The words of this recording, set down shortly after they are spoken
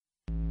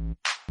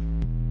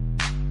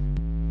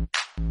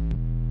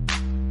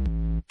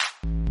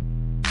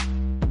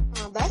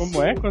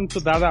Como é quando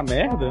tu dá da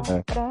merda?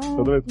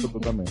 Toda vez que eu tô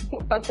também.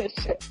 Passa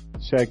cheque.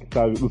 Cheque,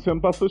 sabe?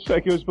 Luciano passou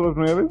cheque hoje pela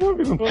primeira vez na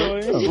vida, não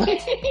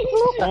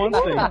Foi.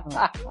 Ontem.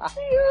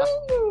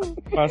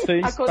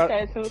 Passei,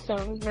 Acontece,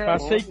 Luciano.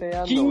 passei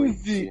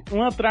 15,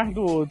 um atrás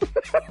do outro.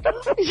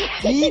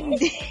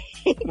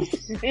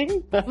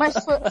 Mas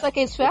só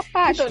que isso foi a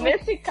Páscoa. Então,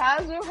 nesse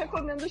caso, eu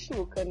recomendo o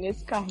Chuca.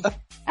 Nesse caso.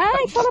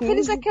 Ah, e fala pra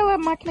eles aquela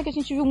máquina que a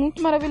gente viu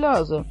muito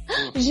maravilhosa.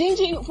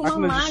 Gente, uma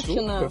Máquina de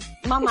máquina.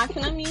 Uma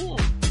máquina minha.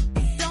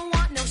 Don't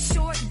want no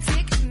short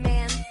dick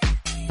man.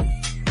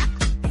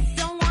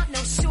 Don't want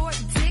no short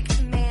dick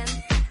man.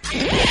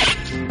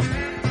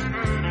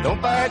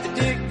 Don't bite the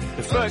dick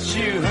that fucks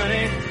you,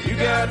 honey. You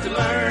got to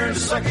learn to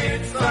suck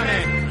it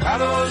funny. How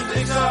those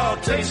dicks all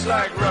taste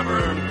like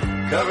rubber,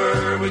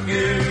 covered with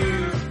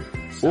goo.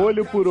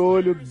 Olho por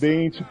olho,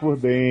 dente por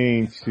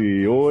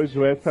dente. Hoje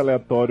o S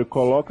Aleatório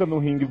coloca no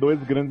ringue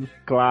dois grandes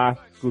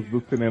clássicos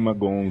do cinema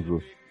gonzo.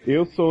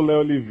 Eu sou o Léo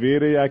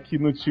Oliveira e aqui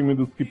no time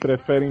dos que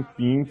preferem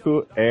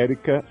pinto,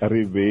 Érica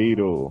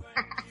Ribeiro.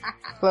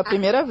 Pela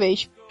primeira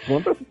vez.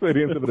 Conta essa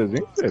experiência pra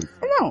gente, Érica.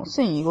 Não,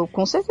 sim, eu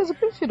com certeza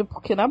prefiro,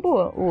 porque na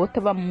boa, o outro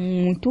tava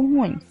muito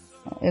ruim.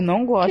 Eu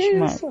não gosto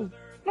mais.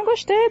 Não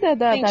gostei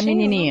da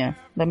menininha.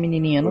 Da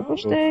menininha, não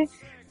gostei.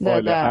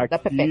 Olha, Da aqui,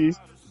 Pepex.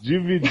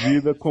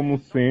 dividida como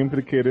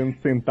sempre, querendo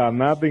sentar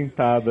na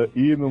dentada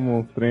e no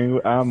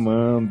monstrengo,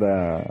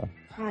 Amanda.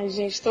 Ai,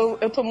 gente,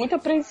 eu tô muito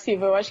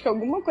apreensiva. Eu acho que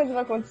alguma coisa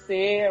vai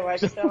acontecer. Eu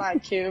acho, sei lá,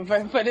 que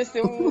vai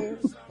aparecer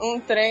um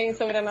trem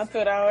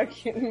sobrenatural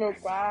aqui no meu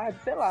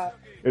quarto, sei lá.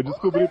 Eu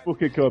descobri por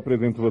que eu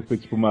apresento você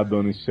tipo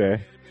Madonna e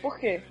Cher. Por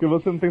quê? Porque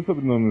você não tem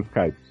sobrenome no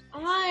Skype.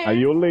 Ah, é?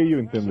 Aí eu leio,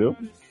 entendeu?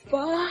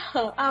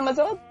 Ah, mas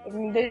eu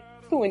me dei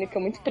única,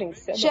 muito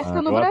príncipe. Cher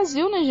tá no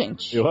Brasil, né,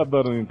 gente? Eu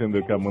adoro não entender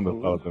o que a Amanda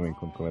fala também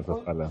quando começa a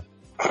falhar.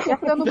 Cher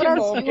tá no Que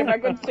Brasil. bom, porque vai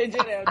acontecer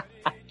direto.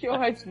 Que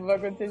ótimo, vai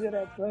acontecer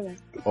direto, vai lá.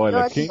 Olha,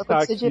 acho que vai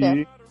acontecer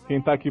direto.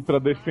 quem tá aqui pra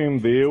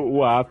defender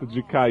o ato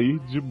de cair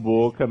de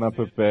boca na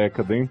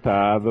pepeca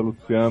dentada,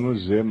 Luciano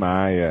G.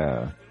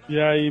 Maia. E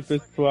aí,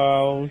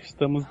 pessoal,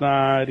 estamos na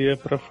área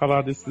pra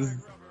falar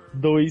desses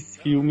dois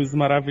filmes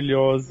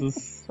maravilhosos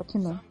Só que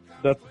não.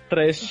 da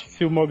trash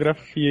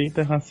filmografia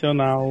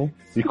internacional.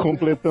 E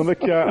completando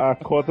aqui a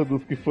cota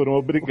dos que foram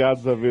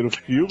obrigados a ver o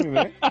filme,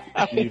 né?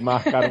 E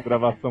marcaram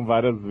gravação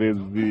várias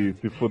vezes e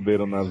se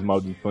fuderam nas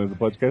maldições do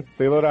podcast,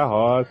 Taylor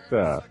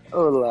Arrocha.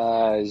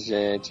 Olá,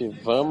 gente.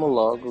 Vamos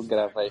logo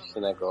gravar este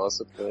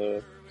negócio,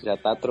 porque já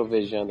tá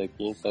trovejando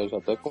aqui, então eu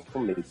já tô com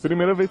medo.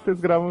 Primeira vez que vocês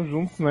gravam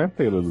juntos, né,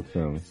 Taylor,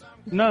 Luciano?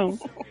 Não.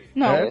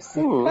 Não. É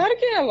sim. Claro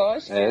que é,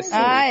 lógico. É sim.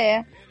 Ah,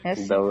 é. É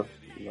sim. Da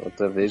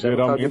outra vez já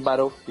era o tal de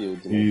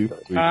Battlefield, né? Isso, eu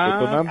tô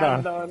na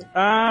Dark. Adoro.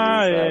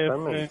 Ah, é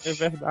Exatamente.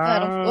 verdade.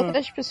 Eram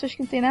outras pessoas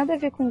que não tem nada a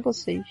ver com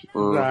vocês.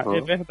 Uhum.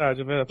 É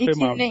verdade. E Foi que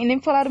mal. nem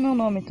falaram meu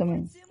nome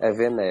também. É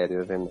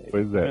Venério, é Venério.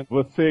 Pois é.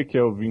 Você que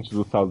é ouvinte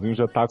do Salzinho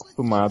já tá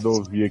acostumado a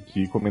ouvir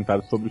aqui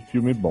comentários sobre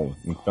filme bom.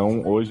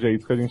 Então hoje é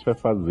isso que a gente vai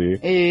fazer.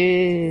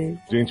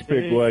 A gente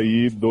pegou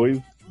aí dois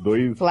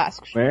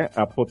Clássicos. né,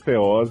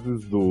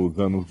 apoteoses dos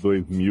anos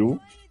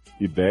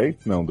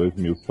 2010, não,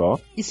 2000 só.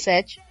 E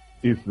 7.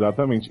 Isso,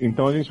 exatamente.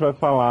 Então a gente vai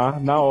falar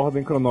na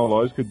ordem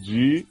cronológica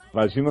de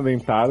Vagina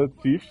Dentada,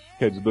 Thief,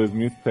 que é de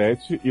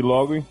 2007, e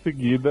logo em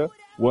seguida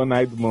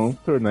One-Eyed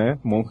Monster, né,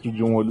 Monstro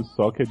de um Olho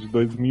Só, que é de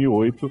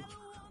 2008.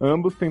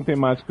 Ambos têm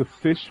temática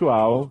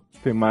sexual,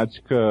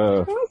 temática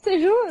Você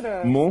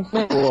jura?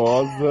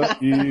 monstruosa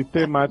e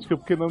temática,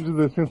 por que não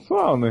dizer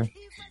sensual, né?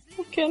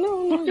 Por que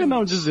não? Por que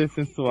não dizer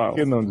sensual? Por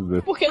que não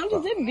dizer Por que não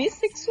dizer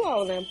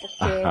bissexual, né?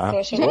 Porque eu tô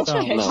achando Gente, que não,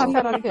 é não.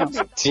 Mataram a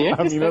criança. Tinha A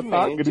que mina ser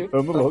tá mente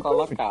gritando pra louco.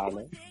 colocar,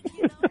 né?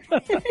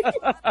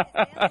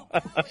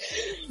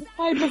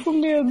 Ai, tô com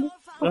medo.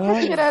 Por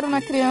que tiraram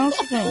na criança,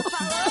 gente?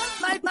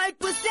 Vai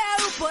pro céu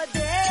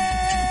poder.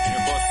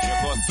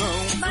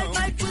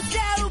 Vai pro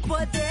céu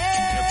poder.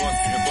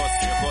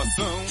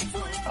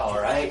 All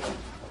right.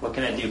 What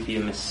can I do for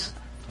you, miss?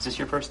 Is this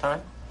your first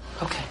time?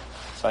 Okay.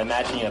 So I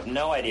imagine you have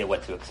no idea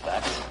what to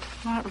expect.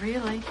 Not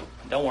really.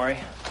 Don't worry.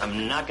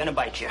 I'm not gonna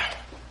bite you.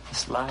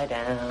 Just lie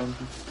down.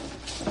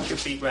 Put your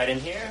feet right in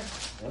here.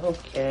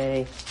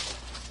 Okay.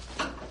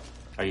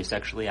 Are you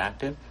sexually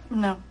active?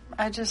 No,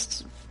 I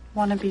just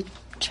want to be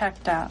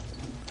checked out.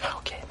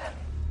 Okay, then.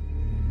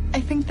 I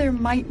think there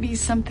might be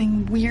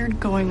something weird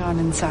going on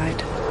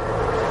inside.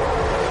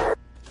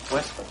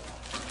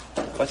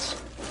 What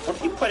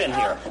have you put in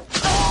here?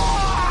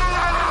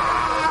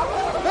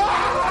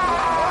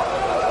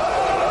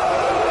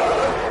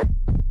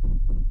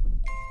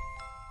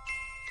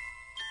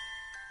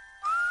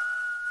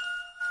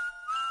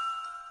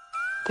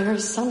 There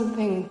is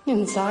something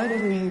inside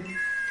of me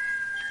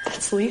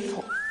that's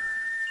lethal.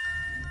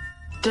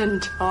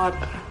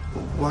 Dentata.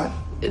 What?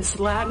 It's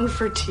Latin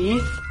for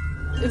teeth.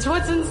 It's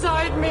what's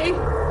inside me.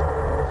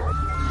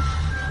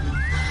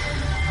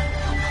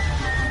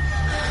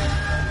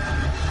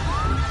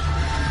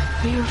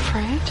 Are you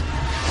afraid?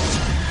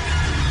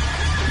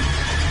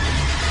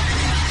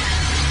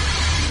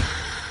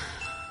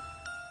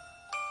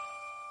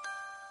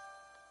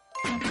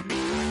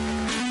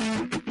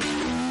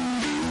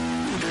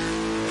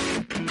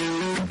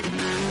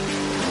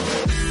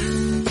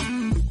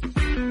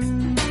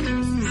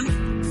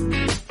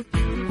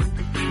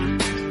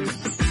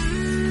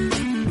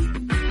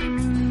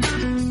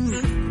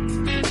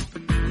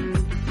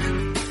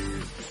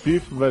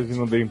 Fifth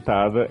Vagina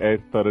Dentada é a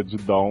história de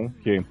Dawn,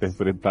 que é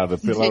interpretada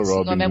pela Gente, esse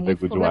Robin nome é de The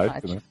muito Good Wife,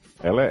 problemático. né?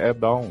 Ela é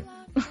Dawn.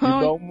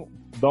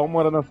 E Dawn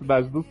mora na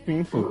cidade dos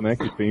Simpsons, né?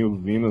 Que tem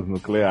usinas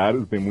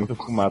nucleares, tem muita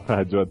fumaça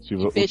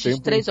radioativa o Peixe de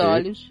tempo 3 inteiro.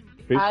 olhos.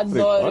 Peixe de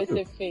 3 Adoro olhos? esse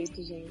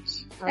efeito,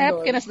 gente. É, Adoro.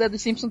 porque na cidade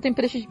dos Simpsons tem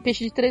peixe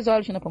de 3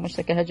 olhos, né? Pra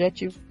mostrar que é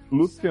radioativo.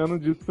 Luciano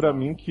disse pra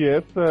mim que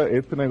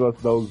esse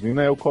negócio da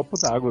usina é o copo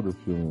d'água do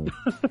filme.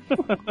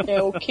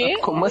 É o quê?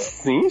 Como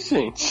assim,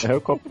 gente? É o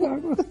copo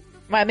d'água.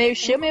 Mas meio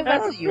cheio, meio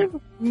vazio.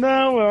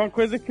 Não, é uma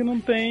coisa que não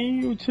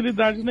tem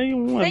utilidade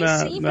nenhuma. Tem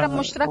sim, pra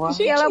mostrar que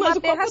Gente, ela é uma mas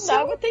o copo aberração.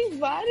 d'água tem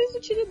várias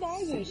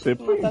utilidades.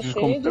 Depende Tá de cheio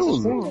como você dessas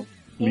usa. coisas.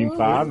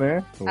 Limpar,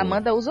 né?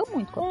 Amanda usa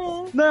muito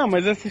copo. Não,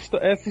 mas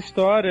essa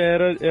história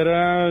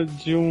era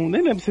de um...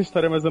 Nem lembro se a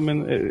história é mais ou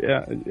menos...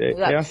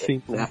 É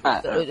assim. É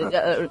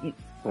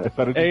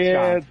história de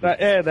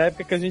teatro. Da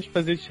época que a gente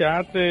fazia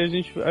teatro,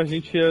 a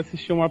gente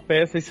assistia uma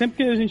peça, e sempre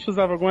que a gente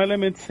usava algum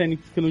elemento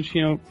cênico que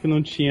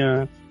não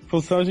tinha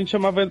função, a gente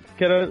chamava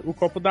que era o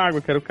copo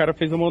d'água, que era o cara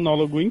fez o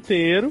monólogo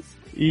inteiro,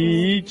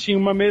 e tinha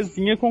uma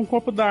mesinha com um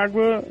copo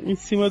d'água em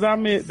cima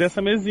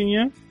dessa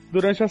mesinha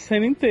durante a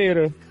cena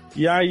inteira.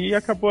 E aí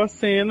acabou a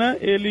cena,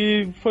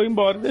 ele foi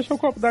embora e deixou o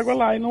copo d'água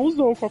lá e não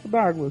usou o copo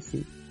d'água,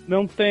 assim.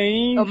 Não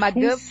tem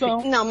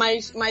função. Não,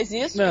 mas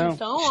isso, Não.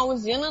 então, a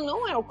usina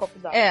não é o copo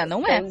d'água. É,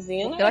 não é. A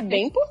usina Ela é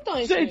bem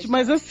importante. Gente,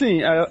 mas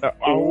assim...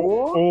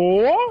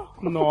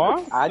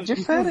 Nossa! A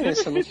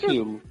diferença no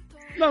filme.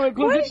 Não,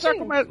 inclusive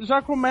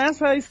já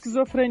começa a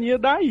esquizofrenia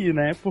daí,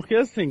 né? Porque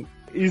assim,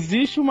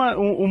 existe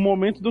um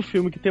momento do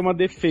filme que tem uma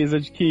defesa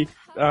de que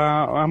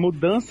a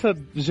mudança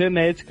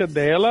genética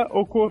dela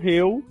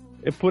ocorreu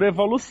por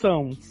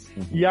evolução.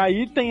 E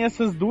aí tem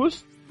essas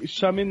duas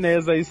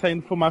chaminés aí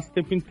saindo fumaça o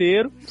tempo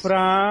inteiro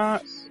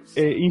pra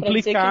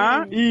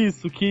implicar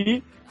isso,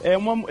 que é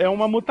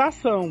uma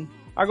mutação.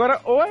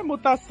 Agora, ou é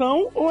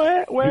mutação ou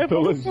é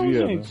evolução,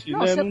 Mitologia, gente. Não,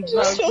 Né?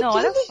 não,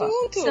 olha só.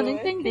 Você não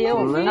entendeu.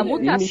 A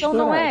mutação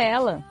não é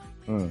ela.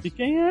 E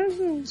quem é,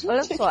 gente?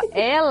 Olha só,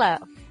 ela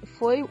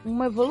foi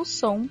uma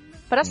evolução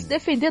pra se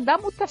defender da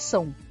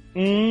mutação.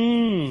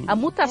 A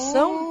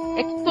mutação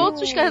é que todos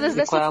os caras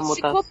dessa qual é a são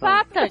mutação?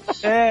 psicopatas.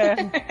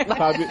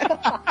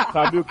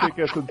 Sabe o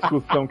que essa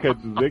discussão quer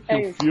dizer? Que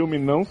o filme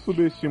não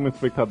subestima o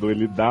espectador,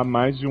 ele dá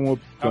mais de uma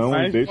opção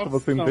e deixa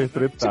você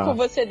interpretar. Tipo,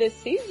 você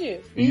decide?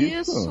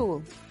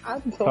 Isso.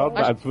 Adoro.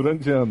 Saudades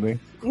furandeando, hein?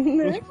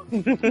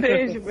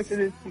 Beijo, você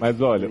decide. Mas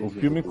olha, o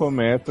filme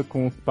começa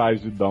com os pais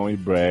de Dawn e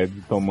Brad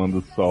tomando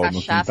sol no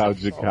Cachaça quintal no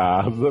de sol.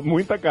 casa.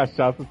 Muita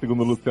cachaça,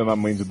 segundo o Luciano, a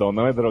mãe de Dawn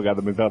não é drogada,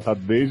 mas ela tá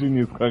desde o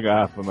início com a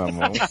garrafa na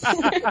mão.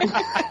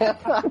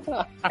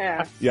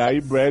 E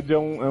aí Brad é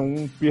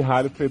um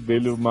pirralho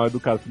fedelho mal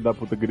educado, filho da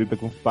puta, grita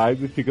com os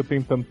pais e fica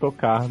tentando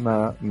tocar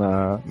na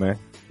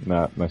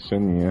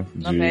chaninha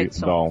de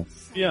Madison. Dawn,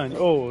 Viviane.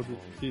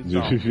 de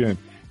Viviane.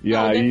 E Não,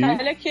 aí... o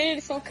detalhe é que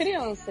eles são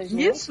crianças,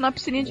 né? Isso, na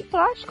piscininha de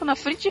plástico, na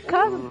frente de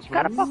casa, de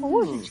cara pra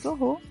rua, gente, que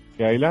horror.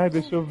 E aí ele,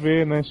 deixa eu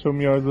ver, né? Show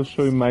me yours ou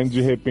show me mine.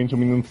 De repente o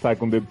menino sai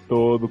com o dedo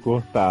todo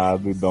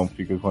cortado e Dawn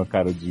fica com a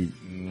cara de...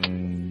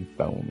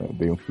 Então, né?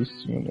 Dei um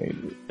sustinho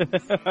nele.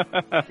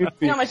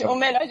 Não, mas o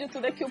melhor de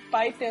tudo é que o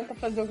pai tenta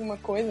fazer alguma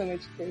coisa, né?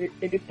 Tipo,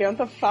 ele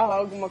tenta falar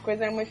alguma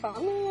coisa, aí a mãe fala,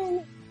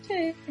 não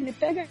sei, ele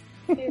pega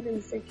ele,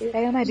 não sei o quê.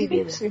 Pega mais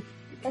bebida. Gente,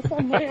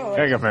 essa mãe é ótima.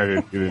 Pega pra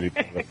ver ele.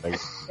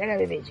 Pega a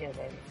bebidinha,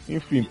 velho.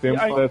 Enfim,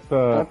 temos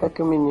essa... Até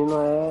que o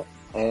menino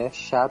é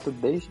chato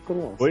desde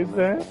criança. Pois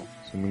né?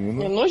 é. Esse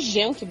menino... É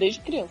nojento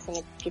desde criança, né?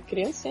 Porque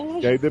criança é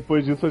nojento. E aí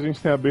depois disso a gente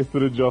tem a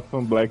abertura de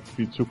Orphan Black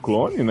Fit o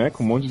clone, né?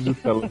 Com um monte de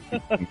células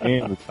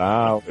pequenas e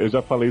tal. Eu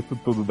já falei isso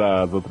tudo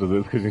das outras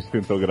vezes que a gente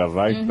tentou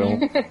gravar, então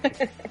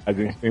a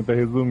gente tenta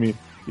resumir.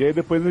 E aí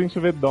depois a gente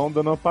vê Dawn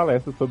dando uma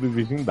palestra sobre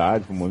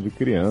virgindade com um monte de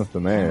criança,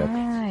 né?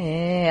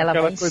 Ela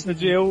Aquela vai coisa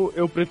de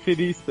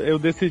eu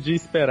decidi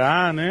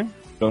esperar, né?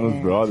 Jonas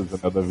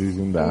Brothers, a da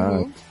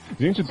virgindade.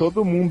 Gente,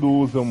 todo mundo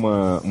usa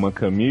uma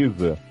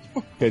camisa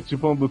que é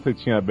tipo uma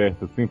bucetinha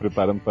aberta assim,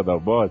 preparando pra dar o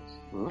bote.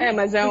 É,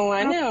 mas é um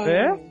anel.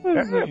 É?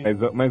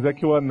 Né? Mas é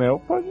que o anel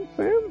pode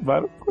ser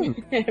várias coisas.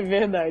 É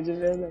verdade, é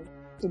verdade.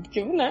 Tudo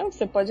que, né?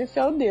 Você pode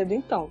enfiar o dedo,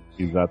 então.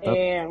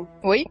 Exatamente.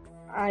 Oi?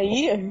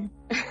 Aí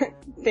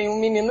tem um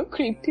menino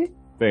creepy.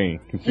 Tem,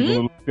 que segundo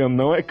o Luciano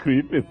não é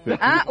creepy.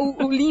 Ah,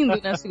 o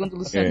lindo, né? Segundo o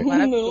Luciano,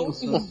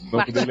 maravilhoso. O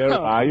nome dele é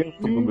Ryan,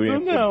 segundo o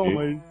IMDb.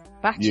 mas...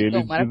 E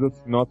ele diz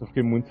assim, nossa, eu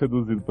fiquei muito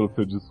seduzido pelo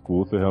seu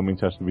discurso, eu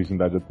realmente acho que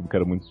virgindade é tudo que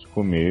era muito de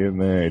comer,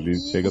 né? Ele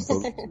chega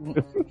todo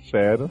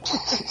sincero.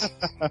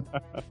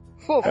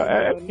 Fofo.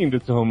 É lindo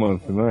esse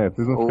romance, não é?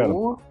 Vocês não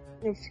ficaram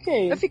Eu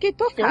fiquei. Eu fiquei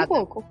tocada. um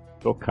pouco.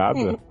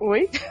 tocadas?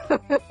 Oi?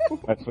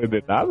 Mas foi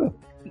dedada?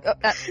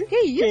 Que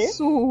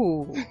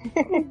isso?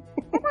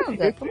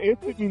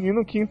 Esse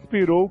menino que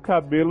inspirou o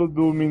cabelo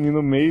do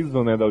menino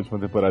Mason, né, da última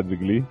temporada de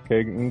Glee, que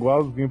é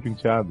igualzinho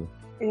penteado.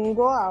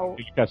 Igual.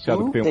 Aquele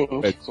cacheado que tem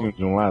um petinho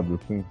de um lado,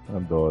 assim.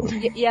 Adoro.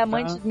 E a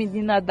mãe de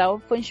Menina Dal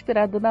foi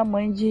inspirada na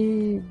mãe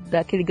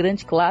daquele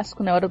grande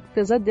clássico, né? Hora do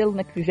Pesadelo,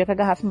 né? Que vivia com a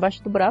garrafa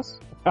embaixo do braço.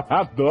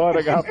 Adoro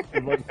a garrafa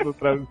embaixo do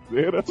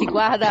travesseiro. Que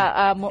guarda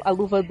a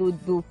luva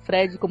do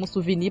Fred como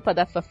souvenir pra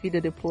dar pra filha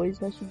depois.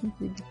 Eu acho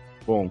incrível.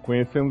 Bom,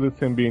 conhecemos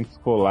esse ambiente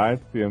escolar,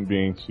 esse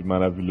ambiente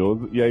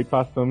maravilhoso, e aí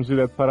passamos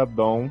direto para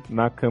Dawn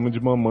na cama de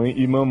mamãe,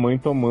 e mamãe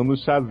tomando um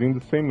chazinho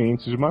de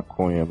semente de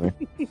maconha, né?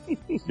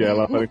 Que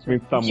ela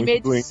aparentemente tá muito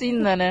doente.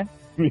 Medicina, né?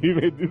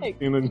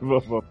 Medicina de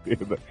vovó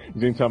Pedra.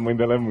 Gente, a mãe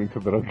dela é muito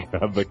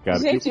drogada, cara.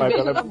 Gente, E o pai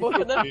beija dela na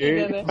boca da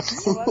filha, né?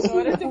 Eu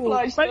adoro esse plot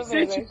Mas, também,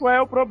 gente, né? qual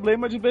é o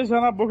problema de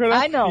beijar na boca da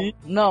Ai, não. filha?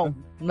 Não.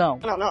 Não.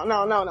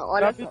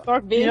 Olha só.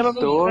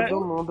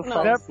 Todo mundo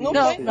faz isso.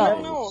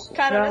 Não.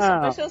 Cara, olha só,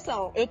 presta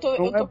atenção. Eu tô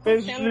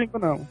beijo de torcendo. língua,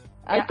 não.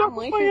 Aí Eu tô a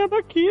mãe acompanhando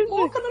aqui, gente.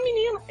 boca da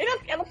menina.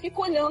 Ela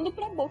fica olhando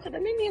pra boca da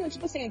menina.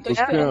 Tipo assim, tô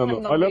Luciano,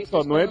 esperando. olha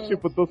só, não é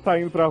tipo, tô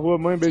saindo pra rua,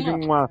 mãe, beijo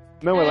um ar.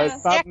 Não, ela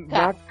está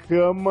na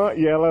cama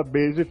e ela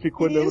beija e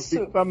fica olhando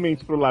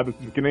fixamente pro lado,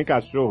 assim, que nem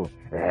cachorro.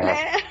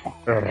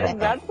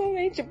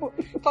 Exatamente. Tipo,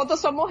 falta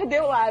só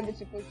morder o lábio.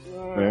 Tipo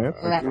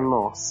assim.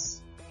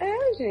 Nossa.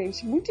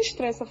 Gente, muito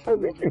estranha essa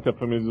família. Se a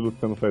família de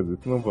Luciano faz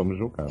isso, não vamos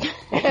julgar.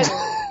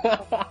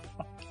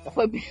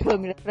 Foi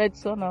família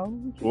tradicional.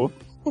 Pô.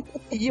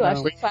 E eu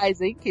acho que faz,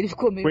 hein? Que ele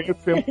ficou meio...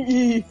 Conhecemos,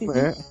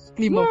 né?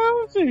 Clima.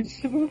 Não,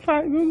 gente, não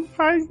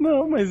faz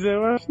não, mas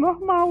eu acho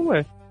normal,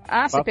 ué.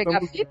 Ah, você pegar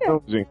a filha?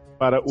 Então, gente,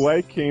 para o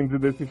eye candy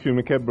desse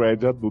filme, que é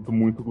Brad adulto,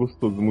 muito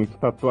gostoso, muito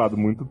tatuado,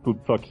 muito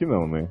tudo, só que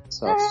não, né?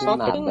 Só que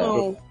nada.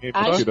 Não.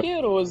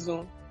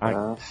 Asqueroso.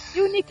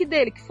 E o nick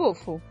dele, que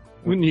fofo.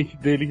 O nick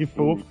dele, que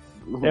fofo.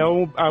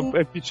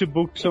 É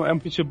Pitbull que chama. É um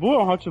Pitbull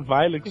ou um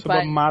Rottweiler que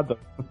chama Mada?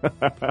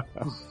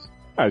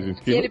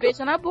 Gente, e ele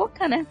beija na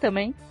boca, né?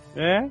 Também.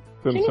 É?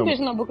 Quem não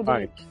beija na boca do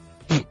pai?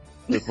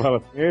 Você fala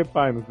assim, ei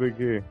pai, não sei o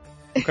quê.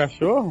 O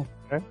cachorro?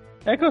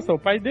 É que eu sou o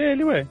pai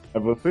dele, ué. É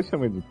você que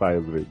chama de pai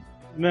às vezes.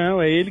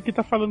 Não, é ele que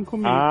tá falando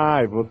comigo.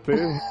 Ai, você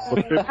Ele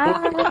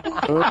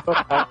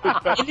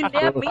lê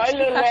a mente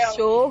do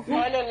cachorro.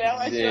 Olha o Léo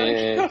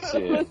achando que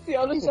o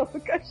Luciano chama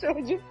o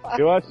cachorro de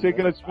pai. Eu achei que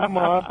era tipo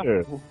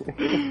Mother.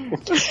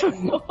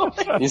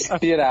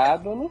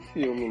 Inspirado no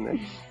filme, né?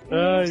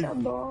 Gente,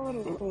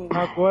 adoro.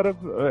 Agora,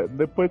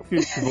 depois que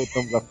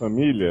voltamos à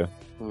família,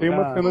 tem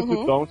uma cena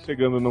de Dawn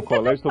chegando no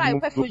colégio, todo mundo...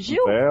 O pai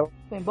fugiu? Dela.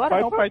 Foi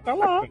embora? O pai tá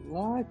lá.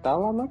 Tá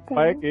lá na O cama.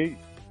 pai é gay.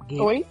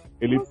 Oi?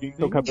 Ele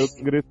pinta o cabelo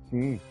com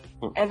grecinho.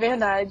 É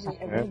verdade.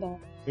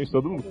 Gente,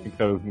 todo mundo pinta o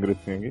cabelo com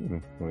grecinho gay,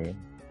 né?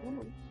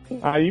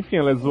 Aí, enfim,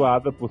 ela é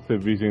zoada por ser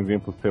virgemzinha,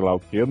 por sei lá o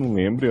que, eu não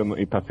lembro,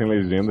 e tá sem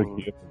legenda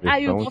aqui.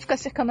 Aí o povo fica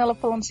cercando ela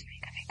falando assim, vem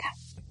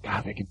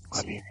cá. Vem aqui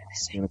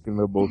aqui no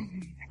meu bolso.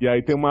 E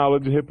aí tem uma aula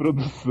de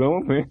reprodução,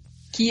 né?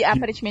 Que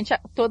aparentemente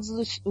todos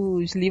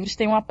os livros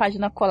têm uma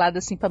página colada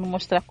assim pra não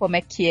mostrar como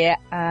é que é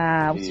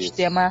o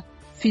sistema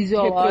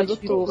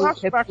fisiológico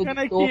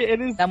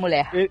reprodutor da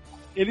mulher.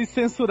 Eles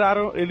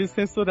censuraram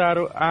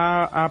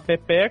a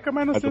Pepeca,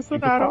 mas não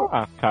censuraram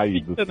a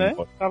caído, né?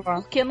 Tá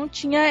lá. Porque não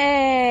tinha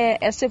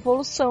essa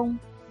evolução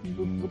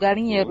do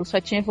galinheiro,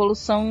 só tinha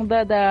evolução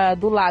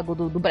do lago,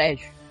 do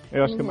brejo.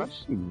 Eu acho que é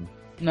machismo.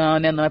 Não,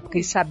 é porque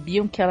eles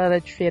sabiam que ela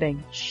era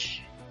diferente.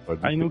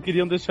 Aí não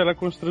queriam deixar ela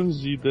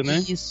constrangida, né?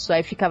 Isso,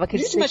 aí ficava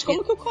aquele... Gente, mas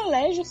como que o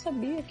colégio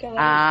sabia que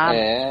ela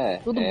era...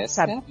 todo mundo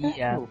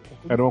sabia.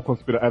 Era uma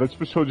conspiração. Era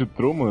tipo show de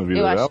Truman, viu?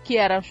 Eu acho que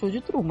era um show de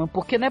Truman,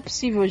 porque não é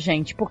possível,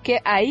 gente. Porque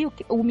aí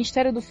o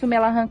mistério do filme é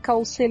ela arrancar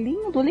o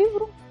selinho do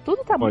livro.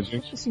 Tudo tá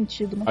muito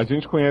sentido, né? A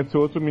gente conhece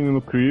outro menino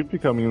creepy,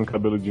 que é o menino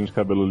cabeludinho de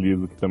cabelo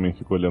liso, que também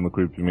fica olhando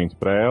creepymente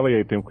pra ela. E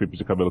aí tem o creepy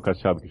de cabelo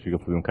cacheado, que fica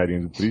fazendo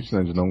carinha de triste,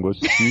 né? De não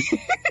gostar.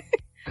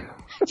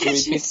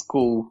 Creepy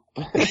School.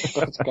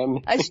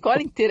 Praticamente. A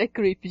escola inteira é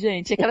creepy,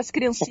 gente. Aquelas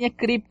criancinhas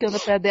creepy que andam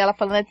perto dela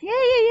falando assim,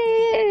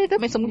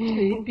 também são muito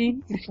creepy.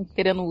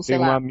 Querendo, sei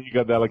lá. Tem lá. uma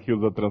amiga dela que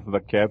usa a trança da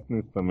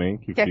Katniss também,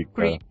 que fica... é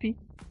creepy.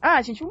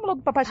 Gente, vamos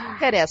logo pra parte que não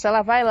interessa.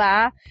 Ela vai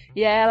lá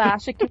e aí ela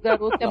acha que o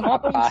garoto é mó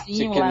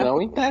bonzinho que lá.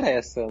 não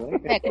interessa,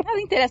 né? Que nada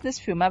interessa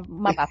nesse filme,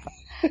 uma bafa.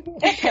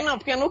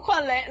 Porque no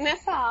colégio,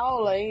 nessa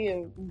aula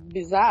aí,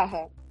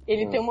 bizarra,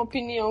 ele tem uma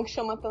opinião que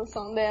chama a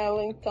atenção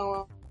dela,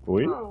 então...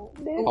 Oi?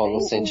 Rola um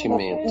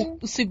sentimento.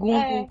 O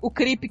segundo, o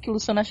creep que o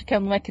Luciano acha que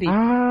não é creep.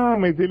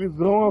 Mas eles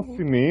vão ao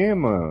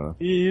cinema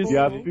e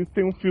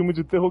assistem um filme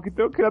de terror que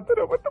tem uma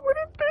criatura muito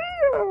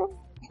bonitinha,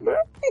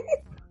 né?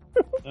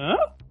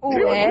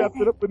 Tem uma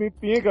criatura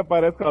bonitinha que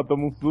aparece que ela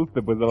toma um susto,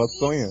 depois ela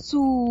sonha.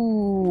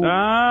 Isso!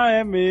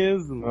 É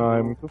mesmo.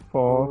 É muito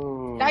forte.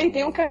 E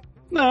tem um cara...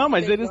 Não,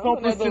 mas eles vão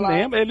pro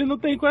cinema, ele não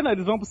tem coisa,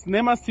 eles vão pro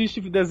cinema,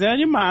 assistem desenho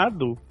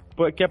animado,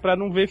 que é pra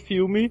não ver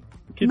filme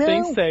que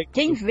tem sexo.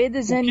 Quem vê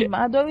desenho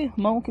animado é o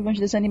irmão que vê um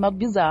desenho animado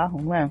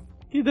bizarro, não é?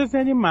 Que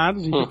desenho animado,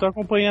 gente, eu tô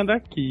acompanhando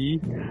aqui.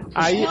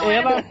 Aí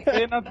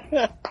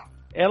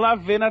ela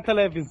vê na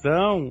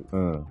televisão,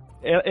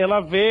 ela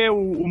vê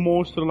o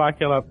monstro lá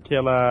que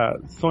ela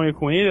sonha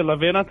com ele, ela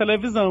vê na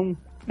televisão.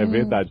 É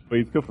verdade,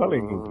 foi isso que eu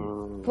falei.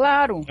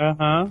 Claro.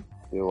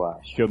 eu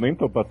acho. Que eu nem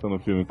tô passando o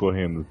filme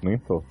correndo, nem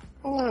tô.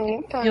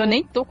 Não tá. Eu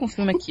nem tô com o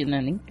filme aqui,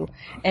 né? Nem tô.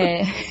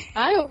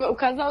 O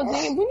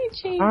casalzinho é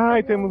bonitinho.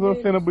 E temos uma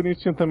cena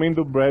bonitinha também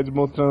do Brad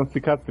mostrando a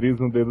cicatriz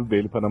no dedo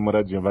dele pra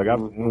namoradinha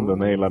vagabunda,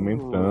 né? E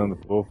lamentando.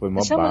 Pô, foi uma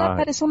Essa mulher barra.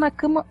 apareceu na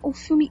cama o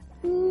filme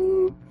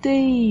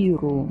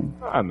inteiro.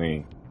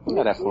 Nem.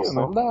 Era a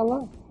função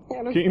dela.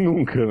 Quem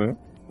nunca, né?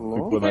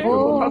 Não, Ficou na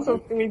cama. Passou o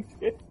filme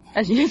inteiro.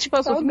 A gente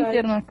passou o filme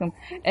inteiro na cama.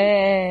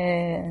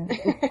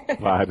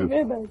 Vários. É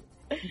verdade.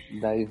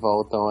 Daí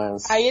voltam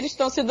as... Aí eles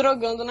estão se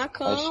drogando na as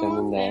cama,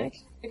 né?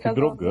 chaminés. Se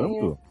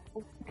drogando?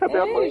 Cadê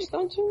a mãe? Eles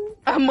estão de...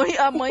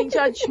 A mãe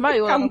já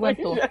desmaiou, ela não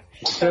aguentou.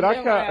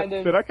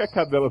 Será que a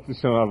cadela se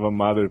chamava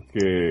Mother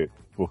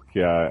porque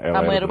ela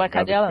A mãe era da uma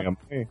casa cadela? sem a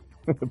mãe?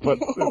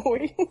 Pode ser.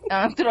 É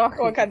uma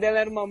troca. Ou a cadela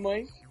era uma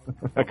mãe.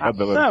 A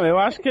cadela... Não, eu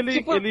acho que ele,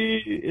 Tipo-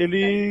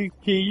 ele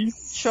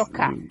quis...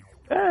 Chocar.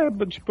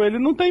 Tipo, ele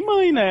não tem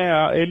mãe,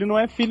 né? Ele não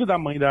é filho da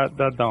mãe da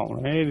Dawn,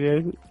 né?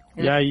 Ele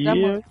e aí... é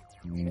filho da mãe.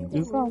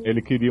 Exato. Ele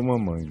queria uma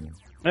mãe,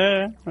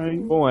 né? Aí...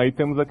 Bom, aí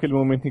temos aquele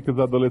momento em que os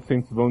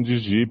adolescentes vão de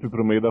jipe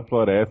pro meio da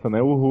floresta, né?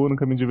 Uhul,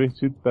 nunca me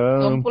diverti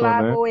tanto, Vamos pro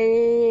lago, né?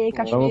 ê,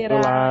 Vamos cachoeira.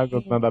 pro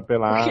lago, nadar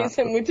pelado. Porque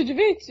isso é muito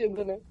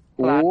divertido, né?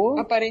 Ou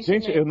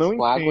Aparentemente. Gente, eu não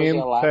Com água entendo,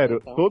 gelada,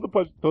 sério, então.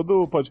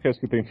 todo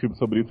podcast que tem filme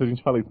sobre isso a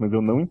gente fala isso, mas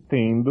eu não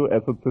entendo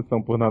essa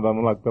obsessão por nadar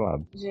no lago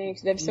pelado.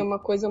 Gente, deve ser uma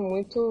coisa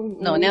muito...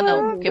 Não, né?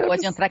 Não, porque deve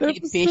pode entrar ser,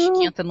 aquele peixe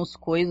que entra nos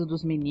coisos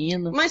dos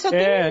meninos. Mas só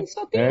tem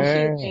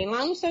chicken.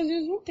 Lá nos Estados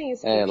Unidos não tem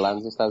esse peixe. lá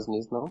nos Estados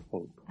Unidos não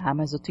tem. Ah,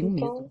 mas eu tenho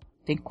Então- medo.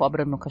 Tem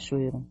cobra no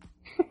cachoeiro.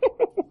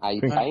 Aí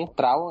vai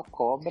entrar uma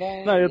cobra...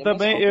 Não, eu é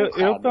também, mais eu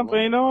complicado,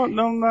 também né?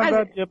 não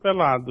nadaria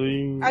pelado.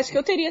 Acho que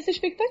eu teria essa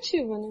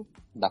expectativa, né?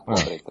 Da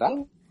cobra entrar?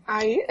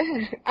 Aí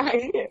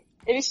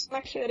eles estão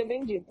na cachoeira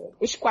bendita.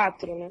 Os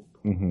 4, né?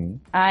 Uhum.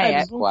 Ah,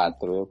 é.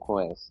 4, eu com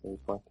essa e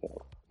com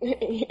aquela.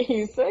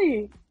 Isso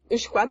aí.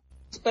 Os 4,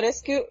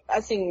 parece que,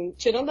 assim,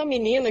 tirando a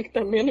menina, que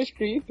tá menos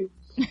creepy,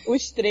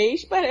 os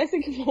 3 parecem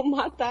que vão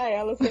matar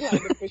ela, sei lá,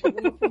 depois fazer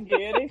uma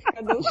fogueira e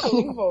ficar dançando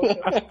em volta.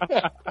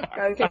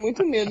 Cara, eu tenho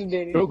muito medo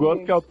deles. Eu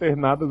gosto que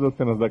alternadas as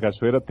cenas da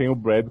cachoeira tem o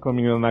Brad com a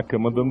menina na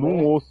cama dando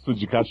um osso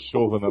de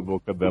cachorro na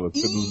boca dela,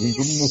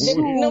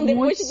 seduzindo muito. Não,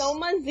 depois de dar um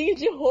mazinho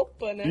de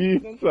roupa, né?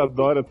 Isso,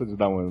 adoro essa de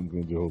dar um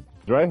anzinho de roupa.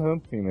 Dry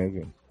hunting, né,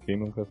 gente? Quem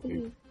nunca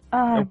fez?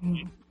 Ah,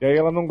 E aí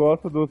ela não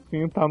gosta do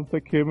ossinho, tá, não sei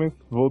o que, mas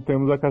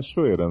voltemos à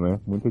cachoeira,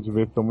 né? Muita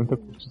diversão, muita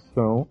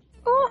curtição.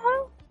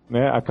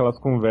 Né? Aquelas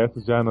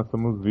conversas de, nós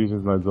somos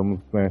virgens, nós vamos,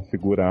 né,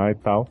 segurar e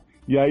tal.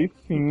 E aí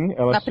sim,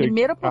 ela na chega...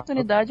 primeira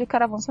oportunidade o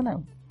cara avança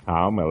nela.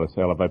 Calma,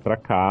 ela vai pra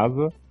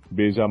casa,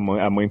 beija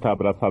a mãe tá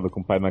abraçada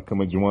com o pai na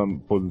cama de uma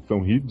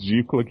posição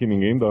ridícula, que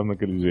ninguém dorme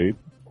daquele jeito.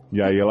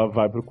 E aí ela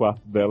vai pro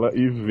quarto dela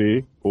e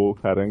vê o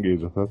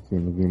caranguejo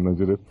assassino vindo na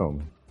direção,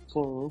 né?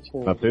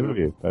 Na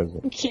TV, tá,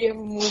 gente? Que é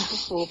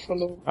muito fofo,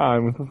 né? É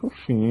muito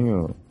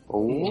fofinho.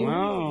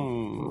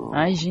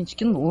 Ai, gente,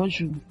 que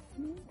nojo.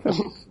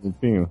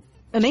 Enfim.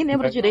 Eu nem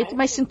lembro direito,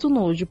 mas sinto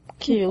nojo.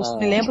 Porque eu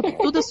me lembro que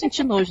tudo eu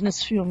senti nojo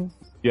nesse filme.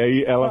 E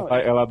aí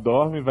ela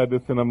dorme e vai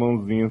descendo a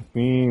mãozinha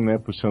assim, né?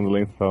 Puxando o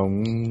lençol.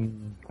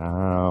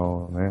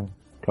 Tal, né?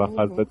 Aquela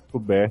fase da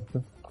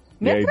descoberta.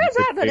 Meio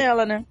atrasada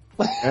nela, né?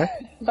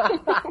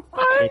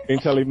 De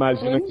repente ela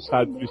imagina que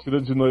tá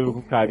vestida de noiva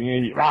com carinha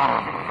e...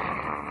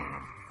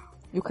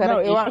 E o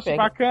cara eu acho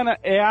bacana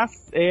é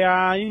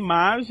a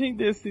imagem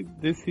desse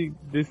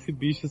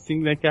bicho, assim,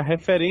 né? Que a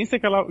referência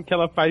que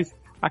ela faz,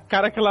 a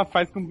cara que ela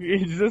faz com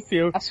ele diz assim,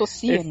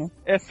 associa, né?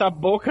 Essa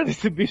boca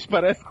desse bicho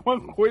parece com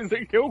uma coisa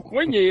que eu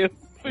conheço.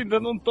 Ainda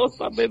não tô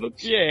sabendo o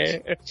que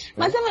é.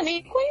 Mas ela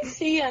nem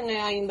conhecia,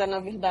 né, ainda, na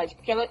verdade.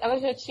 Porque ela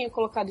já tinha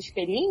colocado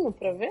espelhinho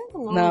pra ver?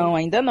 Não,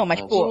 ainda não,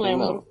 mas pô... Não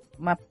lembro.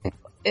 Mas...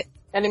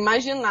 Ela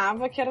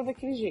imaginava que era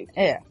daquele jeito.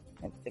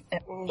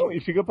 E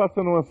fica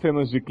passando umas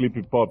cenas de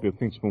clipe pop,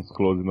 assim, tipo uns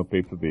close no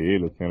peito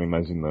dele, assim, ela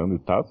imaginando e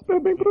tal.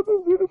 Super bem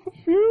produzido esse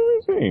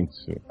filme, gente.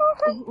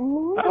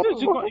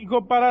 Gente, em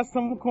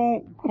comparação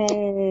com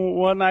o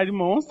One Eyed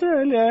Monster,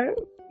 ele é...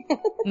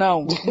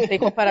 Não tem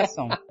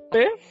comparação.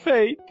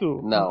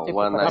 Perfeito. Não, o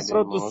One Eyed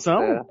produção...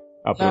 Monster...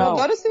 Eu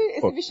adoro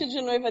esse vestido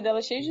de noiva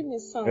dela cheio de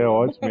missão. É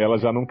ótimo, e ela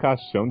já num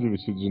caixão de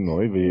vestido de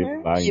noiva e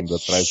ele tá indo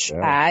atrás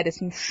dela. A área,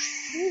 assim...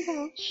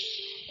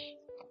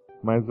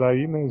 Mas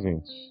aí, né,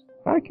 gente?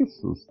 Ai, que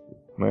susto,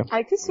 né?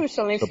 Ai, que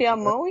susto. Ela enfia a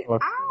mão e...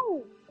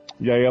 Au!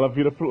 E aí ela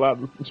vira pro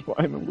lado, assim, tipo,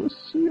 ai, não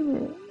gostei,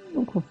 né?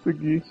 Não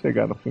consegui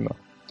chegar no final.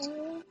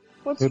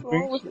 De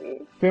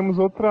repente, temos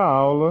outra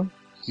aula.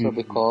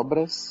 Sobre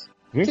cobras.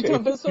 Gente, tem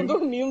uma pessoa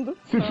dormindo.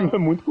 Esse filme é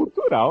muito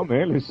cultural,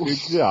 né? Ele é cheio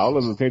de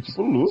aulas, assim, é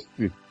tipo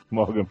Lucy,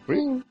 Morgan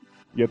Freeman.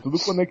 E é tudo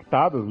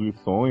conectado, as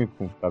lições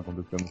com o que tá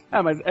acontecendo.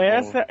 Mas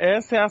essa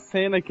é a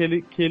cena que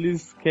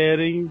eles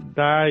querem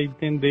dar a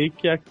entender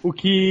que o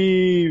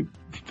que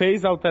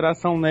fez a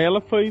alteração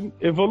nela foi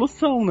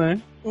evolução,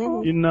 né?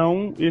 E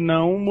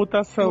não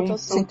mutação.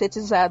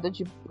 Sintetizada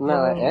de...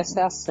 Não,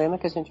 essa é a cena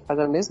que a gente faz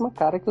a mesma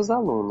cara que os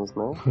alunos,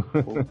 né?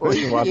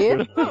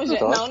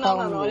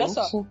 Não, olha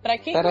só. Pra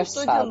quem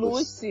gostou de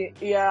Lucy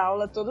e a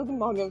aula toda do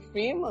Morgan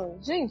Freeman,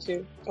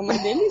 gente, é uma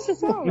delícia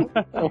essa aula.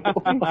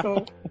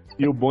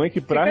 E o bom é que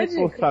pra Fica a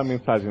reforçar a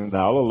mensagem da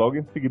aula, logo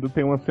em seguida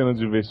tem uma cena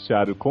de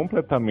vestiário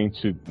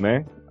completamente,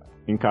 né,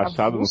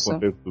 encaixado no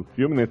contexto do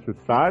filme,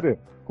 necessária,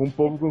 com o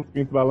povo com os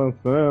pintos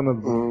balançando, as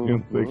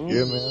bonitinhas, não sei o que,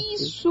 né?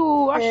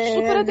 Isso, acho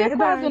super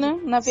adequado, né?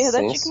 Na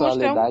verdade, tinha que mostrar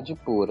sensualidade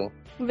pura.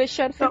 um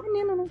vestiário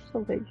feminino, né?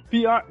 Talvez.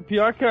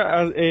 Pior que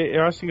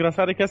eu acho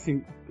engraçado é que,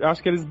 assim, eu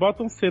acho que eles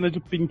botam cena de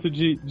pinto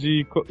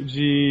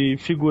de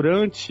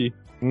figurante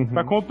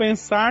pra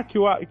compensar que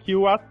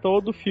o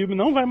ator do filme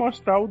não vai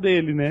mostrar o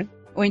dele, né?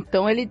 Ou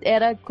então ele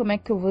era, como é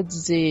que eu vou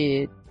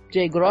dizer,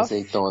 Jay Groff?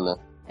 Azeitona.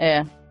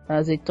 A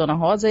azeitona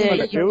rosa, e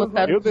aí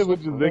botaram... Eu devo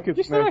dizer que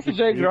esse será que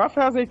Jay Groff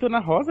é a azeitona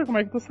rosa? Como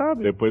é que tu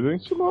sabe? Depois a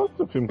gente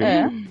mostra o filme que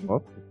a gente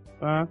mostra.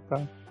 Ah,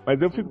 tá. Mas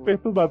eu fico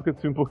perturbado com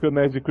esse filme porque o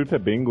Nerd Creep é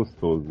bem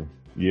gostoso.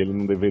 E ele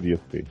não deveria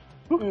ser.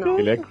 Não.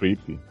 Ele é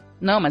creepy.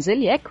 Não, mas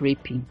ele é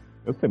creepy.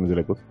 Eu sei, mas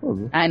ele é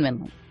gostoso. Ai, não é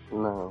não.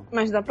 Não.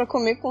 Mas dá pra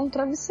comer com um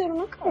travesseiro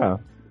na cara.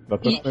 Dá pra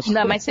comer.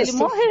 Ainda mais se ele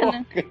morrer,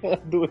 né?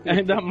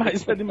 Ainda mais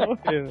se ele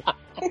morrer.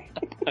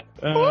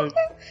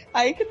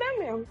 Aí que dá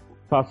mesmo.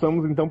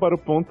 Passamos então para o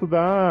ponto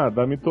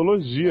da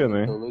mitologia,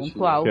 né?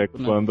 Ponto alto, que é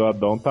né? quando a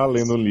Dawn tá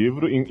lendo o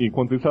livro,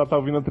 enquanto isso ela tá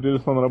ouvindo a trilha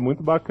sonora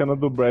muito bacana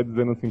do Brad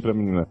dizendo assim pra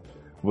menina: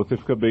 você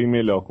fica bem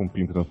melhor com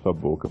pinto na sua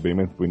boca, bem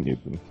mais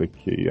bonito, não sei o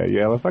que. E aí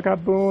ela,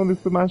 vagabunda,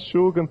 isso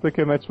machuca, não sei o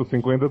que, né? Tipo,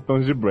 50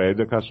 tons de Brad,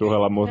 a cachorra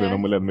ela mordendo a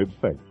mulher no meio do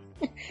sexo.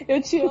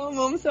 Eu te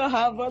amo seu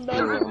rabo,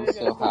 adoro. Amo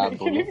seu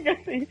rabo. Ele fica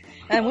assim,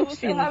 É muito amo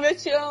seu fino. rabo, eu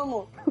te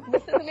amo.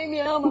 Você também me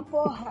ama,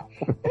 porra.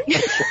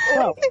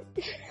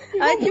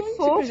 Ai, que Romântico,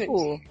 fofo.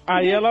 gente.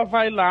 Aí ela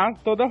vai lá,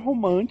 toda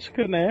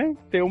romântica, né?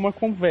 Ter uma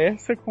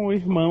conversa com o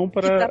irmão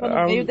Que para... tava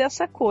no meio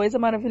dessa coisa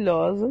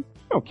maravilhosa.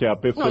 Não, que é a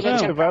pessoa Não, já que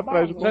tinha você vai acabado.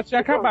 atrás de Já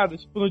tinha acabado.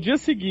 Tipo, no dia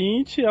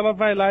seguinte, ela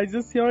vai lá e diz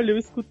assim: olha, eu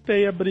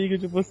escutei a briga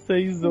de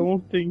vocês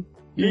ontem.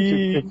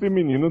 Gente, esse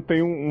menino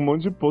tem um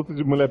monte de posto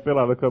de mulher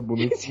pelada com a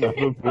bunda ensinada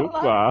no seu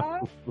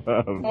quarto,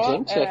 sabe?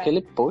 Gente,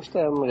 aquele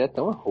pôster, a mulher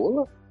tem uma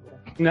rola?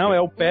 Não, é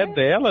o pé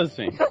dela,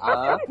 gente.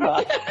 Ah, tá.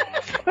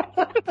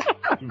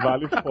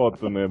 Vale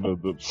foto, né, no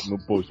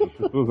post, as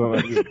pessoas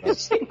analisam.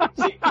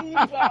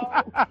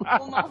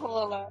 Igual uma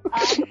rola.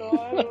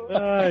 Adoro.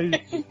 Ai,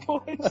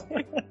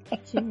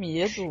 Que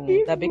medo.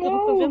 Ainda bem que eu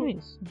não tô vendo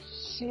isso.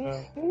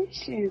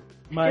 Gente.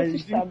 mas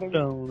assustada.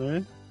 então,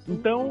 né?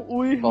 Então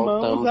o irmão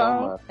Voltamos já...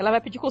 ao mar. Ela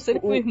vai pedir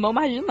conselho pro irmão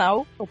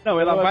marginal. Não,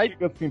 ela vai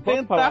fica assim,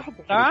 posso falar tentar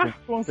com dar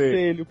você?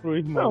 conselho pro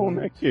irmão. Não,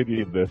 né,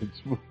 querida?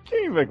 Tipo,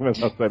 quem vai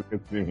começar sério com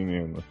esse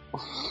menino?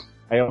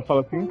 Aí ela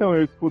fala assim, então,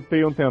 eu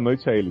escutei ontem à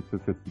noite a ele.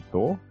 Você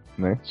citou?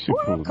 Né?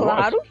 Tipo,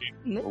 Claro. lógico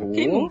Né?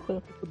 Quem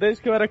nunca?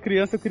 Desde que eu era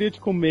criança eu queria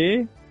te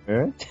comer.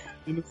 que-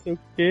 E não sei o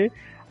quê.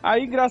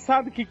 Aí,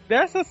 engraçado que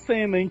dessa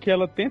cena em que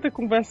ela tenta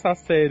conversar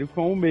sério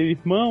com o meu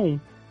irmão,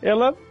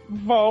 ela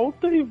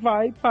volta e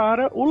vai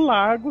para o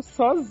lago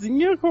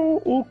sozinha com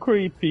o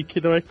Creepy,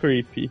 que não é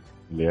Creepy.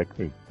 Ele é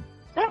creepy.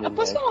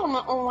 Posso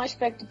falar um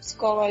aspecto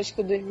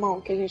psicológico do irmão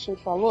que a gente não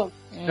falou?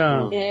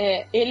 Não.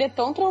 Ele é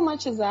tão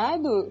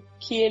traumatizado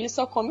que ele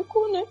só come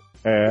cu, né?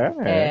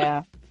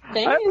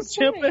 Tem Ah, eu não isso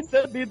tinha também.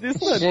 percebido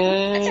isso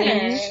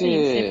antes.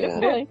 Gente.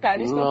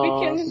 Detalhes tão Nossa.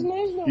 pequenos,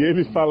 mas não. E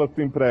ele fala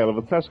assim pra ela,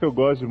 você acha que eu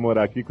gosto de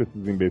morar aqui com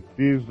esses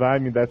imbecis? Vai,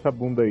 me dá essa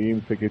bunda aí,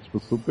 não sei o que, tipo,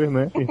 super,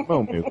 né?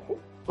 Irmão mesmo.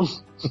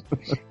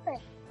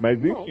 Mas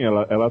enfim,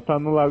 ela tá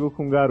no lago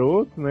com o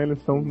garoto, né? Eles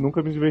são,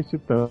 nunca me diverti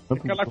tanto.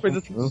 Aquela coisa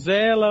assim,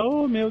 gela,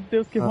 oh meu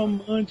Deus, que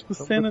romântico,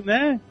 cena,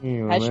 né?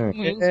 Acho Né?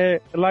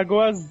 que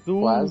Lagoa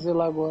Azul. Quase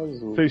Lagoa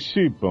Azul. Vocês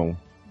chipam?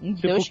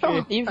 Deus Tipo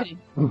o tá livre.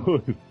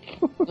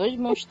 2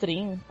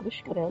 monstrinhos.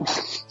 Cruz credo.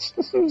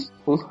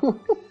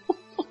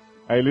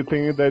 Aí ele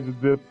tem a ideia de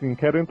dizer assim,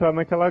 quero entrar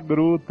naquela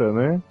gruta,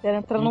 né? Quero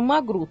entrar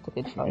numa gruta, que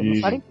ele fala. Não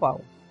Isso. sabe em qual.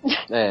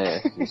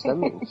 É,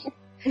 justamente.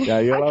 E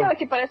aí ela... Aquela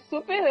que parece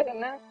super,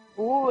 né?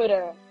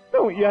 Pura.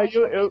 Não, e aí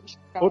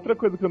outra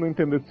coisa que eu não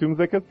entendo desses filmes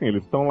é que assim,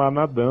 eles estão lá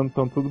nadando,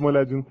 estão tudo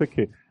molhadinho, não sei o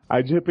quê.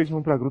 Aí de repente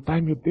vão pra gruta,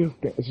 ai meu Deus,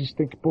 a gente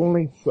tem que pôr um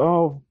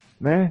lençol,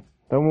 né?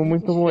 Tamo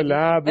muito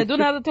molhados. É do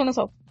nada tem um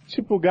lençol.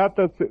 Tipo,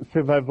 gata,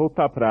 você vai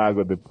voltar pra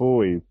água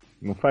depois?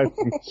 Não faz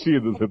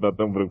sentido você tá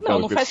tão preocupado.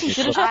 Não com faz esse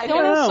sentido, tipo. já tem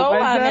um lençol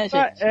lá, né,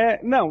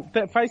 gente? Não,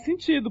 faz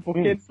sentido, porque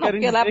eles querem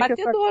porque ela é dizer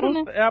que essa abatedouro,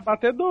 gruta é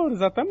abatedouro,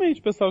 exatamente.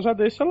 O pessoal já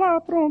deixa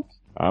lá, pronto.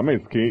 Ah,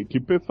 mas que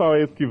pessoal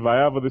é esse que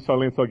vai? Ah, vou deixar o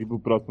lençol aqui pro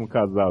próximo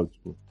casal,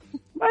 tipo.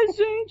 Mas,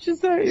 gente,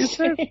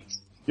 isso é...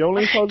 E é um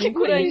lençolzinho Que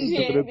cura quente,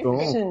 higiênica, edredom.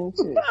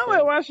 Gente. Não,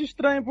 eu acho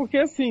estranho, porque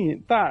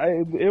assim,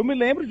 eu me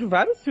lembro de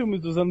vários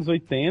filmes dos anos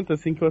 80,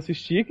 assim, que eu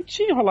assistia,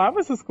 que rolava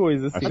essas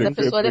coisas, assim. Achei Mas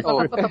a pessoa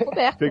levava pra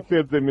coberta. Sei que você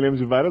ia dizer, me lembro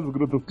de várias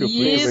grutas que eu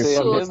fui. Isso, Pensei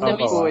a eu mesma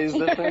também.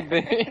 coisa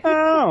também.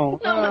 Não,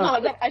 Não,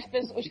 as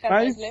pessoas, os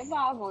casais Mas-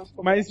 levavam.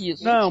 mas,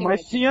 Isso. não,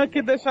 mas tinha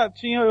que deixar,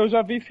 eu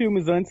já vi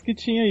filmes antes que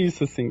tinha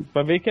isso, assim,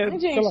 pra ver que é,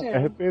 Gente, sei lá, É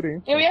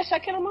referência. eu ia achar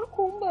que era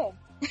macumba.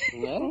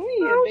 Né?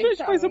 Não,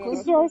 gente, mas o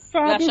pessoal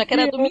sabe. Eu achava que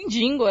era que do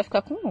Mindingo, vai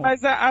ficar com um.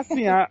 Mas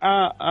assim,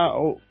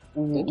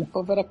 O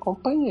povo era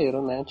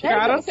companheiro, né? Tipo,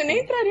 cara, você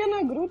nem entraria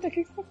na gruta, o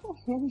que você tá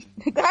falando?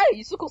 Ah,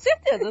 isso com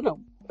certeza não.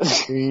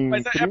 Sim,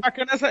 Mas é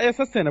bacana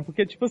essa cena,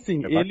 porque, tipo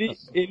assim, É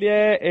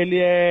ele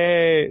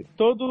é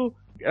todo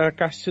a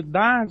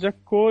castidade, a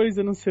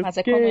coisa, não sei Mas o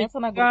é que. quando entra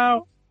na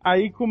gruta.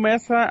 Aí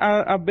começa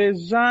a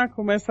beijar,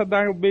 começa a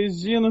dar um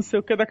beijinho, não sei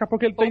o que. Daqui a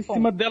pouco ele tá em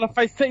cima dela.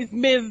 Faz 6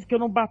 meses que eu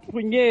não bato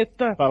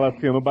punheta. Fala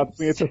assim, eu não bato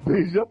punheta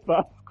desde a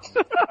Páscoa.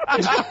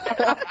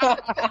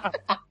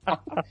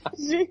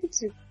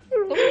 Gente.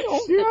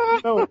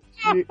 Não,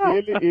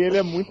 ele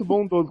é muito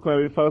bondoso com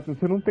ela. Ele fala assim,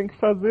 você não tem que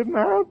fazer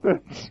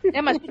nada.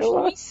 É, mas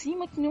continua em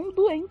cima que nem um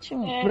doente,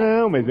 mano.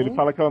 Não, mas ele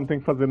fala que ela não tem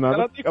que fazer nada.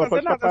 Ela tem que fazer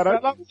pode nada. ficar Se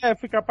paradinha. ela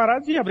ficar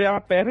paradinha, abrir a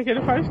perna que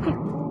ele faz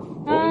tudo.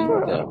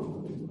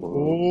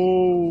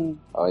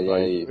 Olha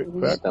aí,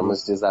 Foi a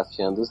estamos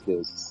desafiando os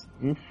deuses.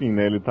 Enfim,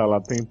 né? Ele tá lá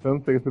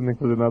tentando, sei que você não tem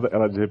que fazer nada.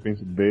 Ela de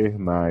repente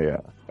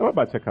desmaia. Ela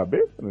bate a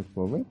cabeça nesse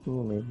momento?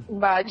 Não lembro.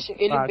 Bate.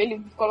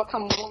 Ele coloca a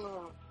mão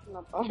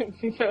na palma e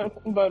fica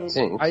um barulho.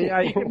 Gente,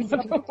 Aí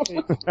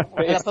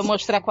Era pra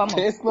mostrar com a mão.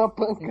 pensa numa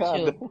pancada.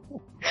 Sentiu?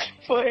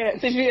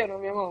 Vocês viram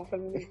minha mão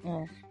fazendo isso?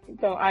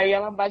 Então, aí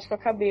ela bate com a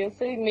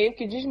cabeça e meio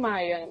que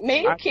desmaia.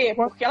 Meio que,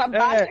 porque ela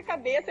bate a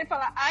cabeça e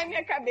fala, ai,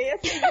 minha cabeça,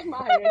 e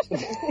desmaia.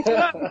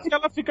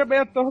 ela fica bem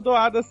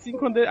atordoada assim,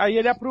 aí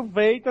ele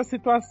aproveita a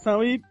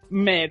situação e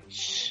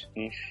mete.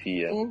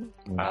 Enfia.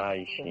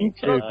 Ai, gente.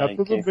 Mentira, tá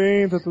tudo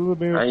bem, tá tudo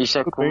bem. Aí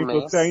já tudo bem.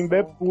 começa. Você ainda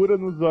é pura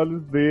nos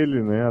olhos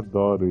dele, né?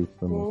 Adoro isso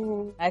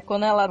também. Aí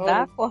quando ela dá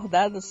a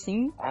acordada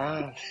assim.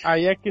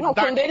 Aí é que Não,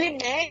 dá... quando ele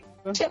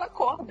mete, ela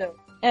acorda.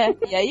 É,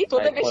 e aí?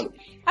 Toda Aí, vez.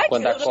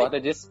 quando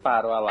acorda,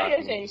 dispara o alarme.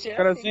 Ai, gente.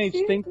 Cara,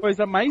 gente, tem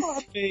coisa mais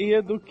feia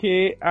do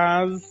que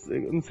as...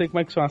 Eu não sei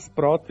como é que chama, as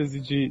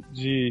próteses de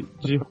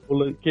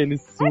rola que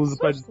eles usam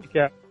pra dizer que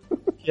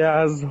é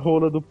as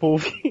rolas do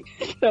povo.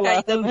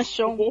 Ainda no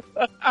chão.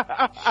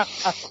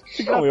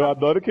 Não, eu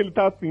adoro que ele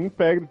tá assim,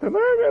 pega, gritando,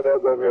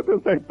 ai meu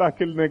Deus, aí tá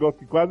aquele negócio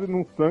que quase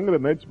não sangra,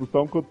 né? Tipo,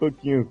 só um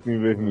cotoquinho assim,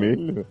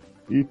 vermelho.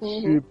 E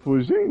tipo,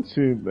 gente,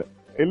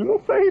 ele não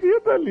sairia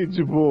dali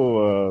de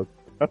boa.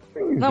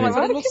 Assim, não, mas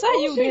gente. ele não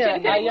saiu.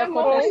 Aí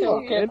aconteceu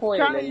o que com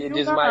ele? Ele caiu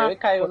desmaiou na e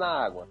caiu na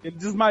água. Ele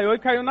desmaiou e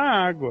caiu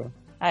na água.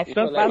 Aí E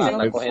fica foi levado na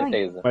vazando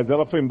correnteza. Mas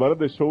ela foi embora,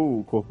 deixou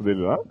o corpo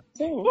dele lá?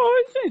 Foi,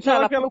 gente. Não,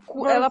 ela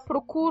ela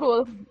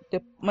procurou,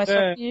 mas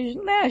só que,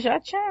 né, já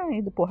tinha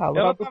ido pro ralo.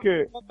 Ela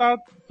tá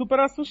super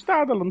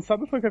assustada, ela não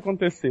sabe o que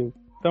aconteceu.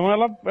 Então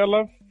ela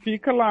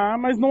fica lá,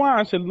 mas não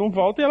acha, ele não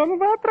volta e ela não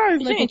vai atrás,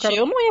 né? Gente,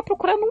 eu não ia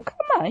procurar nunca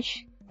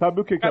mais.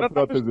 Sabe o que a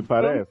prótese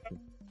parece?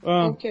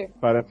 O quê?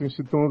 Parece um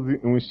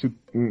extintorzinho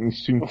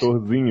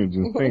de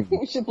incêndio.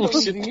 Um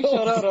extintorzinho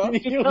chororó.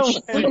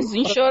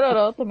 Extintorzinho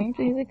chororó também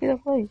fez aqui da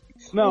foi.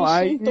 Não,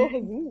 aí...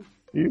 Extintorzinho?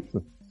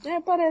 Isso.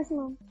 Parece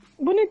não.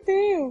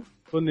 Bonitinho.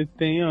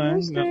 Bonitinho, é?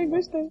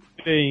 Gostei.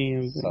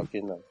 Feinho. Só que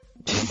não.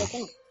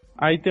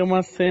 Aí tem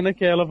uma cena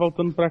que é ela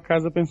voltando pra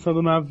casa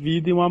pensando na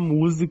vida e uma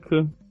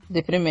música.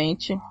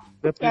 Deprimente.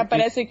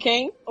 Aparece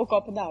quem? O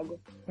copo d'água.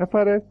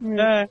 Aparece mesmo.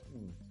 É.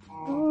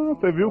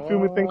 Você viu o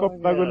filme Tem Copo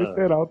d'Água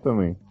literal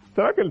também.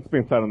 Será que eles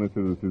pensaram nesse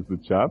exercício do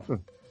teatro?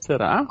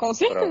 Será? Com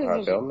certeza.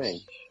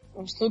 Provavelmente.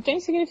 Mas tudo tem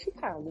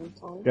significado,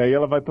 então. E aí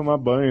ela vai tomar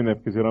banho, né?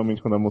 Porque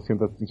geralmente quando a mocinha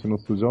tá se sentindo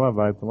suja, ela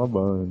vai tomar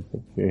banho, não sei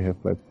o que,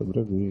 reflete sobre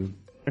a vida.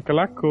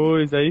 Aquela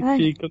coisa, aí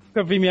fica, eu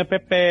nunca vi minha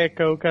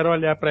pepeca, eu quero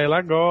olhar pra ela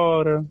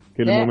agora.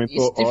 Aquele momento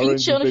isso de 20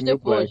 Orange anos is the New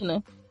depois, Black.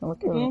 né?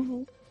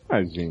 Uhum.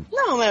 Ah, gente.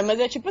 Não, mas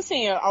é tipo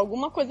assim,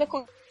 alguma coisa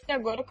aconteceu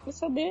agora eu quero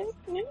saber,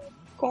 né?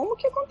 Como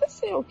que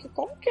aconteceu?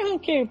 Como que eu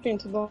arranquei o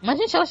pinto do... Mas,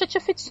 gente, ela já tinha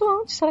feito isso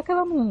antes, será que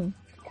ela não...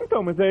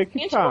 Então, mas aí é que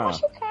Gente, tá. ficou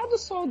machucado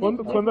só.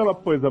 Quando ela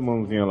pôs a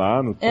mãozinha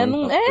lá no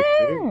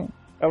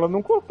ela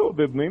não cortou o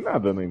dedo nem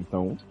nada, né?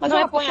 Então. Mas não,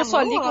 ela é porque põe a só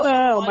mão, liga.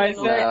 ela Não,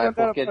 mas É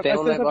porque tem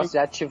um negócio de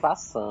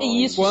ativação.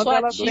 Isso, Quando só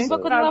ela ativa tem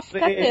quando ela fica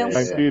prazer. Tá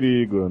tensa. em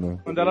perigo, né?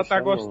 Quando ela tá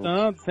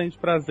gostando, sente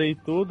prazer e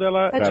tudo,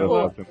 ela Tá de Cara,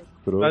 boa. tá sendo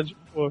escroto. tá de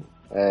boa.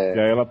 É. E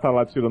aí ela tá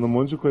lá tirando um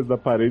monte de coisa da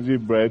parede e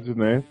Brad,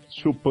 né,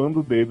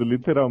 chupando o dedo,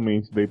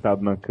 literalmente,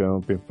 deitado na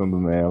cama, pensando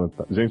nela.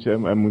 Tá. Gente, é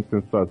muito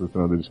sensual essa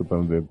cena dele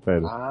chupando o dedo,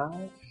 sério.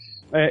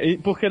 E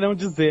por que não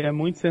dizer? É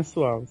muito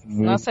sensual.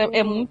 Nossa,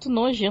 é muito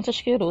nojento,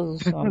 asqueroso.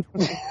 Só.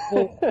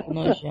 Pouco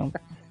nojento.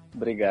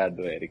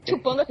 Obrigado, Erika.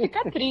 chupando a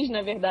cicatriz,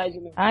 na verdade,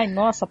 né? Ai,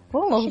 nossa,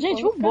 pô,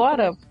 gente,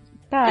 vambora.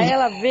 Tá,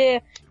 ela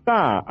vê.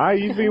 Tá,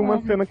 aí vem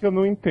uma cena que eu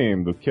não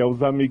entendo, que é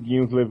os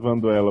amiguinhos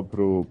levando ela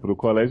pro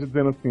colégio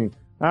dizendo assim,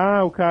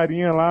 ah, o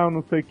carinha lá,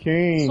 não sei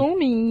quem,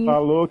 Suminho.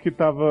 falou que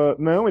tava...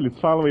 Não, eles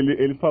falam,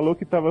 ele falou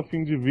que tava a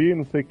fim de vir,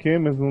 não sei o que,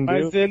 mas não deu.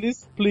 Mas ele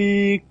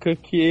explica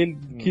que ele,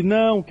 que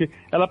não, que...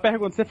 Ela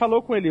pergunta, você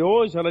falou com ele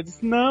hoje? Ela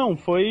disse, não,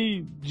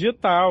 foi dia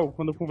tal,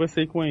 quando eu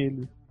conversei com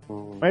ele.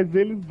 Mas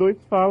eles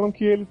dois falam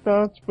que ele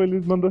tá, tipo,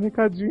 eles mandou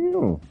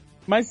recadinho.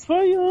 Mas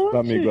foi Do antes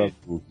amigo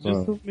azul.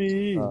 de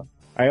sumir.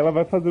 Aí ela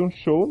vai fazer um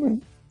show, né?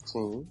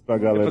 Sim. Pra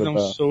galera fazer um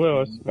show, eu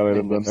acho.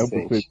 galera do Anel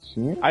Inocente.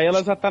 Bucetinha. Aí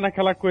ela já tá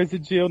naquela coisa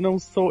de eu não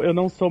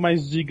sou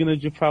mais digna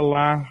de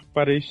falar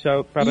para este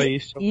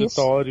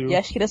auditório. E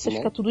as crianças Né?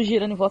 ficam tudo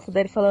girando em volta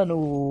dela e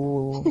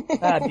falando,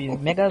 sabe,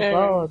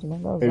 Megazord,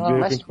 Megazord. de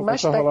Mas, repente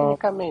começa a rolar-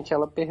 tecnicamente,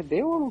 ela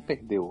perdeu ou não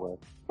perdeu?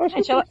 Acho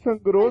Gente, que ela-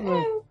 sangrou,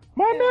 né?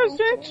 Mas, minha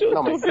gente, eu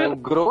Não, tô mas vendo.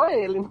 sangrou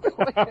ele, não foi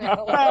ela.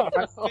 Não,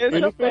 mas veja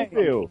Ele bem.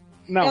 perdeu.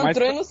 Não, mas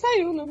Entrou e não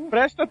saiu, né?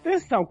 presta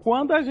atenção.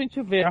 Quando a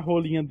gente vê a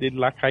rolinha dele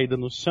lá caída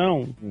no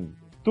chão,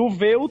 tu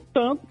vê o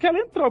tanto que ela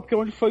entrou, porque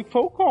onde foi que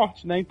foi o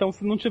corte, né? Então,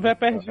 se não tiver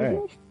perdido,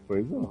 É.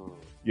 Pois é.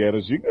 E era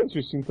gigante o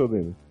extintor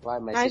dele. Vai,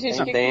 mas Ai, se gente,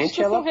 tem que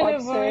dente, ela discussão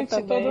pode ser relevante,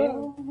 também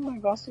todo- um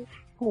negócio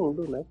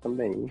fundo, né?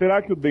 Também.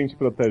 Será que o dente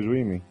protege o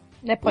ímã?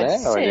 Né, pode Né?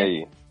 ser. Olha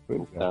aí. Pois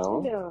é.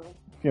 Então,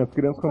 Sim, as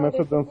crianças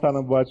começam a dançar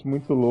na boate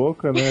muito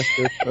louca, né?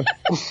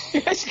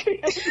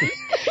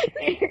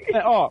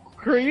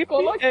 Creepy,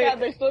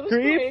 Colocadas todas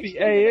Creepy correntes,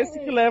 é esse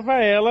que leva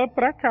ela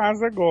pra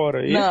casa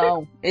agora. Esse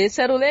Não,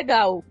 esse era o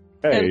legal.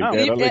 É, Não,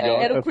 era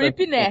legal. Era o essa-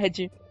 Creepy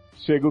Nerd.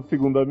 Chega o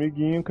segundo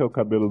amiguinho, que é o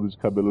cabeludo de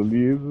cabelo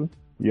liso.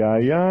 E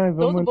aí, ai,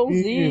 vamos Todo ali,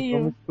 bonzinho.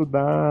 vamos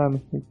estudar,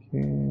 não sei o que.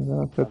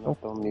 Nossa, é tão...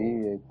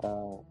 anatomia e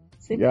tal.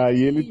 E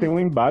aí ele tem um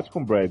embate com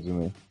o Brad,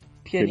 né?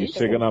 Que ele Pianista.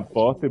 chega na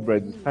porta e o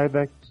Brad sai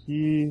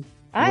daqui.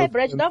 Ah, é Você-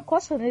 Brad, dá uma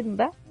coça nele, não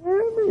dá?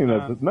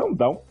 Menina, não,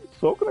 dá um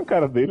soco na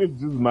cara dele, ele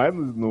desmaia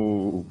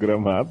no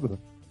gramado.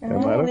 É Eu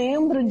não maravilhoso.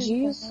 lembro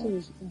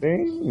disso.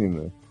 Tem,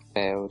 menina.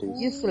 É,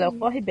 Eurice. Isso, Léo,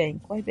 corre bem,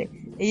 corre bem.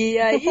 E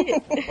aí.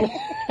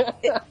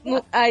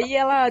 Aí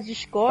ela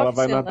descobre, Ela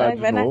vai sei lá, nadar e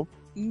de vai novo.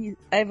 e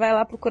aí vai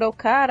lá procurar o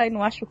cara e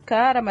não acha o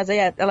cara, mas aí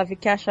ela vê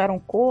que acharam um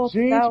corpo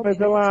e Gente, tal. mas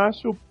ela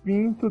acha o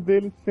pinto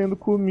dele sendo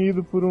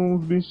comido por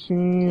uns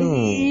bichinhos.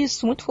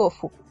 Isso, muito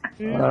fofo.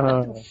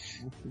 Ah,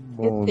 muito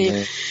bom, né?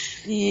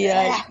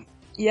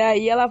 E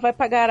aí ela vai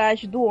pra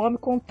garagem do homem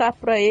contar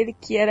pra ele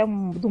que era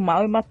do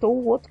mal e matou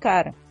o outro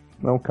cara.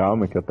 Não,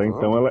 calma, que até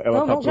então ela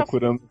Não, tá não, já-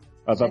 procurando.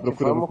 Ela tá Gente,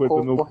 procurando vamos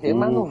coisa no correr,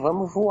 mas não Google.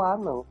 vamos voar,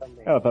 não,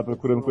 também. Ela tá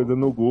procurando coisa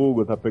no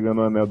Google, tá pegando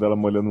o anel dela,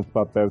 molhando uns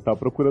papéis, tá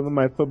procurando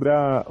mais sobre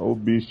o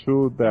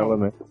bicho dela,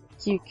 né?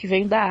 Que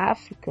vem da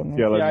África, né?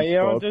 Que ela E aí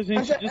é descobre. onde a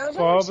gente Ela já não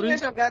descobre. tinha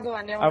jogado o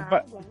anel a na va-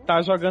 água, né?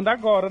 Tá jogando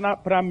agora.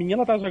 Pra mim,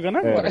 ela tá jogando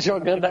agora. Tá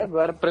jogando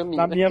agora pra mim.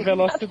 Na né? minha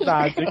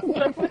velocidade.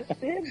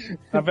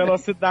 Na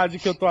velocidade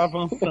que eu tô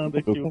avançando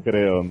aqui. Do O que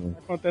Creu, né? tá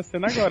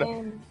acontecendo agora.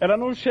 Ela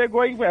não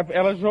chegou aí.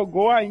 Ela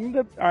jogou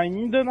ainda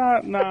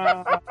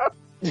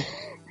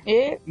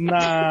E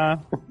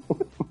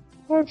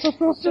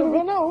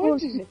Jogou na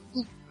onde, gente?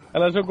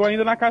 Ela jogou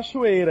ainda na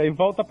cachoeira e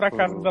volta pra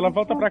casa. Quando ela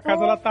volta pra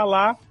casa, ela tá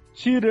lá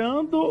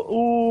tirando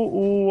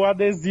o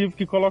adesivo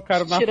que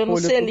colocaram na tirando o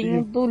folha.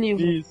 selinho do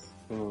livro. Isso.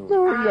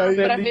 E aí,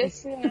 Pra ver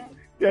se, né?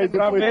 e aí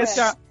Pra depois,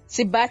 ver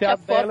Se bate se a a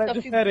foto dela é da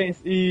figura. diferente.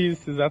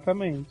 Isso,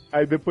 exatamente.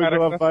 aí depois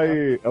Cara,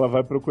 ela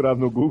vai procurar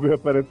no Google e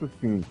aparece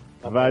assim: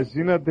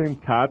 Vagina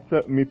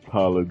Dentata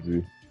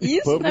Mythology.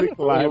 Isso, né? Public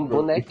E um Library.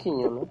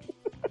 bonequinho, né?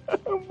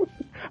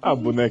 Ah,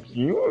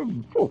 bonequinho é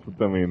fofo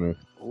também, né?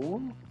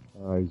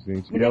 Ai,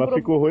 gente. Me E ela lembrou-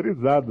 ficou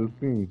horrorizada,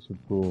 assim,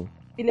 tipo.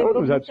 Me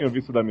lembrou, Eu já tinha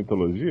visto da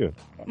mitologia?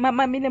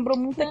 mas me lembrou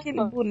muito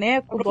aquele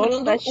boneco do Alto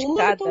Procurando da uma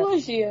Escada.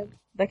 mitologia.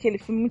 Daquele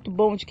filme muito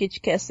bom de Kate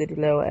Cassidy,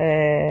 Léo.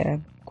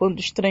 Quando o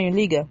Estranho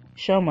Liga,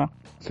 chama.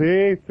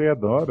 Sei,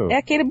 adoro. É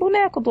aquele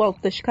boneco do Alto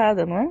da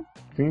Escada, não é?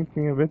 Sim,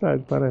 é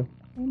verdade, parece.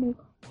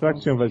 Será que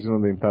tinha vagina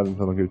dentada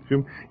então naquele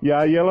filme? E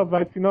aí ela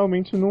vai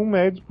finalmente num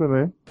médico,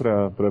 né?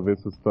 Pra ver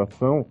essa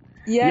situação.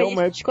 E aí é a um gente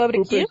médico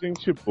descobre super que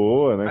gente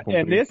boa, né?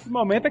 É nesse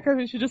momento é que a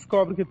gente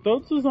descobre que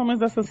todos os homens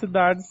dessa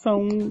cidade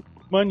são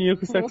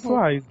maníacos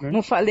sexuais, né?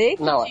 não falei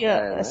que Não, tinha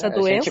essa a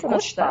doença gente na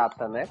cidade.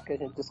 constata, né? Porque a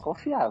gente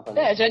desconfiava,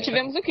 né? É, já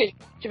tivemos o quê?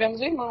 Tivemos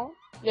o irmão,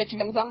 já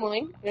tivemos a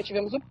mãe, já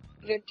tivemos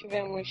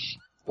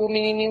o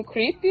menininho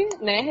creepy,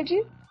 nerd,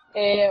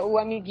 o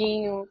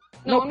amiguinho...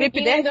 Não, o amiguinho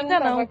creepy nerd ainda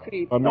tava não.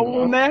 creepy.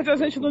 O nerd a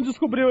gente não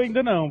descobriu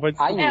ainda não, vai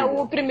descobrir. É,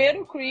 o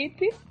primeiro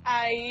creepy,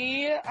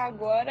 aí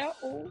agora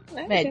o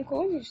Médico.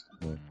 ginecologista.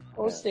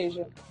 Ou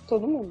seja,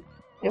 todo mundo.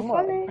 Eu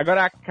falei.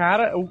 Agora a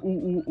cara,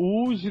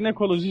 o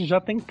ginecologista já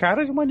tem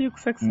cara de maníaco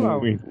sexual.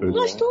 Muito.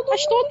 Mas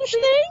todos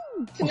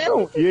têm. Né?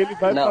 Não, e ele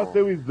vai Não.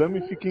 fazer o exame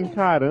e fica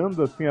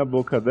encarando assim a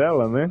boca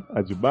dela, né?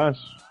 A de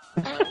baixo.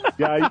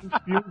 E aí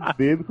enfia os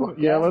dedos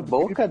e ela a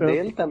boca gritando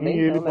dele também assim,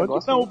 tem ele um pode-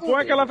 negócio- Não, o bom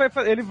é que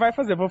ele vai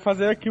fazer, vou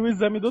fazer aqui o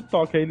exame do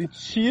toque. Aí ele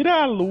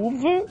tira a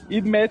luva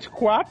e mete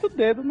 4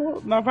 dedos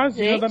na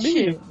vagina da Gente,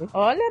 menina.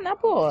 olha na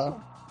boa.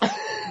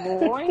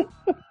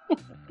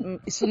 Bom,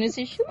 Isso não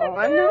existe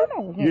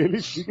não. E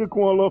ele fica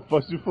com um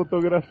holofote de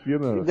fotografia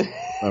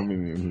na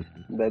menina.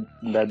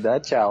 Dá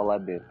tchau lá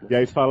dentro. E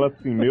aí fala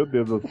assim, meu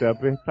Deus, você é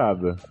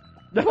apertada.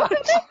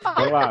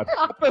 Relaxa.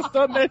 A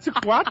pessoa mete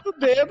 4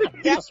 dedos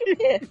E acha o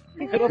quê?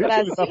 Que virou Gente,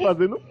 ele tá Brasil?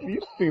 fazendo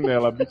fisting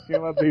nela. A bichinha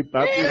lá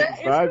deitada,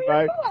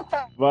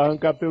 vai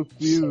arrancar teu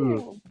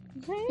siso.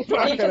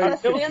 Gente, cara,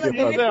 essa eu cena sei,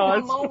 dele mas com é a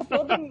ótimo. mão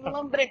toda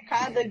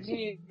lambrecada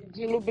de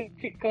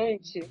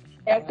lubrificante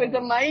é a coisa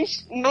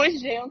mais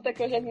nojenta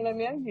que eu já vi na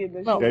minha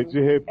vida. Não. E aí,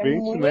 de repente,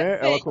 muito né,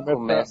 ela efeito.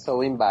 Começa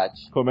o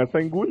embate. começa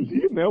a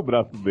engolir, né, o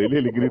braço dele,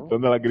 ele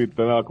gritando,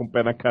 ela com o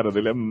pé na cara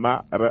dele, é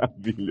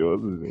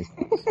maravilhoso, gente.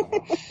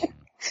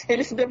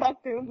 Ele se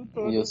debatendo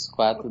todo. E os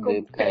 4 Com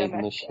dedos pena.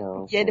 caídos no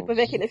chão. E aí depois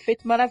vem gente. aquele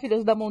efeito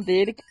maravilhoso da mão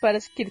dele, que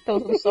parece que ele tá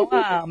usando só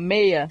uma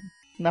meia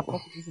na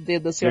ponta dos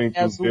dedos, assim, Gente,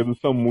 é os azul. dedos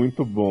são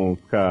muito bons,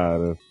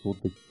 cara.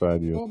 Puta que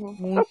pariu.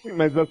 Uhum. Assim,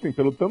 mas assim,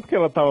 pelo tanto que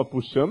ela tava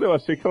puxando, eu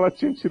achei que ela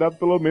tinha tirado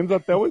pelo menos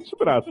até o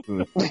antebraço,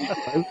 né?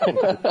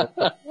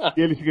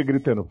 E ele fica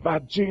gritando,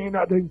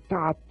 vagina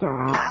dentata!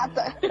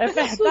 É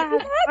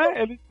verdade.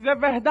 Ele diz, é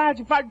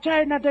verdade,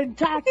 vagina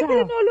dentata.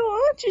 Ele não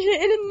olhou antes,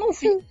 gente, ele não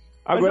viu.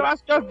 Mas eu Agora,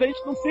 acho que os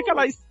dentes não ficam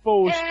lá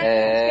expostos.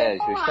 É,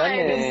 Ele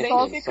justamente.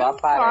 só Ele fica só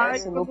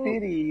aparece saindo no do-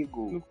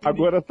 perigo.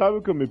 agora, sabe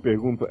o que eu me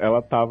pergunto?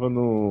 Ela tava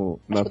no,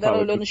 na Mas quando ela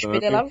sala olhou de no exame.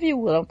 espelho, ela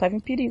viu, ela não tava em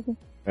perigo.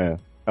 É.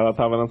 Ela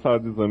tava na sala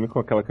de exame com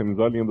aquela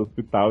camisolinha do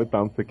hospital e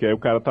tal, não sei o que. Aí o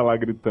cara tá lá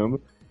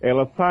gritando.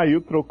 Ela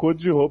saiu, trocou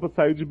de roupa,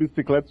 saiu de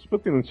bicicleta. Tipo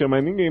assim, não tinha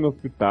mais ninguém no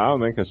hospital,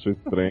 né? Que achou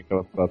estranho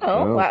aquela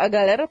situação. Não, a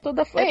galera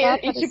toda foi lá.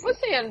 E tipo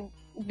assim,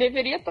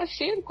 deveria estar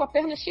cheio, com a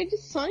perna cheia de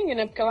sangue,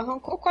 né? Porque ela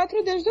arrancou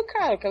 4 dedos do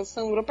cara, que ela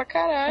sangrou pra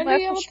caralho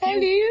Mas e ela tá cuspiu.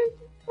 ali.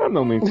 Ah,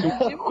 não, nem se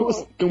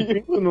um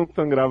pinto não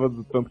sangrava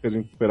do tanto que a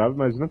gente esperava,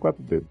 imagina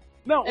 4 dedos.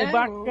 Não, É, o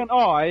bacana.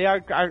 Ó, aí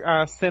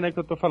a cena que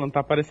eu tô falando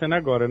tá aparecendo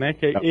agora, né?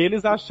 Que é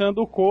eles achando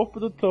o corpo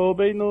do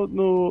Tobey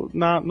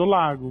no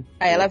lago.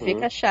 Aí ela Uhum.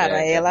 fica chara,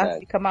 É aí ela verdade.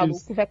 fica maluca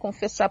e vai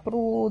confessar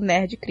pro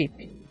Nerd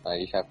Creep.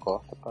 Aí já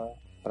corta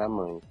pra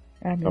mãe.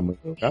 Ai, A meu mãe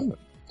Deus. cara,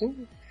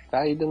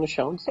 Caída no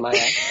chão, desmaiada.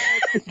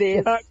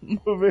 Deus.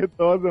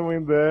 duvidosa a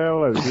mãe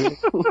dela, gente.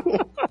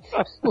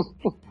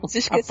 Se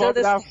esqueceu A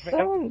pobre da desse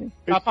detalhe.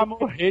 Tá pra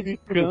morrer de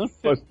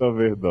câncer. Posta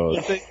overdose.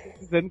 Vocês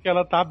dizendo que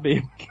ela tá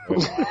bêbada.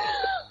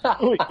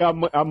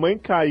 A mãe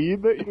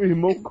caída e o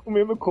irmão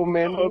comendo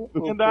Comendo o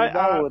cu Ainda-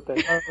 da outra.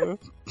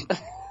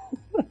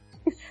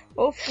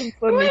 Ô, filho,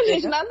 Ué, família.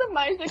 gente, nada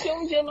mais do que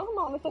um dia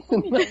normal nessa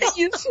família.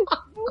 Isso.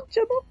 Não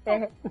tinha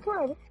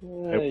Claro.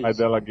 Aí o pai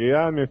dela gay,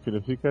 minha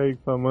filha, fica aí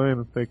com sua mãe,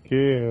 não sei o que,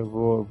 eu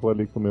vou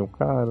ali comer um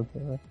cara.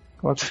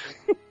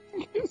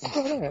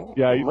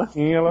 E aí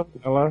sim ela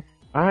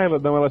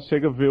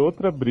chega a ver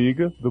outra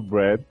briga do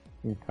Brad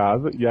em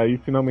casa, e aí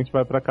finalmente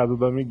vai pra casa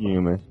do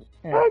amiguinho, né?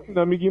 É. O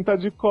amiguinho tá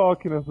de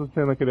coque nessa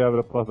cena que ele abre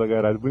a porta da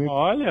garagem, bonito.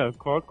 Olha,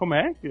 como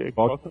é que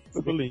Coca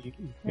do link?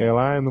 E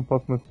ela, eu não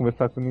posso mais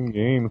conversar com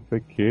ninguém, não sei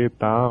o que e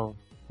tal.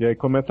 E aí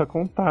começa a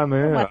contar,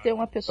 né? Eu matei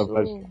uma A pessoa.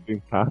 vagina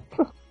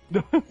dentata.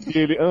 E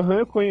ele,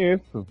 eu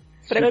conheço.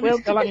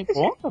 Frequenta. Ela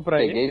conta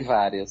pra ele? Peguei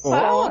várias.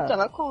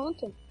 Ela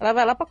conta. Ela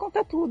vai lá pra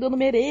contar tudo. Eu não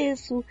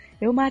mereço.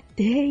 Eu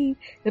matei.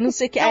 Eu não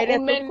sei o que. Não, Aí ele é o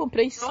todo melhor-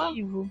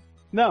 compreensivo.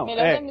 Não, O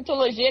melhor da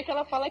mitologia é que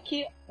ela fala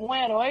que um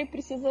herói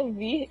precisa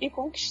vir e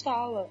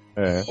conquistá-la.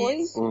 É.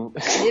 Pois.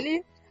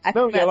 Ele. Aí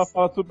Não, e começa. ela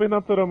fala super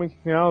naturalmente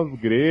assim, os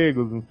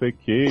gregos, não sei o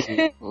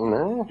que,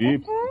 Não.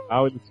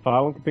 eles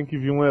falam que tem que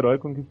vir um herói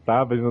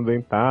conquistar a vagina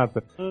dentata,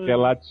 que é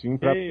latim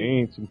pra Ei,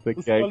 pente, não sei o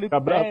os que. Aí fica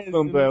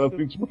abraçando ela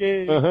assim, tipo,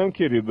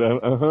 querida,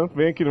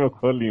 vem aqui no meu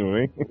colinho,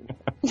 vem.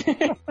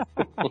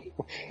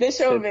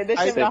 Deixa eu ver,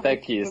 deixa eu ver. Senta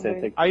aqui,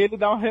 senta aqui. Aí ele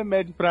dá um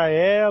remédio pra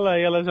ela,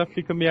 e ela já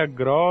fica meio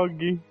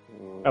grog.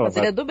 Ela Mas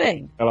ele é vai, do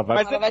bem. ela vai,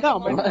 Mas, Ela vai não,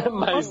 tomar-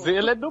 Mas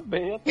ele é do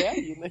bem até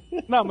aí, né?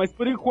 não, mas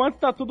por enquanto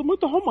tá tudo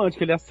muito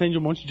romântico. Ele acende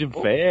um monte de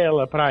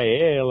vela pra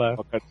ela.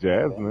 toca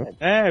jazz, né?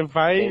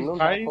 Vai. Ele não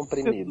vai dá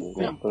comprimido.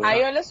 Né?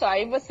 Aí olha só,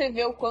 aí você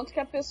vê o quanto que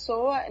a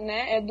pessoa,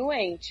 né, é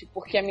doente.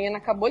 Porque a menina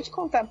acabou de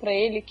contar pra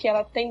ele que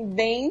ela tem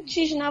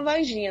dentes na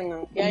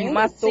vagina. E ainda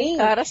Matou assim, o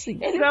cara assim.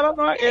 Mas ela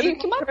não, ele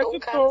que matou o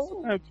cara,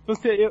 acreditou, né? Tipo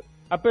assim,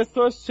 a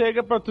pessoa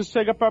chega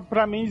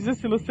pra mim e diz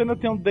assim, Luciana, eu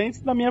tenho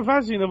dentes na minha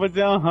vagina. Eu vou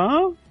dizer,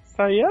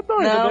 isso aí é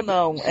doido. Não, né?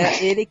 não.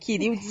 Ele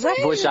queria o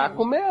desafio. Vou já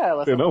comer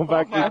ela. Você não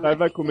vai acreditar e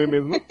vai comer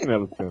mesmo assim, né,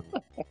 Luciano?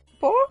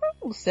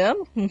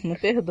 Luciano, não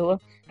perdoa.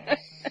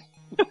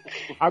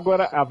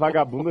 Agora, a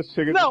vagabunda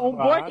chega Não, de o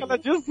bom é lado. que ela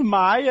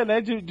desmaia,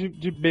 né,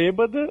 de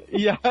bêbada,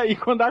 e aí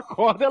quando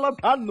acorda ela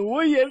tá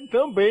nua e ele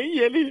também, e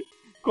ele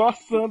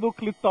coçando o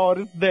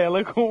clitóris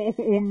dela com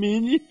um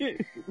mini...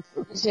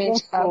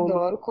 gente,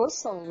 adoro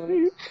coção,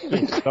 né?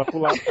 Tá pro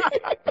lado.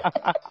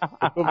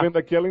 Eu tô vendo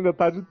aqui, ela ainda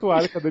tá de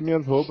toalha, cadê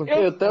minhas roupas?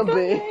 Eu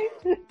também.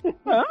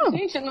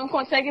 Gente, não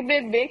consegue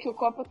beber, que o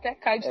copo até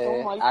cai de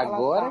tão mole que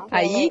agora ela tá.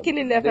 Aí que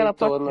ele leva ela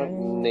pra Deitou cá.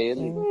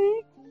 nele.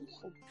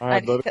 Ai, Aí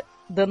adoro. fica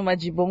dando uma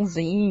de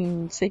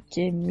bonzinho, não sei o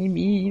que,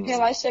 mimi.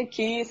 Relaxa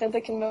aqui, senta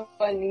aqui no meu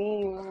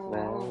colinho.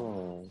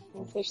 Não.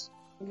 Vocês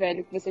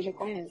velho que você já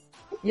conhece.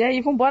 E aí,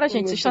 vambora,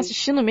 gente. Vocês estão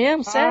assistindo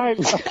mesmo?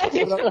 Sério?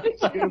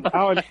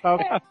 Ele tá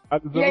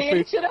E aí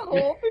ele tira a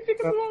roupa e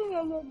fica do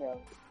lado dela.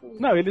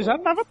 Não, ele já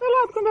tava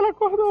pelado quando ela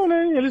acordou,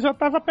 né? Ele já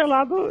tava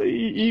pelado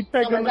e Não,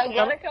 pegando mas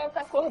agora ela. que ela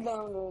tá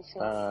acordando. Assim.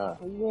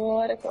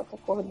 Agora que ela tá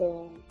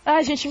acordando.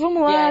 Ah, gente,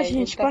 vamos E lá, aí,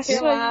 gente. tá Passou aí.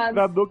 O pelado.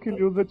 vibrador que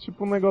ele usa é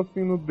tipo um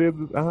negocinho no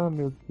dedo. Ah,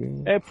 meu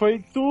Deus. É,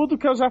 foi tudo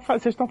que eu já falei.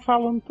 Vocês estão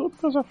falando tudo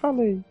que eu já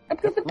falei. É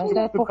porque eu tô Mas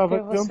é porque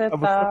você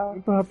tá...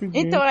 muito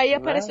rapidinho. Então, aí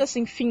apareceu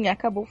assim, fim,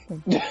 acabou o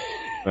filme.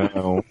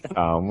 Não,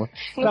 calma.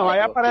 Não, aí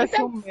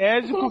aparece um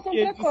médico que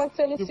ele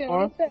precoce,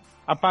 Luciano.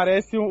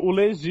 aparece o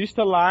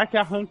legista lá que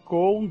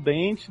arrancou um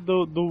dente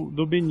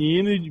do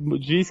menino e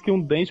diz que um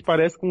dente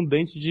parece com um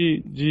dente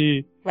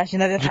de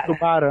Vagina dentada.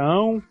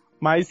 tubarão,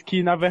 mas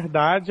que na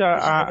verdade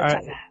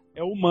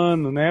é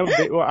humano, né?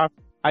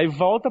 Aí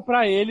volta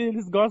pra ele,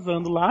 eles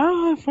gozando lá.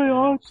 Ah, foi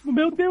ótimo.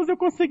 Meu Deus, eu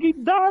consegui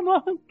dar, não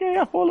arranquei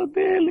a rola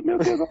dele. Meu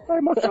Deus, eu tô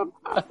emocionado.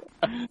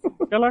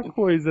 Aquela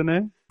coisa,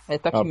 né? É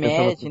toque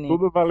médio, né?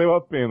 Tudo valeu a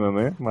pena,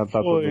 né?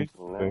 Matar Foi.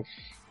 todo mundo. Né?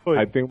 Foi.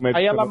 Aí tem o médico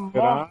Aí ela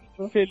esperar.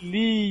 morre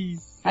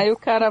feliz. Aí o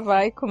cara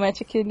vai e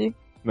comete aquele...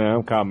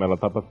 Não, calma, ela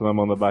tá passando a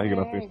mão na barriga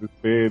na frente do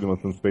espelho,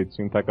 mostrando os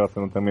peitinhos, tá aquela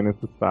cena também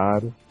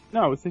necessária.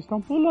 Não, vocês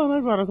estão pulando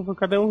agora.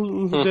 Cadê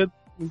os dedos?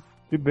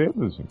 Que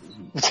dedo, gente?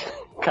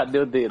 Cadê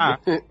o dedo? Ah,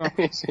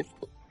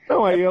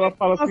 Não, aí ela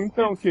fala assim,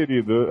 então,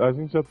 querido, a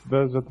gente já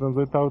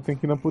transou e tal, tem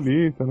que ir na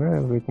polícia,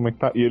 né? Ver como é que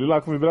tá. E ele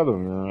lá com o vibrador.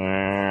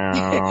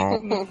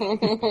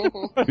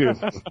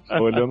 Isso.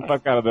 Olhando pra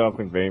cara dela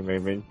assim, vem,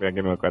 pega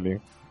aqui no meu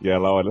colinho. E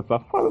ela olha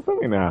safada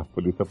também, né? A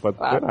polícia pode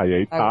esperar. E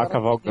aí tá Agora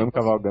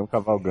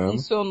cavalgando.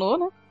 funcionou,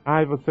 né?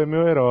 Ai, você é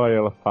meu herói,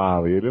 ela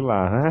fala. E ele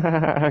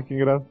lá, que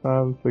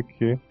engraçado isso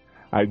aqui.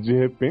 Aí de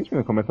repente,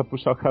 menina, começa a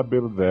puxar o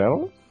cabelo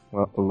dela.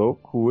 Uma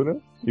loucura.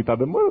 E tá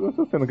demorando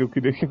essa cena, que eu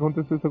queria que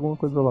acontecesse alguma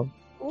coisa lá.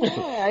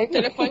 Aí o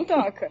telefone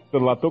toca. O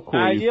celular tocou.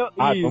 Aí isso.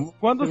 isso.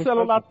 Quando o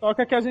celular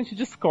toca que a gente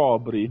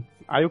descobre.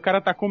 Aí o cara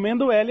tá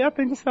comendo ela e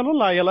atende o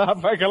celular. E ela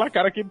vai aquela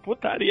cara, que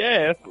putaria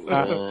é essa?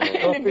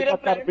 Ele vira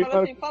pra ele e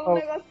fala assim, fala um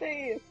negócio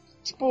aí.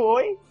 Tipo,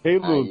 oi? Ei,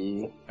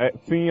 Lu,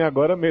 sim,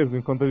 agora mesmo,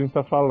 enquanto a gente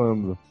tá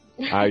falando.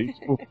 Aí,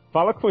 tipo,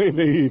 fala com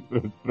ele aí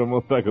pra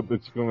mostrar que eu tô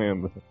te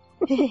comendo.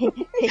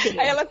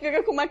 Aí ela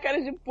fica com uma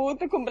cara de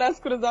puta, com o braço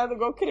cruzado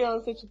igual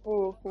criança,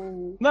 tipo,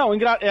 com... Não,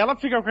 ela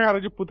fica com a cara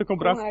de puta com o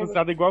braço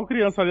cruzado igual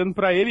criança, olhando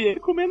pra ele e ele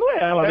comendo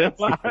ela, né?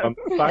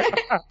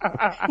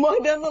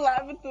 Mordendo o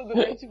lábio tudo,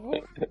 né? Tipo...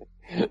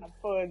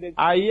 foda-se.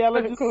 Aí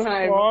ela Com raiva.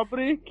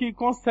 descobre que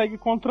consegue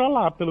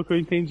controlar, pelo que eu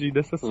entendi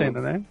dessa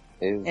cena, né?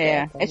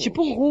 É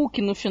tipo o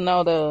Hulk no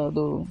final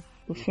do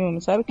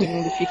filme, sabe? Que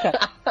ele fica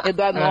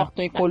Edward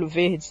Norton e com olho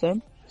verde,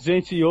 sabe?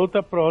 Gente, e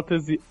outra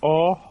prótese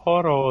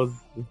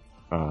horrorosa.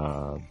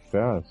 Ah, você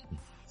acha?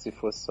 Se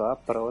for só a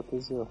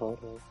prótese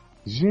horrorosa.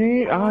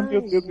 Gente,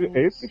 meu Deus,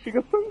 esse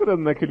fica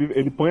sangrando, né? Que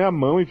ele põe a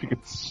mão e fica...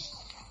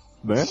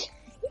 Né?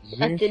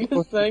 Gente,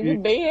 aquele sangue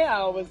bem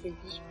real, assim,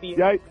 cuspindo.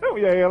 E aí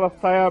ela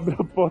sai, abre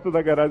a porta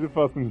da garagem e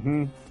fala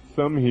assim,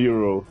 some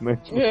hero, né?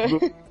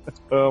 Tipo,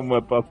 amo a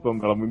atuação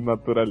dela, muito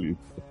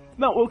naturalista.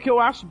 Não, o que eu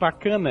acho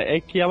bacana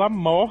é que ela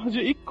morde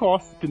e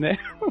cospe, né?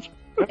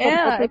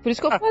 É por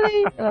isso que eu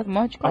falei. Ela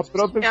morde e cospe.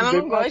 Ela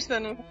não gosta,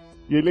 né?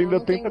 E ele ainda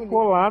tenta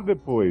colar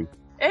depois.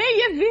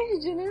 E é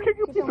verde, né? Por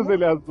que o pinto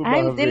dele é azul?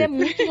 Ai, o dele é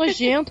muito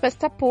nojento, parece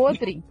que tá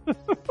podre.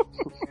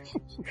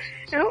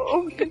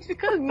 O pinto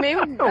fica meio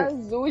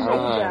azul,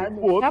 esverdeado.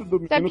 O outro do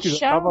menino que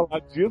já tava lá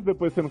dias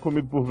depois sendo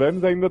comido por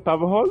vermes ainda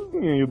tava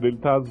rosinha. E o dele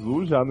tá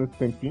azul já nesse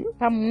tempinho.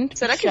 Tá muito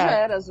Será que já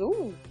era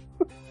azul?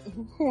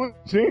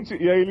 Gente,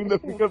 e aí ele ainda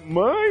fica,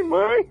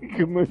 mãe,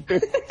 que não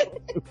entende.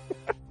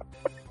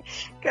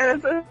 Cara,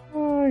 essa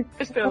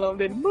estelão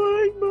dele,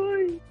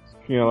 mãe.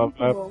 Ela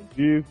vai na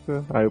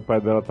polícia, aí o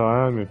pai dela tá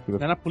lá, minha filha.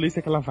 Não é na polícia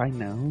que ela vai,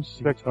 não,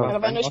 gente. Ela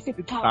vai no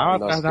hospital.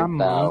 Atrás da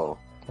mão.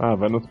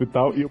 Vai no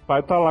hospital e o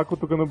pai tá lá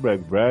cutucando o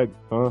Brad.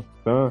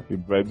 E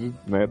Brad,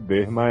 né,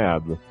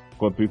 desmaiado.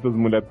 Enquanto isso, as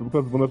mulheres tudo com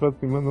as bundas pra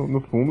cima no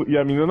fundo e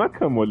a menina na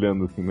cama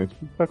olhando assim, né?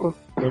 Tipo, o que tá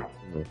acontecendo?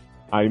 Né?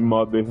 Aí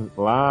Mother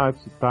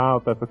late e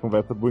tal, tá essa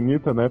conversa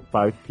bonita, né?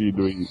 Pai,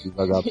 filho e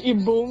vagabundo. E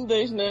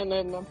bundas, né,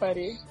 na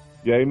parede.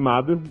 E aí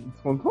Mother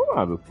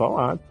descontrolada, só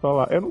lá.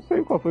 Eu não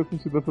sei qual foi o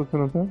sentido dessa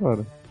cena até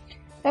agora.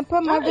 É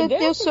pra Mother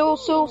ter o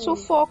seu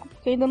foco,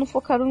 porque ainda não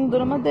focaram no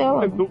drama dela.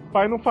 Mas o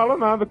pai não fala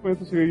nada com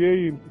isso, chega, e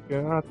aí?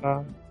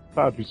 Tá.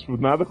 Sabe, tipo,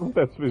 nada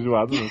acontece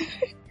feijoado, não.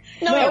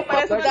 Não, eu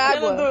parece a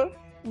cena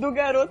do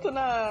garoto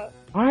na...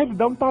 ele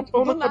dá um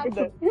tapão na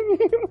cabeça.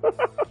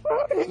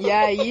 E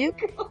aí...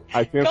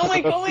 Aí tem a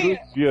cena da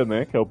cirurgia,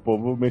 né? Que é o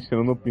povo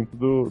mexendo no pinto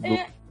do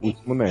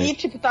último neto. E,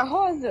 tipo, tá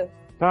rosa.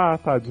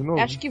 Tá, de novo.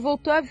 Acho que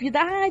voltou a vida.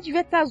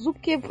 Devia estar azul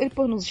porque ele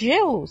pôs no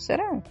gelo?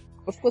 Será?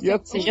 Ou ficou sem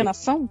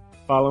oxigenação?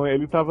 Falam,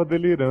 ele tava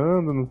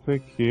delirando, não sei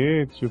o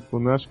que, tipo,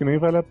 não acho que nem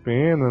vale a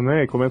pena,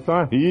 né? E começam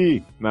a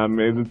rir na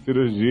mesa de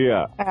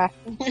cirurgia.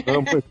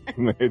 Não, pois,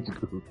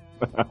 médicos.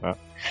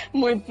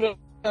 Muito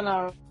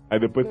profissional. Aí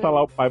depois tá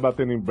lá o pai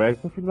batendo em Brad,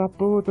 seu filho da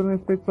puta, não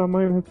respeita sua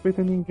mãe, não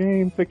respeita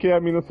ninguém, não sei o que, a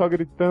mina só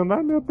gritando,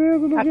 ai meu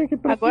Deus, eu não vim aqui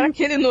pra Agora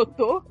que ele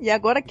notou, e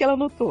agora que ela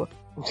notou.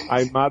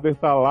 Aí Mother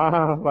tá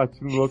lá,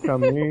 latindo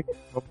loucamente,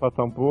 vou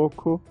passar um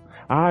pouco.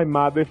 Ai,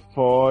 Mother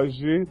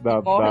foge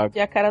da Morre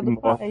a cara do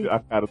morre pai. a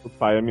cara do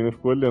pai. A menina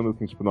ficou olhando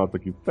assim, tipo, nossa,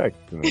 que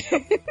sexy, né?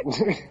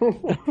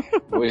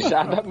 Vou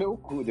já dar meu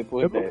cu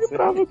depois Eu não dessa.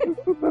 lembrava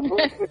disso,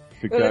 né?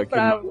 Fica Eu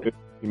lembrava.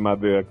 que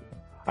Mother...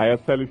 Aí a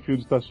Sally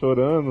Field tá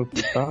chorando,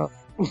 assim, tá?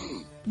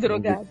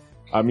 Drogado.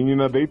 A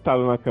menina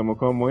deitada na cama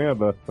com a mãe,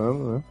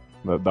 abraçando,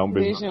 né? Dá um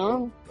beijo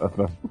Beijando.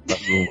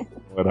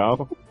 no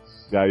oral.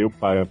 E aí o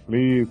pai,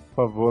 please, por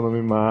favor, não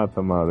me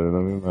mata, Mother,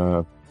 não me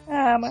mata.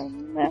 Ah, mas...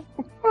 Né?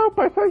 Ah, o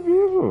pai sai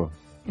vivo.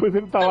 Pois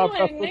ele tá lá Não,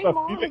 ele abraçando nem a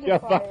morre filha de e a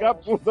pai,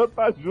 vagabunda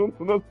tá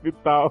junto no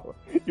hospital.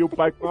 E o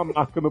pai com uma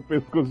marca no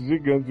pescoço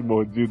gigante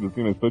mordido,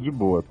 assim, mas tô de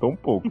boa, tô um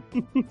pouco.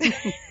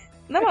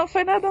 Não, não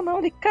foi nada não,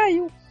 ele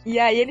caiu. E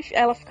aí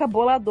ela fica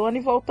boladona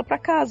e volta pra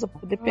casa pra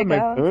poder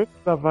pegar... Mas antes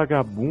da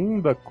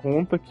vagabunda,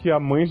 conta que a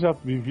mãe já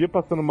vivia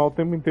passando mal o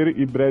tempo inteiro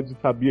e Brad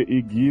sabia e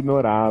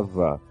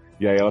ignorava.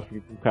 E aí ela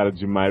fica com cara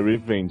de My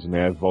Revenge,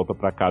 né? Volta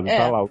pra casa e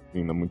tá lá o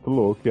Tina, muito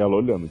louco, e ela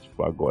olhando,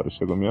 tipo, agora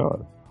chegou a minha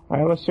hora.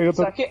 Aí ela chega...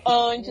 Só que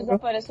antes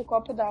aparece o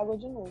copo d'água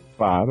de novo.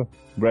 Claro.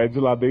 Brad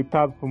lá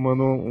deitado,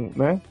 fumando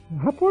né?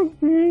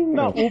 Raposinha.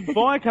 Não, o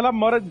bom é que ela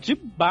mora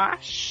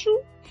debaixo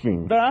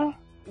Sim.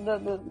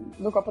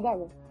 Do copo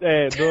d'água.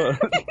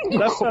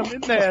 Da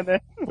chaminé, né?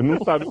 Não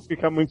sabe por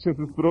que a mãe tinha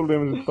esses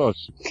problemas de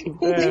tosse.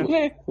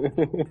 É.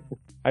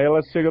 Aí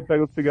ela chega,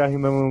 pega o cigarrinho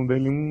na mão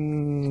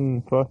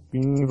dele, tô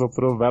afim, vou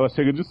provar. Ela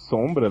chega de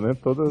sombra, né?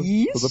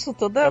 Isso,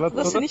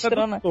 toda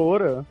sinistrona.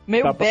 Sedutora.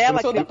 Meio Tá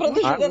bela. Toda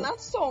produzida Ah, na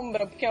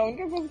sombra, porque é a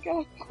única coisa que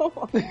ela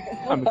coloca.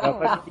 Ah, mas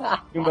ela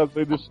tá de das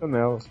dois do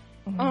Chanel.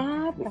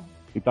 Ah, tá.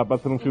 E tá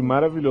passando um filme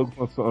maravilhoso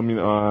com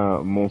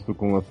a monstro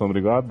com uma sombra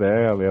igual a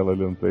dela, e ela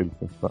olhando pra ele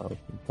sensual,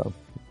 assim, sabe?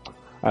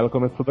 Aí ela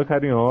começa toda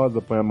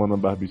carinhosa, põe a mão na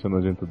barbicha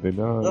nojenta dele,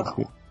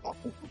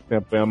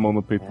 põe a mão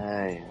no peito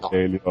dele,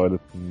 ele olha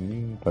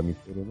assim, tá me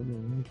querendo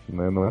muito,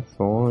 né? Não é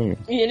sonho.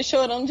 E ele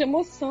chorando de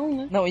emoção,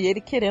 né? Não, e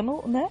ele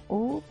querendo, né,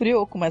 o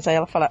brioco, mas aí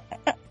ela fala...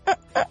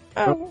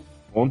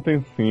 Monta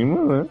em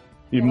cima, né?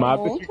 E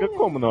mata e monta fica mesmo.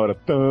 como na hora?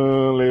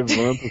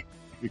 Levanta,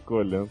 fica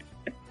olhando.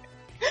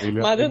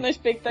 Mada na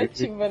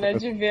expectativa, né?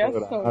 De ver a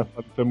ação.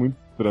 Isso é muito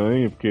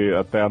estranho, porque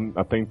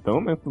até então,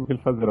 né, tudo que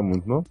ele fazia era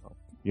muito normal.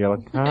 E ela,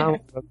 calma,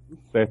 tá tudo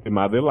certo. E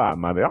Mada é lá,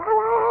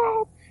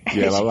 e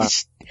ela lá.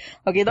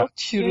 Alguém dá um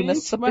tiro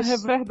nessa Mas é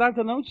pessoa. verdade,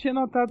 eu não tinha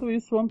notado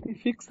isso. O homem tem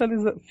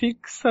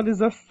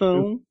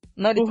fixalização.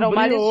 Não, ele por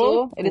traumatizou.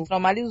 brioco. Ele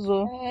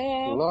traumatizou.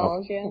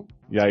 Lógico.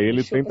 E aí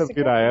ele Chupa tenta esse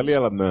virar cabelo. ela e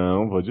ela,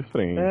 não, vou de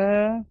frente.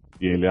 É.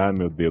 E ele, ai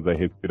meu Deus, aí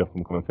respira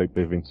fundo, começa a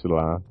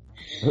hiperventilar.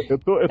 Eu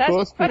tô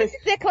assim, Para de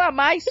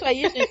declamar isso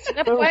aí, gente.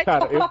 Não é Não, poético,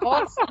 cara, eu-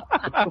 nossa.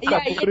 E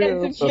aí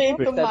criança,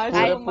 feito assim. mais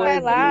Aí ou vai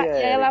mais. lá, e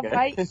poesia, ela Érica.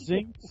 vai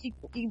Gente.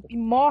 e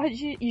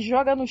morde e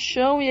joga no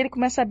chão e ele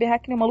começa a berrar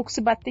que nem um maluco, se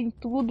bater em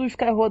tudo e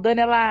ficar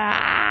rodando,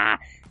 ela...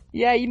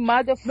 E aí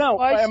Mada Não,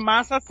 foge. é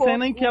massa a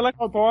cena em que ela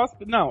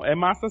cospe. Não, é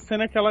massa a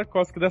cena que ela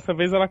cospe, que dessa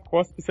vez ela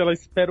cospe se ela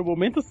espera o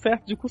momento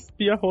certo de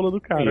cuspir a rola do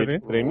cara, ele né?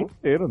 treme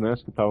inteiro, né?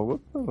 Acho que tava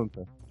gostando,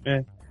 tá?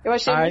 Eu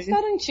achei Aí- muito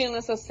Tarantino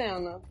essa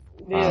cena.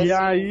 E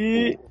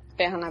aí.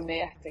 Perna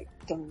aberta e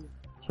tum.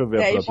 Deixa eu ver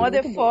E a aí próxima.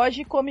 Mother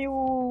foge e come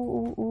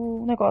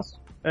o negócio.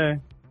 É.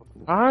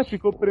 Ah,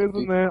 ficou preso,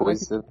 Que né?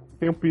 coisa.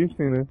 Tem um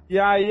piercing, né? E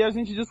aí a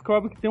gente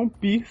descobre que tem um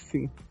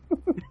piercing.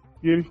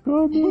 E ele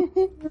ficou,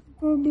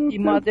 oh, meu E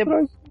Mother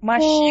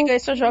mastiga e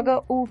só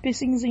joga o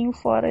piercingzinho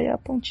fora e a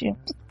pontinha.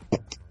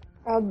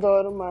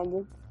 Adoro,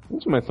 Mada.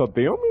 Gente, mas só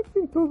tem homem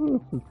em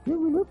todos esses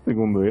filmes, né?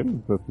 Segundo eles,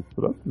 esses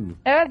próximos.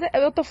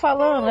 Eu tô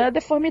falando, é a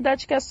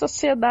deformidade que a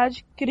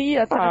sociedade cria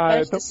Ah, é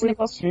através tão desse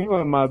negócio. bonitinho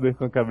a Mother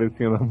com a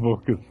cabecinha na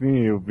boca assim,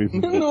 e o bicho.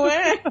 Não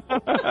é?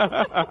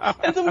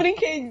 Eu tô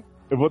brinquei.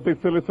 Eu vou ter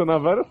que selecionar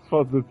várias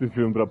fotos desse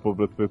filme pra pôr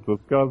pras pessoas,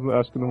 porque elas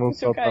acho que não vão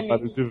só Carinho.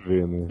 trabalho de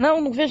ver, né?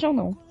 Não vejam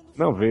não.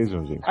 Não,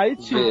 vejam, gente. Aí,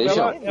 tipo,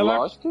 Veja, ela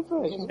lógico que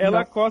veja.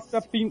 ela cospe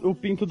o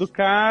pinto do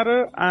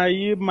cara,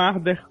 aí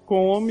Marder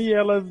come e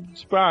ela,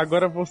 tipo,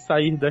 agora eu vou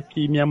sair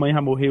daqui, minha mãe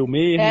já morreu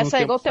mesmo. Essa é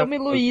não igual tem o Thelma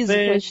que e Luísa,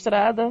 fazer. pela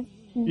estrada.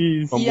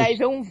 Isso. E aí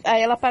vem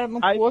aí ela para num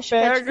Aí posto,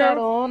 pede pega-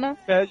 carona,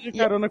 Pede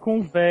carona com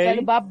o velho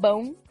velho.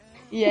 babão.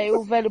 E aí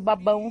o velho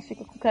babão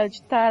fica com cara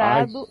de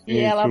tarado. Ai, e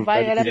gente, ela o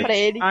vai e velho olha que- pra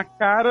ele. A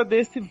cara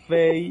desse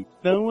velho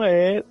não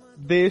é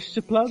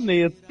deste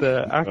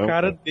planeta. A Não,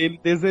 cara dele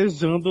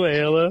desejando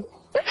ela.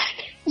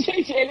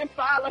 Gente, ele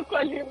fala com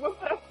a língua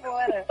pra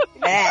fora.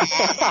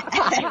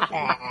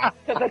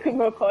 Você tá com o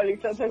meu colo,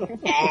 então tá com...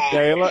 E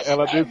aí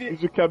ela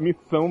decide que a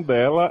missão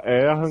dela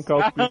é arrancar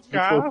os filhos de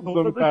Arrancar todos os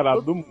homens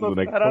tarados do mundo,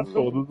 né? Que são tarados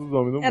do todos os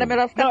homens do mundo. Era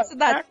melhor ficar Não, na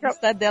cidade, porque na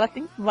cidade dela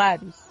tem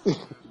vários.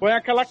 Põe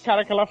aquela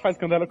cara que ela faz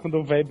quando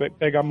o velho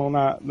pega a mão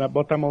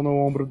bota a mão no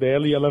ombro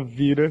dela e ela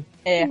vira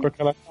É. com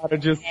aquela cara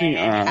de assim,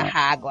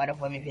 Agora eu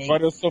vou me ver.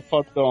 agora eu sou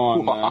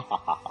fodona.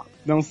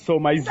 Não sou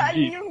mais Tá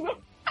vivo.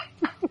 lindo.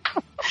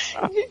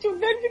 Gente, o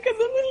velho fica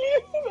dando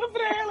língua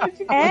pra ela.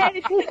 Tipo,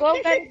 Ele ficou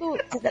o velho do...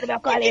 Você tá no meu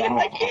colinho. ele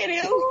tá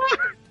querendo.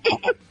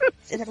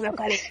 Você tá no meu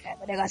colinho.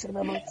 O negócio do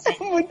meu mão.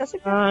 Muita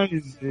Ai,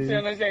 gente.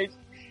 cena, gente.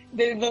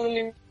 Dele dando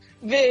língua.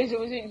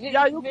 Vejam, gente. E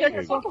aí o que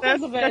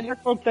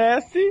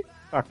acontece?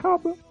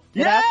 Acaba.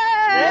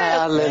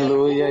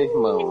 Aleluia,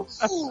 irmãos.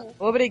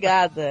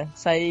 Obrigada.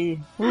 Saí.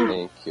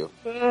 Thank you.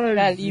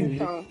 Tá livre.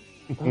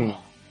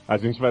 A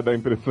gente vai dar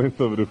impressões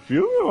sobre o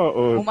filme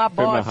ou Uma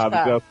ser narrado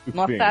já bosta. é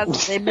Nota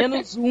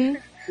suficiente? -1.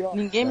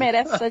 Ninguém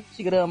merece essa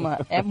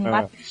desgrama. É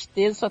uma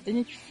tristeza, só tem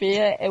gente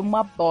feia, é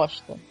uma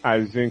bosta.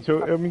 Ai, gente,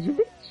 eu me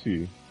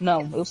diverti.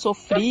 Não, eu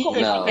sofri, eu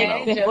Não, fiquei não.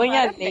 com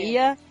vergonha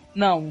alheia.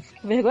 Não,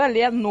 vergonha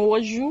alheia,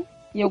 nojo.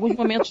 Em alguns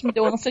momentos me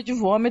deu ânsia de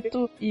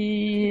vômito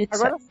e...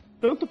 Agora,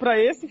 tanto pra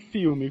esse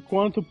filme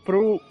quanto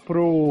pro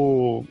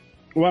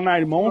One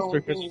Eyed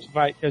Monster, que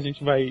a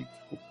gente vai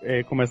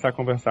começar a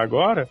conversar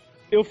agora,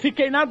 eu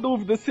fiquei na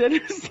dúvida se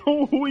eles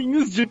são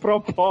ruins de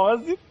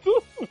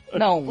propósito.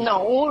 Não,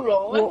 o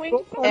Ron é ruim de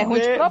propósito. É ruim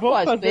de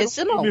propósito,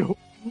 esse não.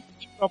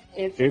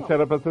 Esse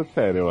era pra ser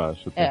sério, eu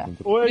acho.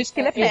 Por isso que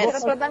ele é Esse era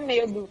péssimo. pra dar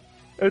medo.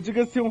 Eu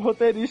digo assim, um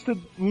roteirista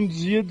um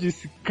dia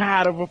disse,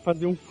 cara, eu vou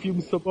fazer um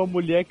filme sobre uma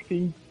mulher que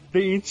tem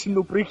dente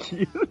no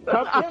prequilo.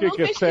 Sabe por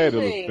que é sério,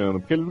 Luciano?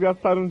 Porque eles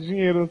gastaram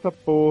dinheiro nessa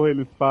porra,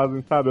 eles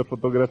fazem, sabe, a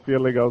fotografia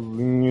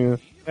legalzinha.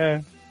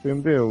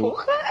 Entendeu?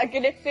 Porra,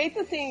 aquele efeito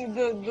assim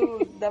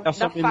da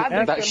chaminé?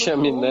 fábrica. Da no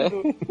chaminé.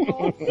 fundo.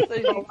 Nossa,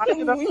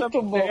 gente, é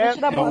muito bom.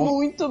 Não.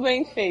 Muito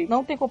bem feito.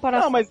 Não tem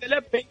comparação. Não, mas ele é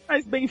bem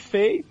mais bem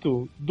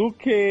feito do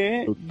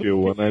que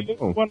o One Eyed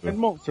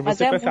Monster. Mas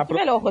Você é pensar, muito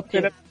melhor o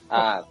roteiro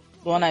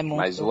do One Eyed Monster.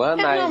 Mas o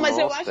One Eyed mas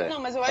eu Monster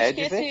acho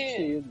que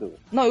divertido.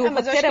 Não, e o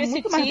mas eu roteiro é acho que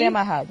muito esse mais bem time-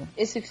 amarrado.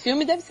 Esse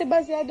filme deve ser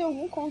baseado em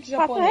algum conto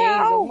Fato japonês,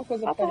 real, alguma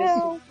coisa fato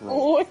parecida.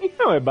 Oi.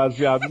 Não, é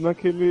baseado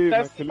naquele...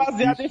 deve ser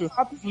baseado em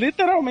fatos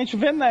literalmente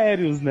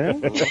venéreos, né?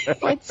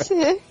 Pode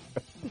ser.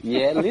 E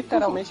é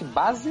literalmente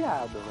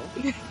baseado,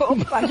 né?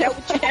 Opa, já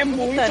É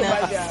muito né?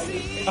 baseado.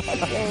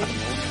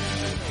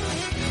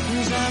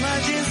 Já vai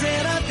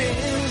dizer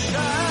adeus, já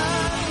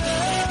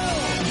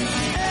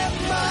não é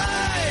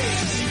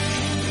mais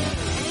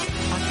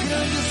a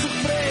grande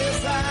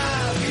surpresa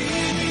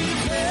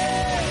viver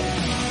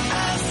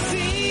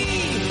assim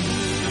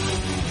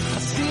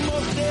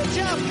morrer de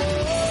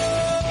amor.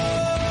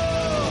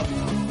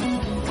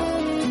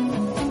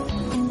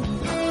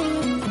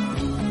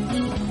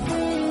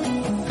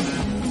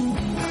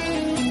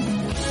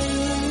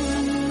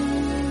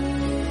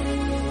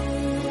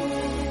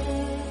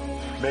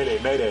 Mayday,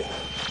 mayday.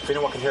 If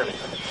anyone can hear me.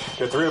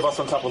 There are 3 of us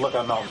on top of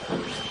Lookout Mountain.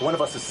 One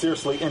of us is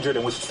seriously injured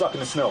and we're stuck in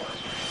the snow.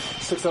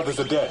 6 others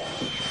are dead.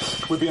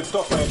 We're being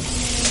stalked by...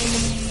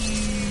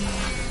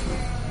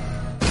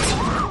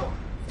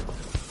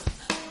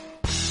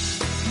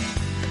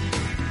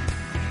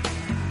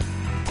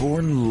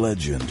 Porn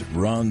legend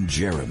Ron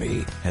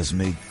Jeremy has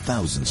made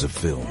thousands of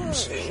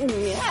films.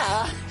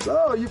 Yeah.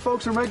 So, you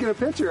folks are making a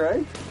picture,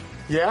 eh?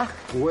 Yeah?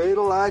 Wait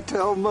till I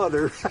tell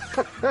Mother.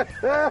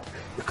 The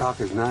cock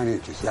is 9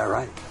 inches, is that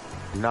right?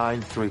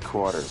 9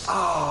 3/4.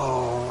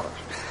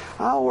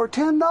 Oh, we're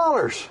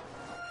 $10.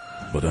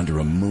 But under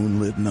a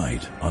moonlit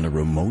night on a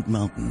remote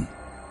mountain,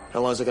 How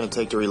long is it going to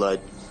take to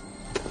relight?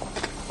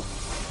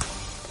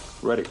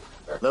 Ready.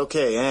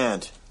 Okay,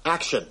 and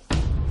action.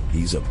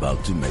 he's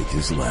about to make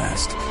his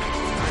last.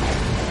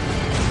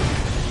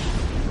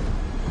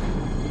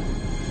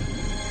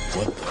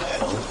 What the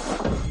hell?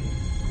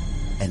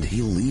 And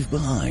he'll leave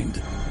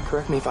behind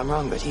Correct me if I'm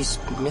wrong, but he's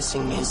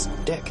missing his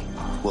dick.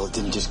 Well, it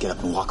didn't just get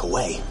up and walk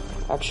away.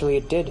 Actually,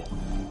 it did.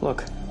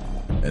 Look.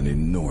 an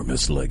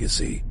enormous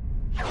legacy.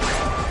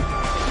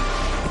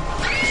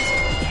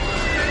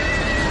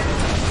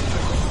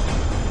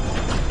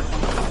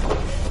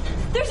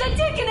 There's a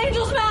dick in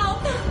Angel's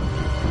mouth!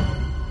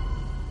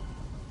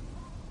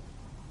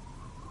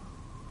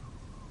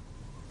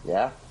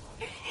 Yeah?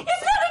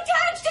 It's not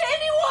attached to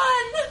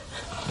anyone!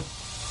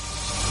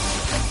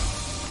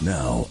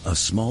 Now, a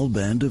small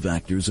band of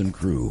actors and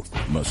crew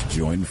must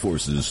join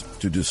forces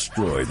to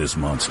destroy this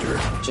monster.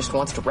 Just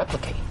wants to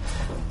replicate.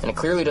 And it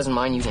clearly doesn't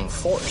mind using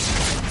force.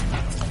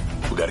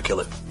 We gotta kill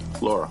it.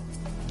 Laura,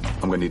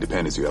 I'm gonna need the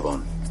panties you have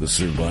on. The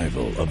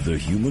survival of the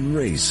human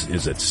race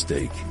is at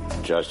stake.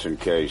 Just in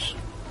case,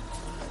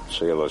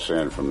 seal us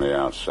in from the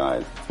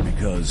outside.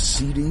 Because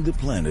seeding the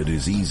planet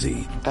is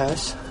easy.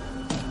 S-O-S.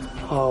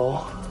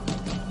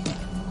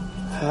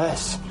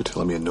 You're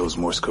telling me it knows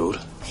Morse code?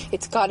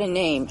 It's got a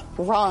name.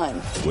 Ron.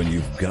 When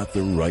you've got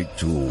the right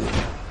tool.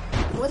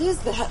 What is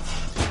that?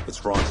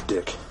 It's Ron's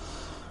dick.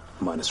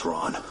 Minus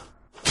Ron.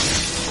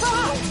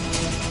 Ron!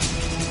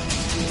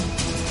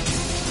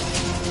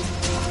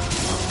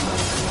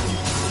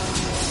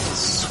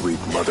 Sweet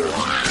mother.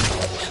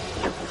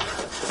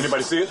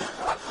 Anybody see it?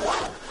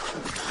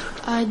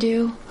 I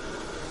do.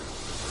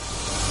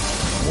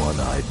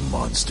 One-eyed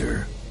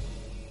monster.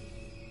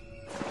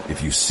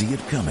 If you see it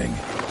coming,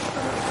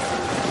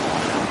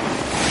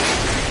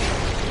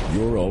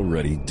 you're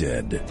already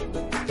dead.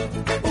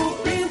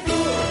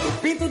 O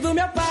pinto do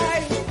meu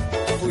pai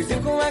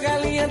fugiu com a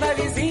galinha da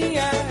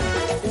vizinha.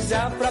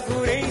 Já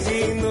procurei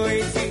de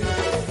noite,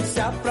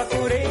 já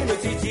procurei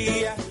noite e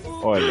dia.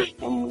 Olha,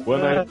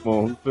 One Night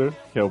Monster,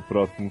 que é o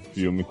próximo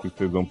filme que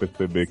vocês vão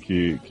perceber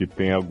que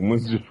tem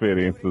algumas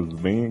diferenças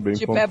bem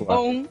Tipo, pontuais. é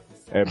bom.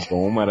 É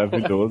bom,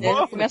 maravilhoso.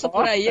 Começa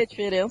por aí a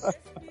diferença.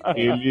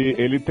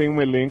 Ele tem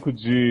um elenco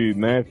de,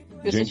 né,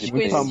 Pessoas gente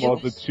muito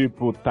famosa,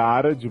 tipo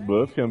Tara, de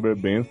Buffy, Amber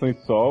Benson e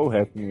só, o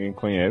resto ninguém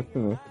conhece,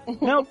 né?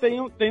 Não,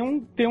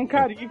 tem um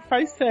carinha que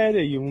faz série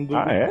aí.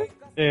 Ah, é?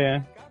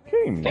 É.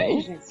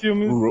 Quem?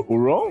 Filmes... O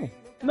Ron?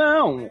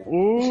 Não,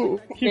 o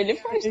que ele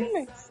faz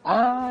também.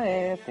 Ah,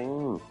 é, tem.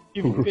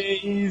 Que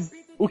fez...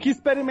 O que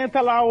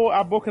experimenta lá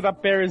a boca da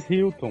Paris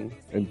Hilton.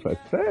 Ele faz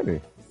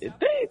série?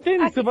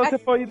 Tem. Se você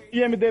for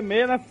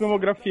IMDb na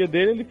filmografia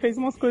dele, ele fez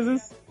umas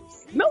coisas...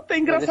 Não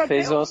tem engraçado. Ele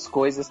fez umas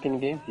coisas que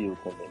ninguém viu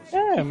também.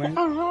 É, mas...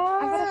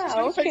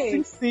 Ele fez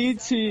Sin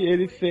City,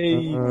 ele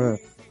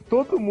fez...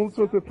 Todo mundo, se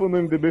você for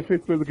no MDB,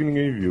 fez coisa que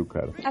ninguém viu,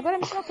 cara. Agora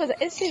me fala uma coisa,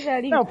 esse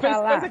velhinho Não, tá fez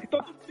lá... coisa que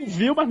todo mundo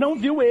viu, mas não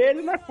viu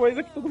ele na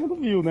coisa que todo mundo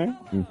viu, né?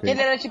 Entendi.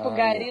 Ele era tipo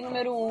Gary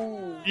número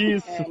 1.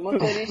 Isso.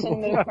 Motorista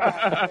número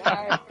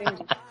 4.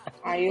 Entendi.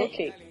 Aí,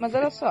 ok. Mas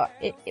olha só,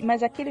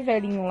 mas aquele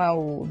velhinho lá,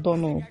 o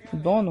dono,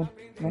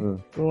 né?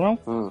 Do Ron,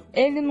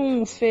 ele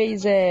não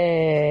fez,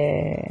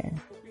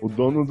 O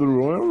dono do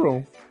Ron é o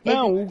Ron.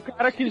 Não, o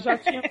cara que já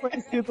tinha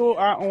conhecido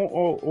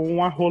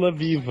uma rola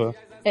viva.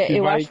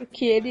 Eu acho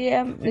que ele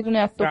não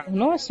é ator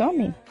pornô, esse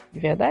homem? De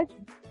verdade?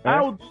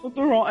 O dono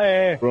do Ron,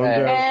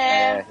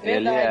 verdade.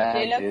 Ele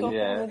é ator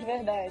pornô de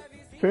verdade.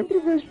 Sempre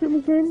vejo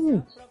filmes dele,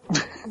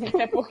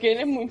 gente. É porque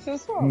ele é muito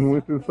sensual.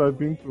 Muito sensual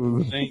em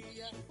tudo.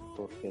 Gente.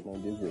 Por que não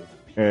dizer?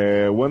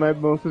 One Night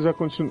Monster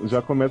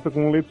já começa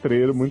com um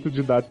letreiro muito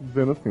didático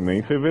dizendo assim, né?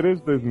 Em fevereiro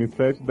de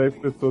 2007, 10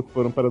 pessoas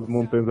foram para as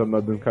montanhas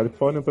da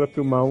Califórnia para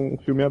filmar um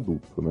filme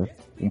adulto, né?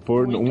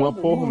 Uma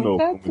pornô,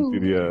 como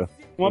diria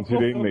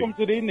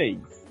Inês.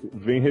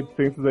 Vem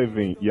reticências, aí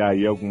vem. E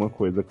aí alguma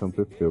coisa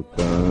aconteceu.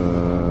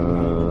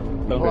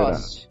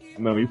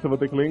 Não, isso eu vou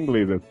ter que ler em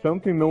inglês. É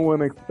Something no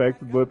one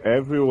expected, but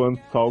everyone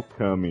saw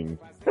coming.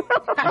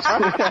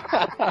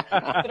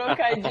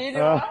 Trocadilho,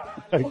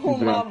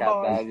 uma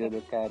bosta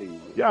do Caribe.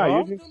 E aí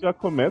a gente já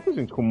começa,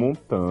 gente, com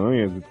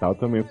montanhas e tal,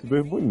 também é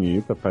super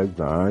bonita a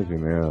paisagem,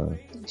 né?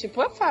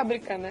 Tipo a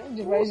fábrica, né?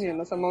 De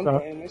vagina, essa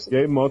montanha. Né? E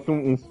aí mostra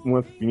uma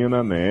espinha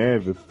na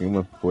neve, assim,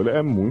 uma folha.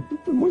 É muito,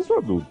 muito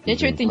adulto.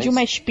 Gente, eu entendi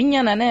uma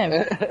espinha na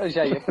neve. Eu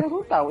já ia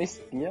perguntar, uma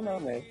espinha na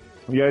neve.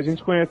 E aí a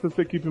gente conhece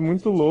essa equipe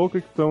muito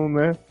louca, que são,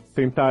 né?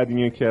 Tem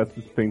Tarinha, que é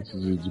assistente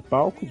de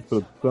palco, de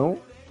produção.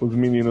 Os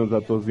meninos,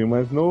 atorzinho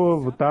mais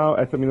novo e tal.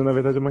 Essa menina, na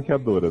verdade, é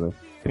maquiadora, né?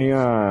 Tem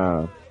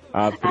a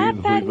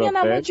atriz Tarinha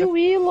na mão de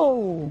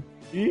Willow.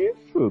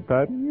 Isso,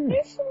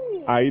 Tarinha. Isso.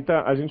 Aí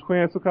a gente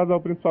conhece o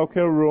casal principal, que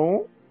é o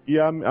Ron e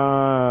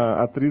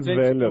a atriz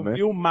velha, né?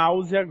 E o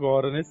Mouse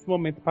agora, nesse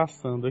momento,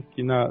 passando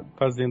aqui,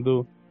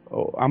 fazendo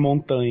a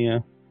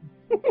montanha.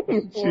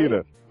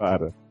 Mentira,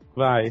 para.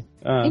 Vai.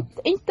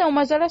 Então,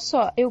 mas olha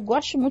só, eu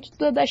gosto muito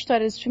da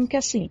história desse filme, que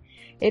assim,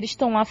 eles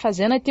estão lá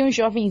fazendo, aí tem uns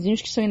jovenzinhos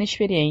que são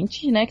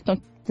inexperientes, né, que estão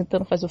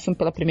tentando fazer o filme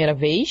pela primeira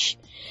vez,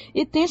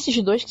 e tem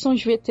esses dois que são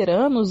os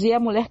veteranos, e a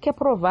mulher quer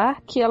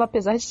provar que ela,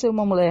 apesar de ser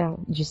uma mulher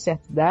de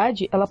certa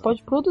idade, ela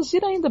pode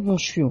produzir ainda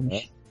bons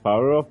filmes.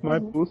 Power of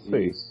my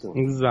pussy.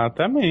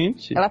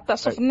 Exatamente. Ela tá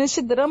sofrendo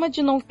esse drama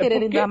de não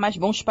querer dar mais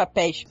bons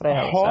papéis pra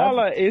ela,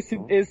 rola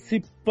sabe?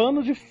 esse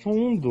pano de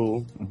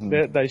fundo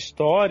da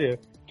história,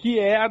 que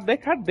é a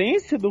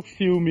decadência do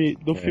filme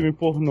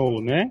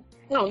pornô, né?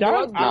 Não,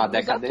 a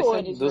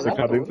decadência dos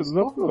atores.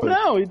 Não,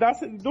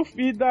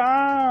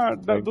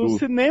 do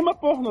cinema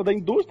pornô, da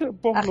indústria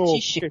pornô.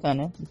 Artística,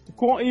 né?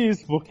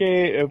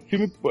 Porque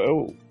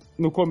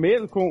no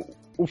começo,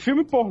 o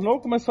filme pornô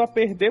começou a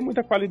perder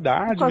muita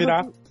qualidade,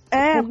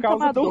 por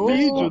causa do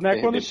vídeo,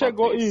 né? Quando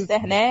chegou isso.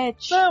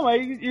 Internet. Não,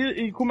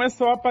 aí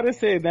começou a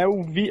aparecer, né?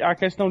 A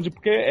questão de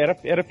porque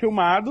era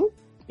filmado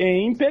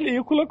em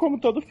película, como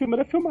todo filme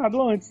era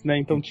filmado antes, né?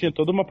 Então tinha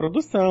toda uma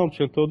produção,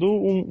 tinha todo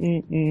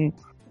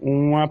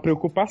uma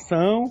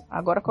preocupação.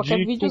 Agora qualquer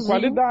vídeo com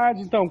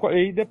qualidade. Então,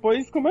 e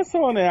depois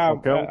começou, né?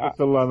 Qualquer um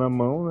celular na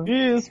mão, né?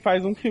 Isso,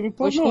 faz um filme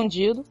pornô.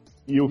 Escondido.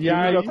 E o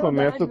filme já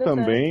começa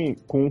também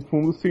com um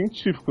fundo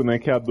científico, né?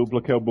 Que é a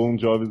dupla que é o Bon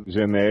Jovi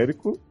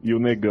genérico e o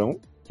Negão.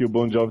 Que o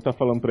Bon Jovi tá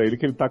falando pra ele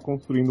que ele tá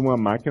construindo uma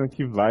máquina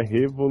que vai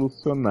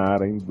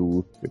revolucionar a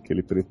indústria, que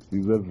ele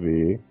precisa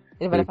ver.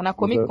 Ele vai levar na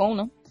Comic Con,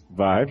 né?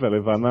 Vai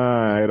levar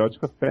na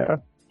Erótica Fair.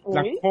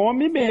 Na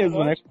Come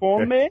mesmo, né?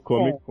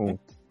 Comic Con.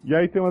 E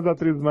aí tem umas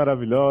atrizes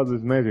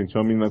maravilhosas, né, gente?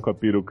 Uma menina com a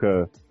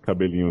peruca,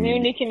 cabelinho...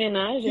 Meio Nicki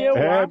Minaj. Eu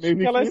acho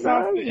que elas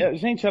são...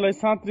 Gente, elas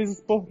são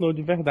atrizes pornô,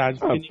 de verdade.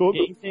 Todos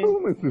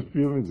são nesse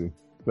filme, gente.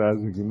 Você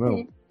acha que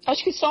não?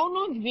 Acho que só o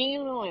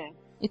novinho não é.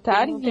 E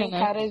Tarinha, não tem né?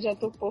 cara de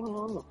ator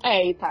pornô, não.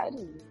 E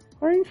Tarinha.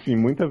 Enfim,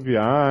 muita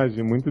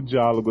viagem, muito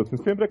diálogo, assim.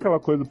 Sempre aquela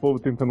coisa, o povo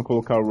tentando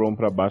colocar o Ron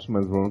pra baixo,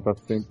 mas o Ron tá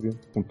sempre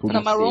com tudo.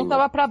 Não, mas o Ron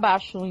tava pra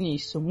baixo no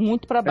início.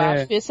 Muito pra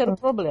baixo. Esse era o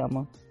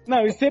problema.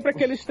 Não, e sempre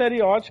aquele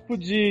estereótipo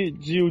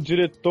de o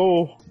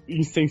diretor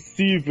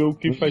insensível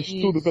que faz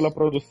tudo pela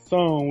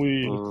produção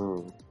e...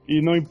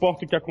 e não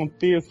importa o que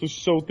aconteça, o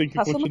show tem que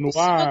continuar.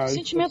 Passando por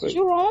sentimento de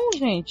Ron,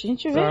 gente. A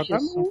gente vê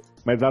isso.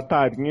 Mas a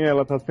Tarinha,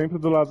 ela tá sempre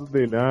do lado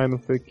dele. Ai, não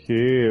sei o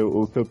quê.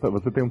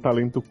 Você tem um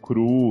talento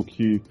cru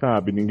que,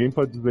 sabe, ninguém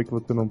pode dizer que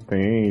você não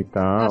tem e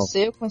tal.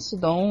 Nasceu com esse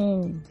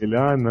dom. Ele,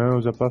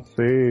 não, já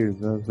passei,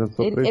 já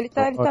sou ele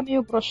tá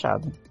meio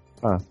broxado.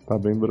 Tá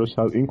bem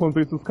broxado.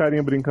 Enquanto isso, os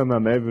carinha brincando na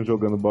neve,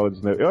 jogando bola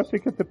de neve. Eu achei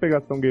que ia ter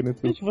pegação gay nesse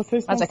filme. Gente,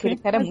 vocês estão aquele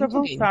cara mais muito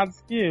avançados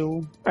que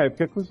eu.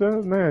 Porque já,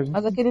 né?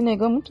 Mas aquele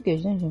negão é muito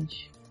gay, né,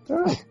 gente?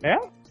 É?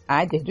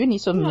 Ai, desde o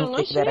início eu não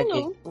sei que ele era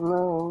gay.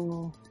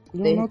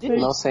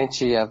 Não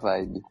senti a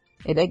vibe.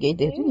 Ele é gay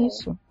desde o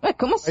início. Ué,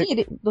 como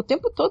assim? Do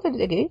tempo todo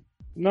ele é gay?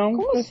 Não.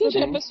 Como assim,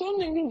 gente? A pessoa,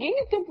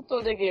 ninguém o tempo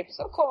todo é gay. A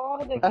pessoa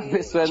acorda. A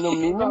pessoa é no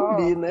mínimo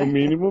bi, né? No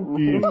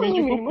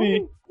mínimo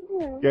bi.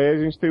 E aí a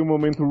gente tem o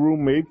momento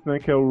roommates, né?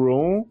 Que é o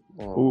Ron,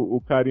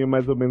 o carinha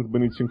mais ou menos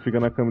bonitinho que fica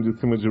na cama de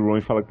cima de Ron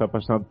e fala que tá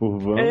apaixonado por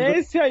Wanda. É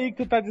esse aí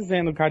que tu tá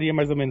dizendo, o carinha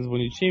mais ou menos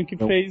bonitinho, que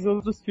fez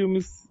outros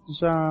filmes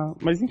já...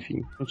 Mas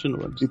enfim,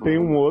 continua. E tem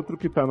um outro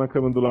que tá na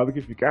cama do lado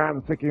que fica,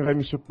 não sei quem vai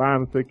me chupar,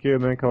 não sei o que,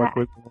 né? Aquela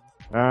coisa...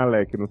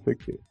 Leque, não sei o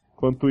que.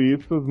 Enquanto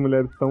isso, as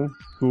mulheres estão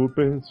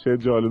super cheias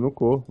de óleo no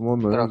corpo,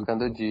 monando.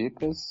 Trocando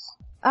dicas.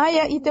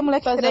 E tem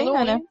mulher que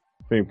treina, né?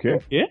 Tem o quê?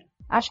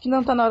 Acho que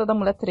não tá na hora da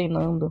mulher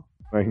treinando.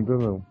 Ainda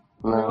não.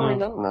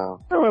 Ainda não.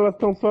 Não, elas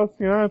estão só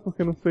assim,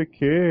 porque não sei o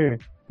quê.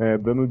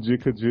 Dando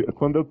dica de...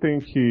 Quando eu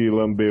tenho que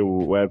lamber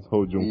o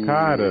asshole de um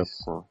cara,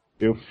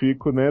 eu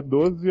fico,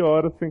 12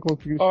 horas sem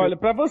conseguir... Olha,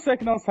 pra você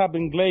que não sabe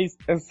inglês,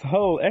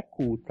 asshole é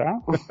cu, tá?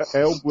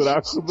 É o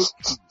buraco do...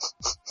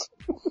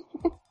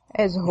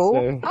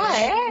 Asshole?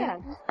 É?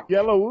 E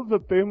ela usa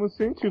termos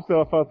científicos.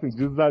 Ela fala assim,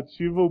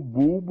 desativa o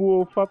bulbo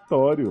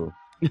olfatório.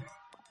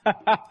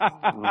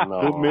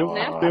 O meu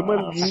sistema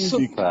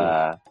límbico.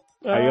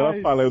 Aí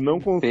ela fala, eu não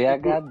consigo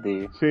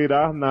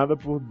cheirar nada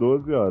por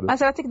 12 horas.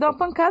 Mas ela tem que dar uma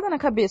pancada na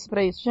cabeça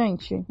pra isso,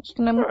 gente. Acho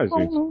que não é muito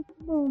bom,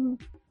 não.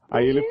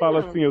 Aí ele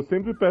fala assim, eu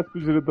sempre peço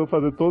pro diretor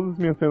fazer todas as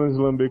minhas cenas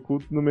de lamber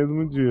culto no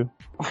mesmo dia.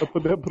 Pra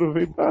poder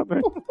aproveitar, né?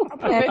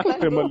 O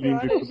sistema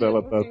límbico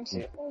dela tá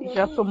assim.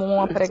 Já tomou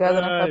uma pregada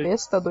na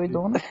cabeça, tá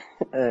doidona.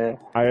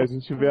 Aí a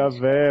gente vê a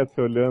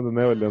Vessa olhando,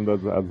 né? Olhando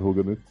as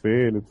rugas no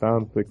espelho e tal,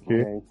 não sei o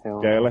quê.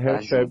 E aí ela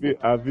recebe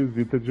a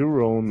visita de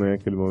Ron, né?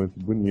 Aquele momento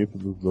bonito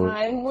dos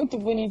dois. É muito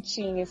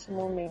bonitinho esse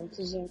momento,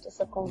 gente.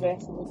 Essa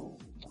conversa.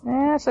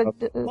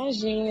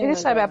 Imagina. Ele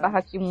sabe a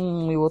barra que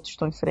um e o outro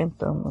estão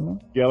enfrentando, né?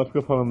 E ela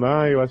fica falando,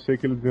 eu achei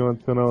que eles iam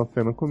adicionar uma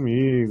cena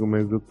comigo,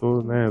 mas eu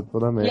tô na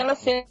merda. E ela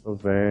se... Tô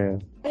velha.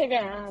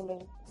 Pegada.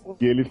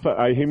 E ele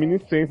aí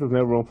reminiscências,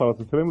 né? O Ron fala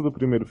assim, você lembra do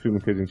primeiro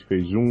filme que a gente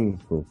fez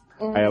junto?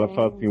 Aí ela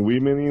fala assim,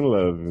 Women in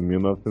Love,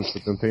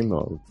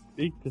 1979.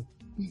 Eita.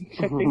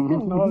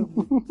 79.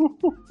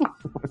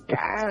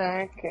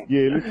 Caraca. E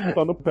eles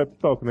só no pep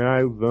talk,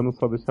 né? Os anos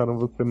só deixaram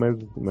você mais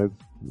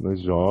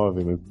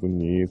jovem, mais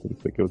bonito, não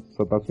sei o que, você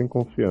só tá sem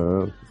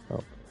confiança e tal.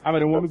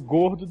 Mas um homem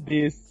gordo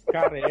desse,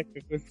 careca,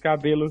 com esse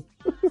cabelo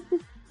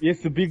e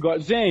esse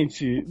bigode.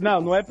 Gente,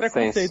 não é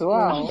preconceito.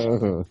 Sensual.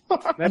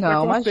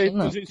 Não é preconceito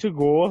com gente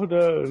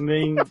gorda,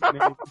 nem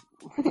careca.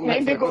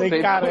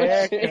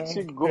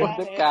 Gente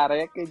gorda,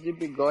 careca de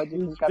bigode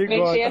com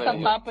cabelo. Essa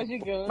papa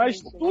gigante.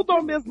 Mas tudo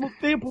ao mesmo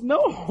tempo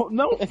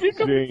não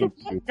fica muito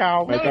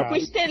legal. Não, e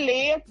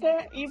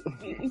costeleta e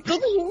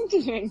tudo junto,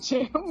 gente.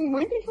 É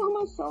muita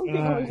informação que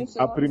hoje.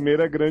 A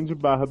primeira grande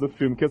barra do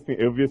filme, que assim,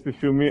 eu vi esse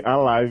filme a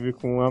live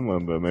com a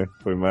Amanda, né?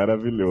 Foi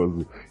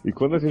maravilhoso. E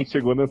quando a gente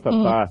chegou nessa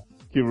parte,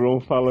 que Ron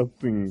fala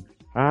assim,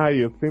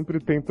 eu sempre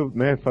tento,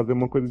 fazer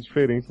uma coisa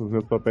diferente nos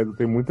meus papéis, eu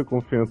tenho muita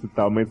confiança e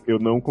tal, mas eu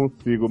não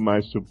consigo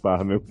mais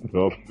chupar meu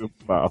próprio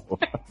pau.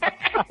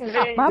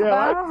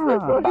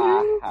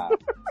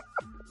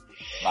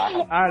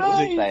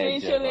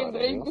 Gente, eu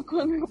lembrei de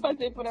quando eu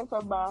passei por essa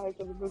barra.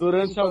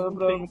 Durante algum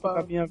tempo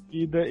da minha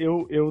vida,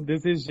 eu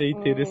desejei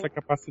ter essa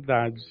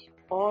capacidade.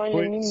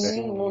 Olha,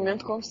 menino,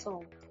 momento confissão.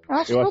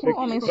 Acho que todo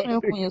homem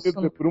sonhou com isso.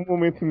 Por um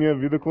momento em minha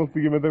vida eu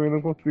consegui, mas também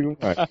não consigo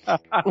mais.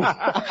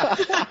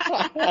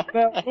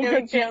 Eu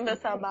entendo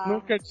essa barra.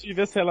 Nunca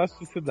tive essa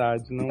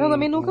elasticidade. Eu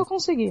também nunca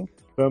consegui.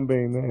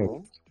 Também, né?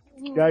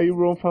 E aí o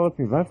Ron fala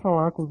assim, vai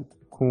falar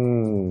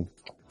com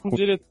o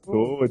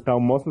diretor e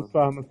tal, mostra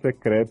sua arma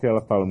secreta, e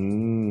ela fala,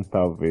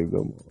 talvez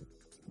eu mostre.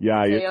 E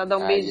aí ela dá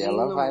um beijinho.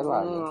 Ela vai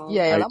lá. E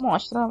aí ela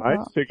mostra. Aí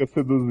chega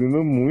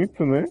seduzindo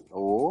muito, né?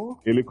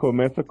 Ele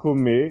começa a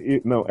comer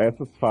e... Não,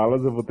 essas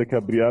falas eu vou ter que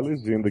abrir a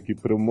legenda aqui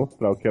pra eu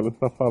mostrar o que ela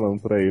está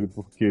falando pra ele,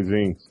 porque,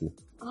 gente...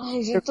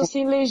 Ai, gente, tô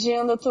sem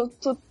legenda, tô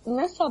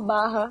nessa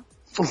barra.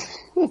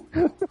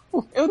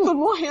 Eu tô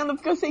morrendo,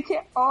 porque eu sei que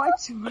é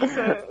ótimo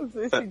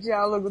esse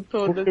diálogo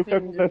todo. Porque assim, o que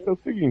acontece é o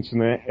seguinte,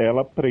 né?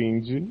 Ela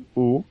prende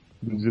o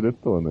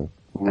diretor, né?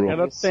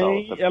 Ela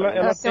tem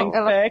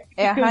técnicas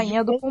é a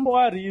rainha do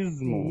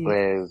pompoarismo.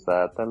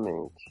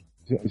 Exatamente.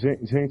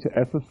 Gente,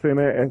 essa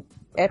cena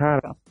é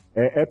cara,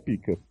 é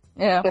pica.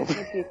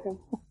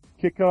 O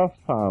que ela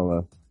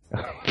fala?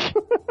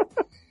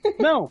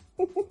 Não,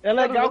 é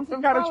legal que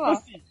o cara, tipo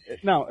assim...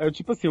 Não, é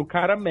tipo assim, o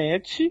cara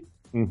mete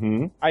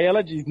Aí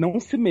ela diz, não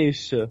se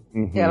mexa.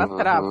 Ela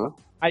trava.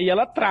 Aí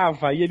ela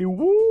trava, aí ele,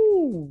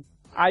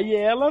 Aí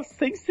ela,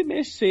 sem se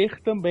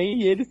mexer também,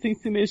 e ele sem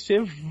se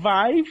mexer,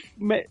 vai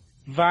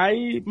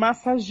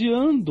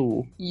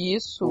massageando.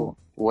 Isso.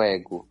 O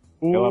ego.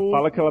 Ela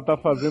fala que ela tá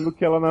fazendo o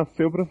que ela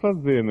nasceu pra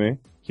fazer, né?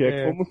 Que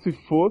é como se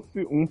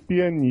fosse um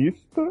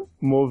pianista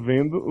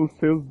movendo os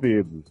seus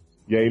dedos.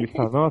 E aí ele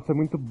fala, nossa, é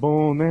muito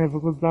bom, né?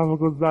 Vou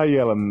gozar. E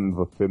ela,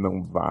 você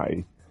não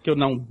vai. Que eu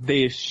não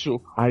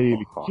deixo. Aí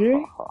ele, quê?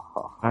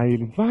 Aí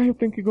ele, vai, eu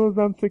tenho que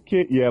gozar, não sei o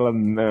quê. E ela,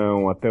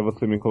 não, até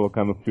você me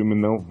colocar no filme,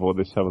 não vou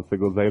deixar você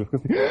gozar. E ele fica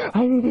assim,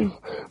 ai meu Deus,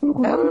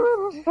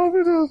 ai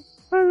meu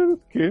Deus.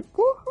 Que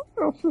porra,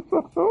 é uma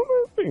sensação,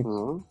 né,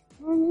 assim?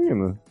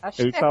 Imagina.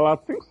 Ele tá lá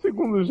 5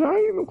 segundos já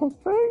e não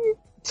consegue.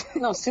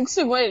 Não, 5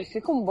 segundos, ele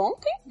fica um bom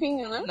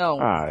tempinho, né?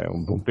 Não. É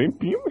um bom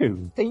tempinho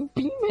mesmo.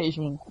 Tempinho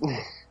mesmo.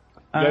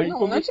 Aí,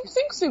 não é tipo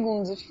 5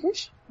 segundos, é tipo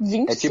uns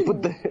 20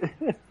 segundos.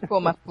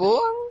 Pô, mas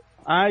porra.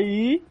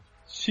 Aí,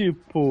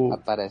 tipo...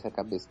 Aparece a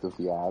cabeça do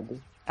viado.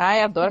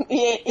 Ai, adoro.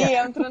 E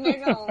entra o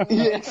negão.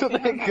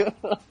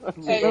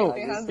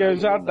 Que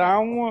já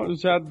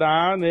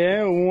dá,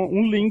 né,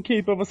 um link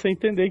aí pra você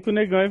entender que o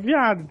negão é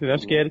viado, entendeu?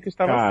 Acho que a Erika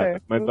estava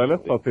certa. Mas olha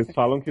só, vocês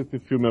falam que esse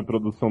filme, a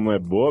produção não é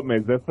boa,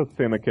 mas essa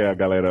cena que é a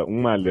galera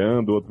um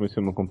malhando, o outro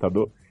mexendo no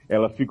computador,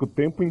 ela fica o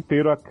tempo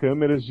inteiro a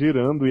câmera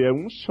girando e é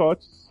um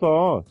shot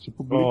só.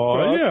 Tipo,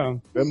 olha!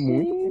 É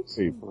muito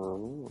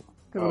perfeito.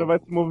 A câmera vai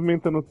se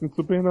movimentando assim,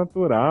 super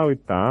natural e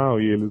tal,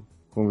 e eles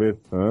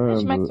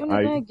conversando. Mas que o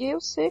negão é gay,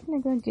 eu sei que o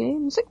negão é gay.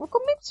 Não sei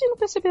como é que vocês não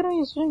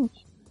perceberam isso,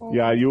 gente. E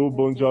aí o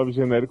Bon Jovi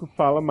genérico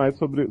fala mais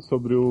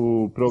sobre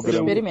o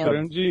programa.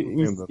 Grande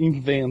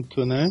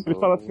invento, né? Ele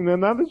fala assim, não é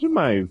nada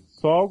demais,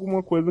 só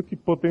alguma coisa que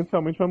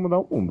potencialmente vai mudar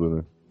o mundo,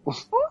 né?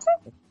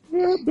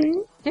 É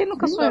bem... Quem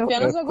nunca sonhou?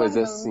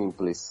 Coisa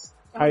simples.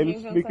 Aí ele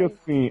explica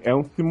assim, é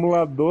um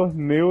simulador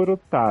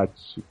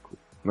neurotático,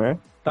 né?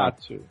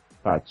 Tátil.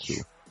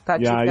 Tátil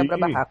quebra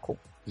barraco.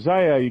 Já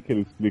é aí que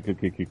ele explica o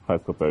que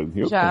faz com o Paris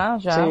Hilton? Já.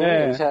 Sim,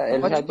 ele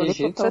já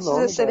digita o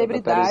nome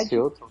celebridade.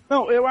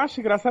 Não, eu acho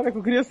engraçado que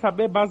eu queria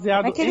saber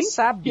baseado em que ele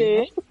sabe,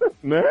 que,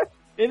 né?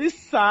 Ele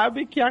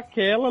sabe que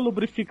aquela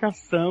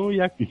lubrificação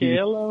e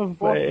aquela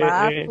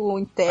formato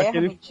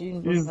interno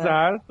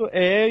exato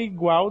é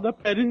igual da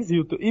Paris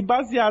Hilton. E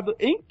baseado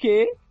em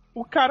que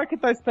o cara que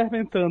tá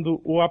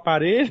experimentando o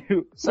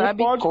aparelho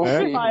sabe, pode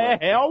confirmar,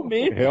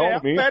 realmente é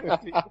a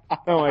Paris Hilton.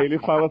 Não, aí ele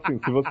fala assim,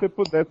 se você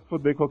pudesse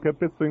foder qualquer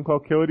pessoa em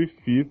qualquer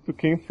orifício,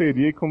 quem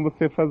seria e como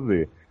você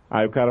fazer?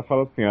 Aí o cara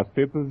fala assim, as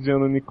tetas de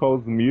Anna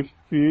Nicole Smith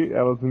se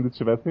elas ainda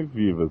estivessem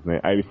vivas, né?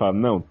 Aí ele fala,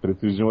 não,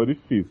 preciso de um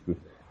orifício.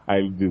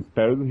 Aí ele diz,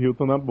 Paris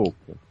Hilton na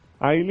boca.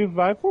 Aí ele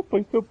vai,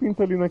 põe seu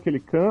pinto ali naquele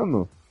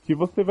cano, que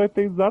você vai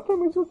ter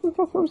exatamente a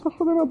sensação de estar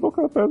fodendo a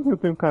boca da Paris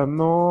Hilton. E o cara,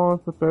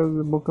 nossa,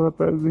 a boca da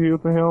Paris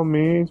Hilton é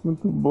realmente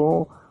muito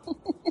bom.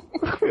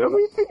 Eu não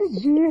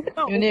entendi.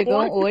 Não, e o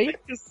negão, oi?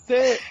 Isso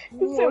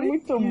é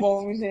muito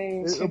bom,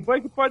 gente. O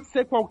boi que pode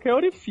ser qualquer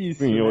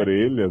orifício. Sim, né?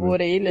 orelha. Né?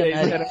 Orelha,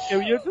 né?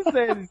 Eu ia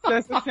dizer, ele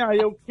dissesse assim,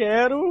 eu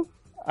quero...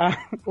 A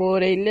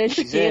orelha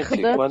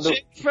esquerda.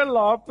 Jennifer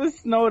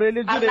Lopez na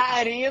orelha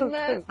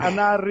direita. A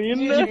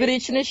narina de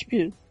Britney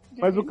Spears.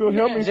 Mas o que eu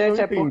realmente não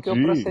entendi... é porque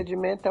o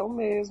procedimento é o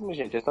mesmo,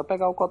 gente. É só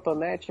pegar o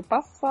cotonete e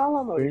passar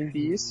lá no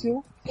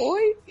orifício.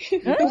 Oi!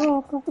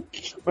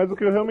 Mas o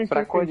que eu realmente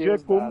não entendi é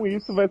como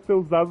isso vai ser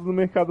usado no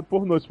mercado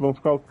pornô. Tipo, vão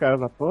ficar os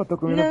caras lá, tô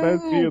comendo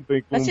Paris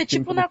Hilton. Vai ser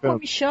tipo na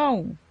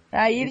comichão.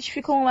 Aí eles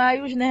ficam lá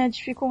e os nerds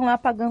ficam lá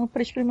pagando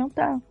pra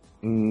experimentar.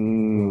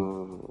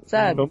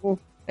 Sabe?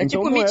 Então,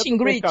 tipo meet and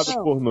greet.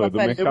 Pornô, é do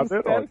mercado eu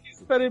espero que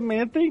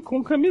experimentem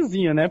com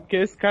camisinha, né? Porque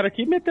esse cara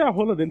aqui meteu a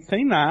rola dele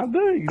sem nada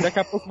e daqui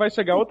a pouco vai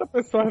chegar outra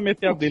pessoa e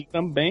meter a dele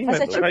também. Mas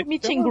é tipo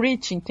meet and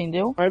greet,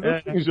 entendeu? Mas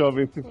assim,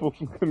 jovem, se for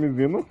com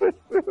camisinha não vai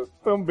ser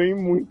também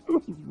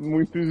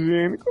muito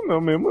higiênico,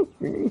 não, mesmo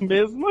assim.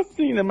 Mesmo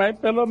assim, né? Mas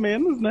pelo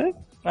menos, né?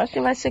 Acho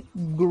que vai ser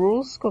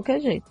gross qualquer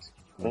jeito.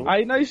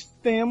 Aí nós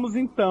temos,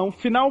 então,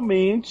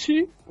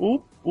 finalmente,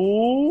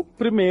 o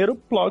primeiro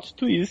plot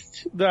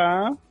twist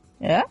da...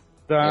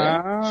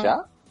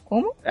 Já?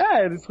 Como?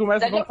 Eles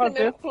começam a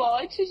fazer... o primeiro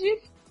plot de...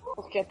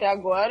 Porque até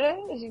agora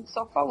a gente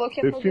só falou que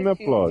é Defina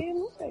fazer plot. filme,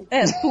 não sei.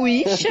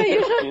 Twist aí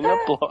já Defina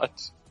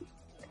plot.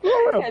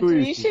 Qual é o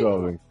twist,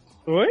 jovem?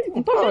 Oi?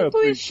 Não tô vendo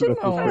twist,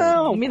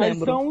 não me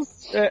lembro. São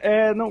os...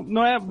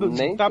 não é...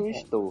 Nem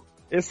twistou.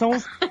 Esses são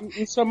os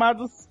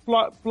chamados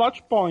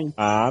plot points.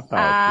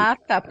 Tá.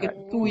 Porque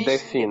twist...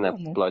 Defina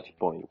plot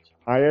point.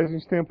 Aí a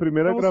gente tem a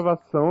primeira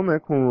gravação, né,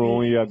 com o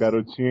Ron e a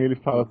garotinha, e ele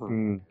fala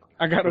assim...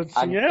 A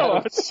garotinha é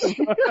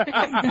ótima.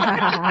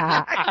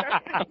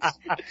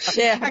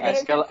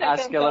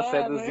 Acho que ela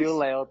seduziu o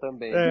Léo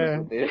também, pra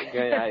poder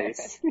ganhar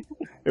esse.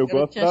 Eu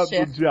gosto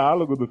do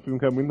diálogo do filme,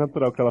 que é muito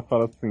natural, que ela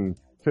fala assim,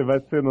 você vai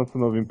ser nosso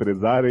novo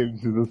empresário? E ele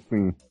diz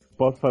assim,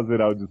 posso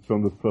fazer a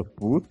audição da sua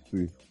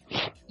pussy?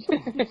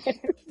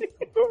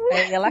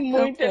 Ela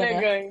muito canta,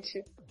 elegante.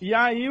 Né? E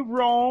aí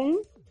Ron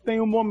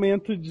tem um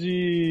momento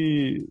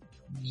de...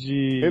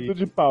 Medo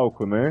de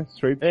palco, né?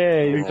 Exato.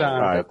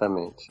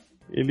 Exatamente.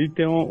 Ele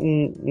tem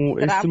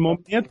esse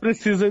momento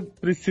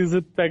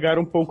precisa pegar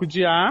um pouco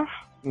de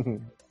ar.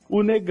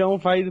 O negão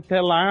vai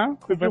até lá.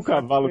 Você viu o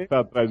cavalo que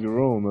tá atrás de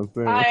Ron? Não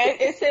sei.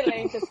 É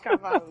excelente esse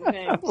cavalo,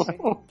 gente.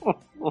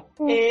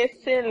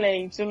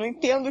 Excelente. Eu não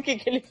entendo o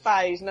que ele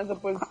faz nessa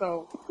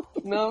posição.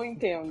 Não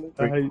entendo.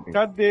 Ai,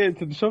 cadê?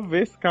 Deixa eu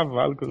ver esse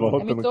cavalo. Que é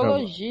a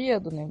mitologia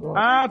do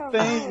negócio.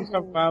 Tem um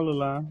cavalo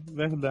lá.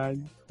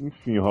 Verdade.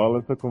 Enfim, rola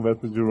essa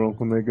conversa de Ron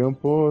com o negão.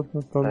 Pô,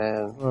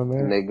 o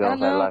negão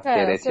vai lá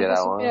querer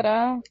tirar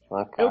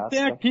uma caça. Eu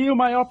tenho aqui o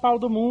maior pau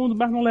do mundo,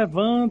 mas não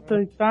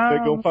levanta e tal. O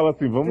negão fala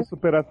assim, vamos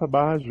superar essa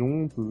barra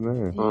juntos,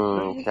 né?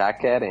 Já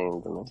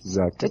querendo, né?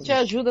 Eu te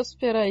ajudo a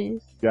superar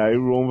isso. E aí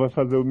o Ron vai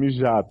fazer o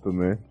mijato,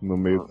 né? No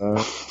meio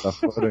da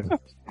floresta.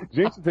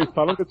 Gente, vocês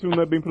falam que esse filme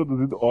não é bem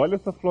produzido. Olha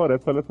essa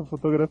floresta, olha essa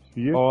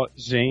fotografia.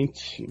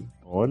 Gente.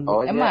 Olha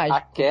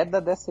a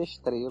queda dessa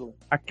estrela.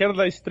 A queda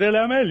da estrela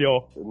é a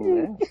melhor.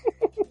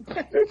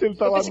 Gente, ele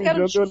tá lá mijando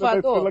e olhando a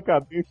estrela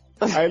cadente.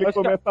 Aí ele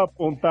começa a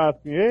apontar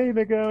assim, ei,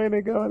 negão,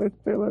 olha a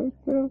estrela,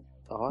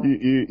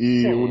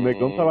 E o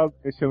negão tá lá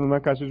mexendo na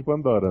caixa de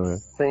Pandora, né?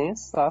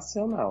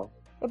 Sensacional.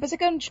 Eu pensei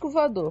que era um disco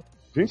voador.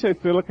 Gente, a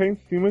estrela cai em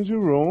cima de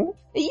Ron.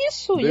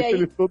 Isso, e aí?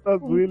 Ele todo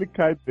azul e ele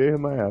cai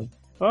desmaiado.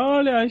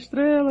 Olha a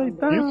estrela e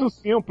tal. Isso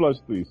sim é um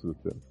plot twist,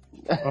 Luciano.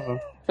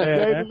 E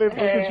aí ele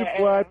levanta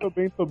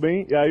tipo, tô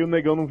bem. E aí o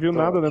negão não viu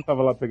nada, né?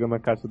 Tava lá pegando a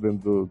caixa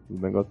dentro do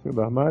negocinho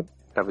do armário.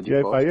 Tava de e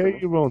aí, costa, e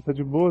aí, Ron, tá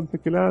de boa? Não sei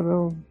o que ele,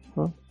 não.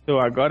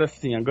 Agora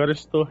sim, agora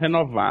estou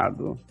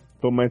renovado.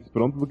 Tô mais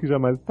pronto do que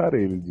jamais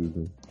estarei, ele diz.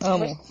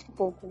 Amo.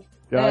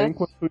 E aí,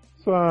 enquanto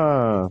isso,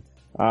 a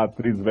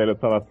atriz velha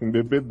tá lá se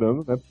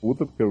embebedando, né?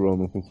 Puta, porque o Ron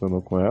não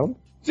funcionou com ela.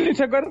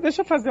 Gente, agora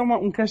deixa eu fazer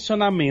um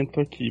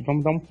questionamento aqui.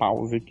 Vamos dar um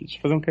pause aqui. Deixa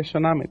eu fazer um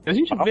questionamento. A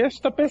gente vê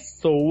esta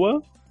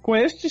pessoa com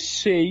este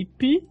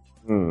shape.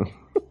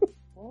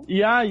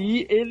 E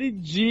aí ele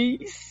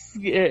diz...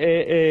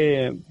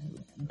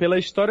 pela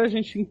história a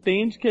gente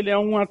entende que ele é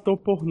um ator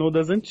pornô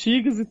das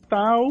antigas e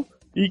tal.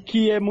 E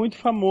que é muito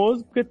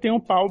famoso porque tem um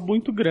pau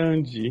muito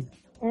grande.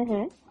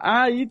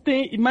 Aí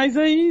tem... Mas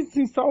aí,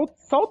 assim, só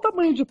o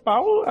tamanho de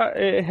pau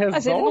resolve.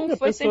 Mas ele não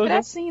foi sempre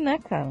assim, né,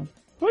 cara?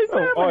 Pois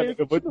olha,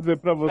 eu vou dizer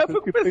pra vocês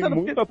que tem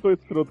muito ator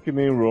escroto que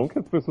nem o Ron, que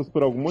as pessoas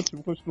por algum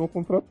motivo continuam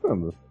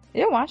contratando.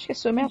 Eu acho que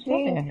esse homem é ator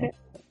mesmo.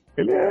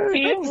 Ele é...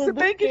 Se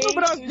tem que ir no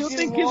Brasil,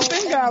 tem que ir no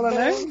Bengala,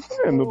 né?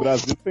 No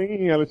Brasil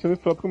tem Alexandre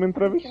Frota comendo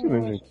travesti,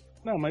 né, gente?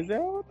 Não, mas é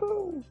outra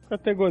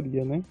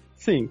categoria, né?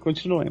 Sim,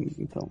 continuemos,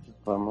 então.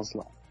 Vamos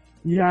lá.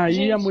 E aí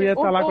gente, a mulher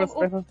tá lá com as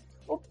pernas...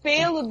 O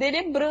pelo dele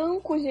é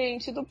branco,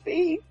 gente, do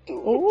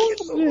peito.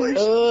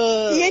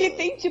 E ele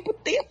tem, tipo,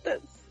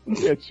 tetas.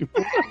 É tipo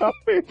um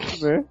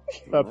tapete, né?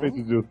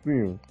 Tapete de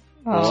ursinho.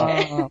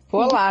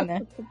 Vou lá,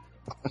 né?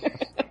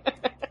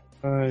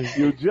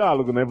 E o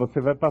diálogo, né?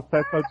 Você vai passar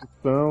essa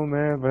audição,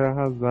 né? Vai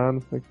arrasar,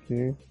 não sei o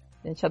quê.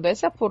 Gente, adoro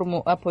esse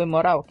apoio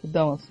moral que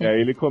dão, assim. E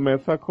aí ele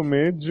começa a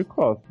comer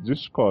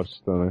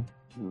descosta, né?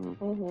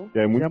 E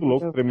aí muito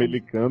louco,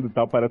 tremelicando e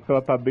tal. Parece que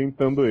ela tá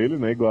dentando ele,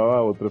 né? Igual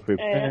a outra fez.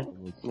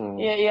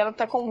 E aí ela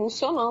tá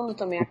convulsionando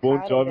também. O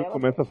Bon Jovi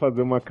começa a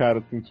fazer uma cara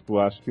assim, tipo,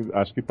 acho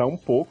que tá um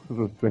pouco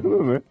essa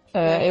cena, né?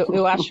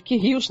 Eu acho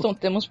que Houston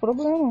temos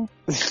problema.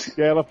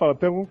 E aí ela fala,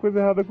 tem alguma coisa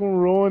errada com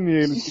o Ron, e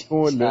eles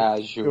ficam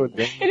olhando.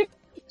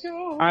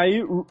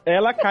 Aí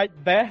ela cai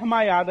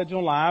desmaiada de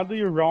um lado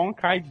e o Ron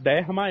cai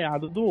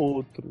desmaiado do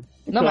outro.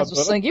 Não, mas o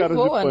sangue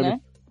voa, né?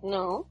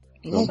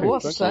 Não voa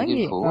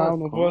sangue?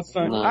 Não voa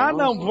sangue.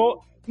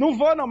 Não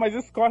voa não, mas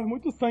escorre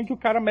muito sangue que o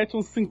cara mete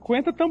uns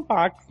 50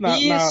 tampax na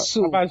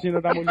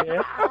vagina da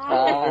mulher.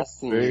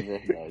 Sim,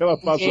 verdade. Ela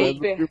passa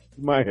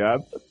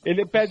desmaiada.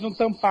 Ele pede um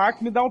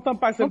tampax, me dá um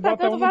tampax, ele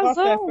bota um no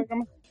certo.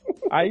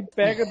 Aí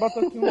pega e bota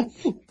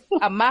assim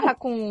amarra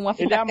com uma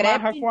fita crepe. Ele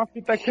amarra com uma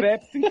fita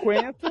crepe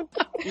 50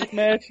 e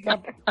mete na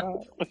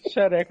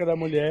xereca da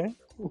mulher.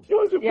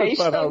 E aí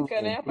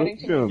estanca, né?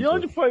 E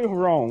onde foi o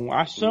Ron?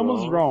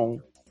 Achamos Ron.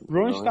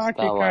 Ron está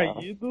aqui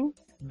caído,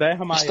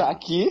 desmaiado. Está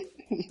aqui?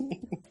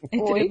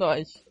 Entre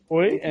nós.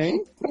 Oi,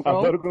 hein?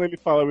 Adoro quando ele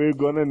fala we're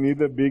gonna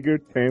need a bigger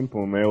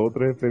temple, né?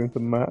 Outra referência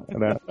do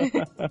Mará.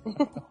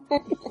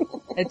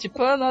 É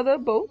tipo Another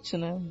Bolt,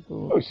 né?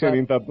 O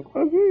Cheirinho Tatu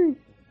fazia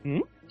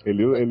isso.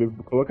 Ele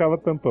colocava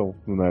tampão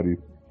no nariz.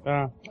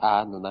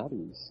 No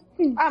nariz.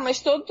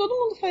 Mas todo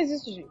mundo faz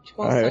isso, gente.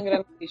 Quando sangra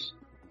no nariz.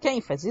 Quem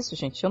faz isso,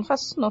 gente? Eu não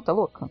faço isso não, tá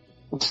louca?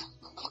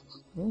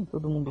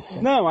 Todo mundo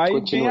quer. Não, aí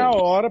tem a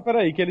hora,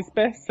 peraí, que eles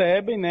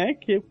percebem, né,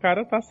 que o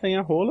cara tá sem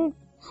a rola.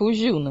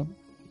 Fugiu, né?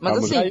 Mas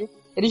assim,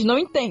 eles não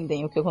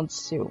entendem o que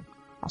aconteceu.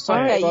 Só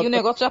que aí o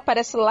negócio já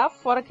aparece lá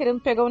fora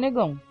querendo pegar o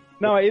negão.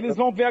 Não, aí eles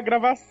vão ver a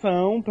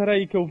gravação,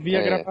 peraí, que eu vi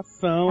a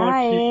gravação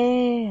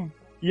aqui.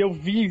 E eu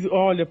vi,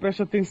 olha,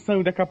 preste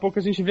atenção, e daqui a pouco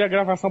a gente vê a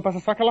gravação, passa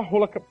só aquela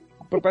rola,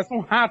 parece um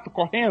rato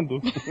correndo.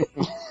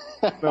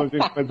 Não,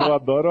 gente, mas eu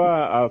adoro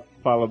a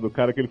fala do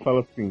cara, que ele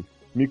fala assim,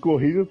 me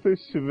corrija se eu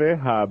estiver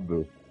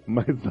errado,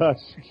 mas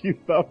acho que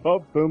tá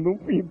faltando um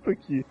pinto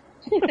aqui.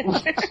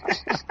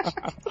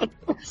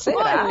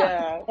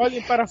 Será?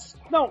 Olha para...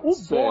 Não, o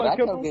bom é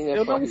que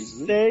eu não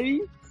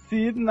sei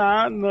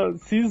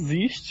se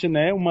existe,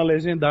 né, uma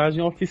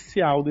legendagem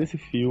oficial desse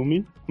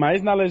filme.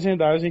 Mas na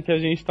legendagem que a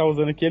gente tá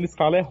usando aqui, eles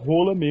falam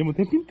rola mesmo o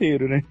tempo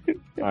inteiro, né?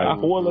 A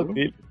rola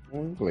dele. Em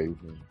inglês,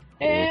 né?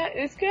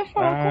 Isso que eu ia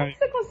falar. Como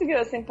você conseguiu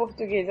essa em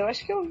português? Eu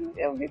acho que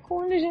eu vi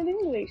com legenda em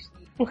inglês.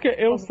 Porque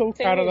eu sou o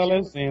cara da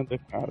legenda,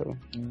 cara.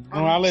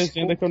 Não há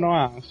legenda que eu não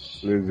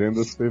acho.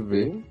 Legenda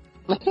CV.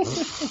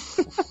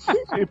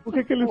 E por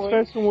que eles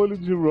fecham o olho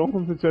de Ron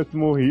como se tivesse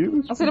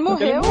morrido? Mas ele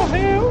morreu.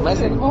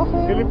 Mas ele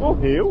morreu. Ele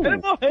morreu?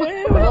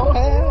 Ele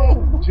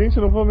morreu! Gente,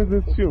 eu não vou mais ver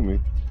esse filme.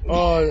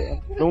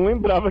 Olha, não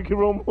lembrava que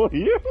Ron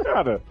morria,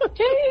 cara.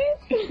 Que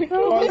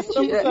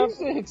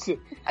isso?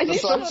 A gente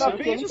só tá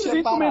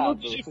 25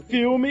 minutos de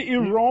filme e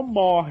Ron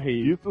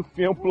morre. Isso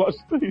sim é um plot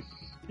twist.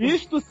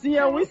 Isto sim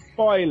é um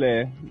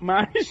spoiler,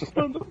 mas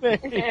tudo bem.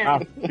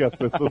 Porque as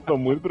pessoas estão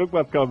muito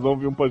preocupadas que elas vão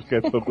ouvir um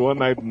podcast sobre o One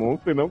Night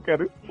Monster e não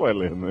querem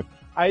spoiler, né?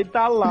 Aí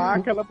tá lá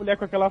aquela mulher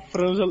com aquela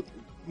franja,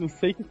 não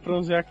sei que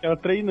franja é aquela,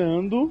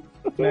 treinando,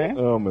 né?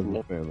 Mas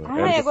não cena.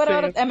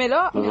 Agora é a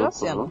melhor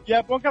cena. E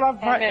é bom que ela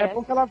vai,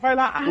 bom que ela vai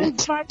lá, ai,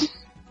 vai,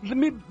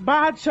 me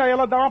bate, aí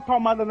ela dá uma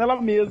palmada nela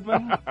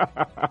mesma.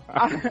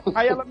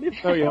 Aí ela me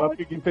fala. E ela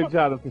fica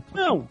entediada. Assim,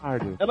 não,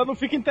 ela não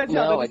fica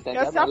entediada, ela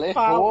esquece a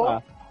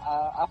fala.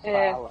 A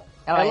fala.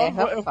 Ela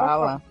erra a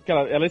fala.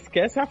 Ela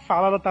esquece a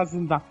fala, ela tá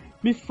dizendo,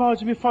 me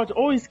fode.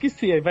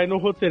 Esqueci. Aí vai no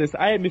roteiro.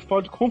 Me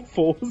fode com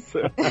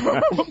força.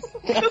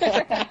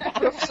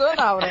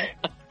 Profissional, né?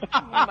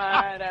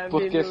 Maravilhoso.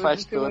 Porque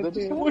faz toda a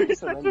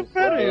diferença,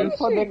 né?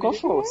 Poder com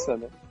força,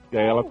 né? E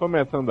aí ela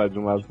começa a andar de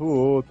um lado pro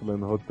outro,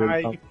 lendo roteiro.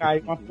 Aí cai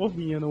uma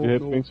porrinha no... De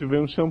repente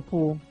vem um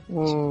shampoo.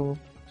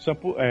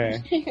 Shampoo,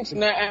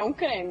 é um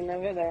creme, na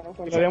verdade.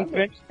 É um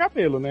creme de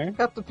cabelo, né?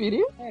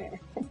 Catupiry?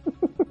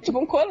 Tipo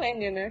um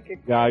colene, né?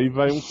 E aí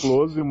vai um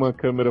close, uma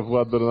câmera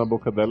voadora na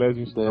boca dela e a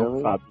gente não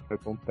sabe o que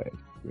acontece.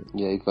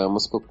 E aí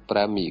vamos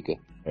pra amiga.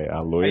 A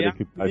loira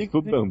que tá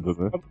estudando,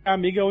 né? A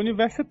amiga é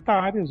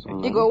universitária,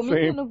 gente. Igual o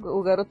menino,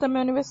 o garoto também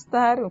é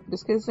universitário, por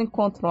isso que eles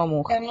encontram o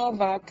amor. É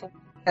novata.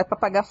 É pra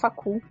pagar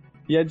facul.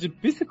 E é de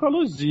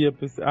psicologia,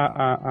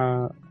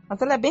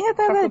 Mas ela é bem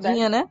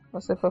retardadinha, né?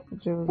 Você foi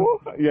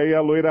Porra, e aí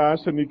a loira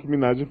acha Nicki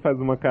Minaj e faz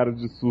uma cara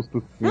de susto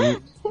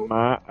assim,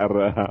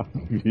 maravilhosa.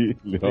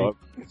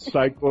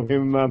 Sai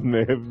correndo na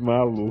neve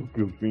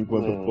maluca, assim,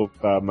 enquanto o povo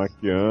tá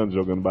maquiando,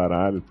 jogando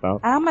baralho e tal.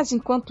 Mas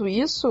enquanto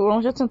isso, o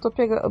Ron já tentou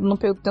pegar,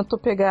 tentou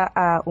pegar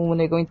o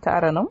negão em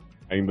Tara, não?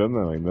 Ainda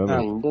não.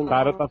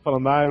 Tara tá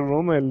falando, o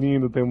Ron não é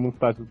lindo, tem um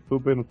mustache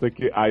super, não sei o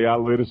que. Aí a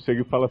loira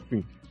chega e fala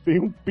assim, tem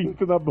um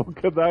pinto na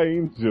boca da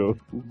Angel.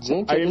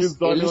 Gente, aí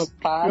eles olham eles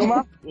param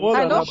uma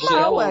rola na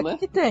boca, né? O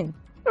que tem?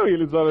 Não, e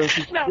eles olham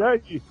assim, e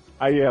aí?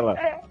 Aí ela,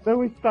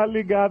 não está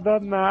ligada a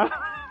nada.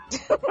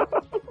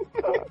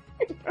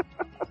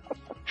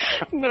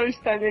 Não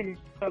está ligada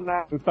a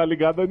nada. Não está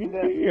ligada a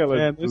ninguém.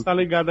 Ela não está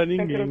ligada a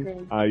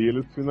ninguém. Aí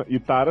eles e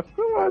Tara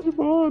fica lá de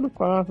boa no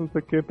quarto, não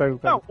sei o que.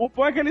 Não, o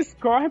bom é que eles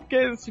correm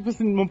porque, tipo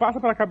assim, não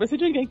passa pela cabeça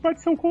de ninguém que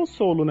pode ser um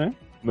consolo, né?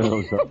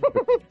 Não, já.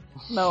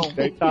 Não.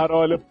 E aí Tara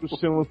olha pro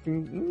chão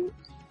assim.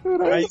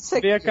 Aí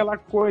vê aquela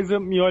coisa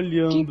me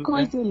olhando. Que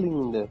coisa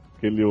linda.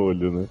 Aquele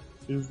olho, né?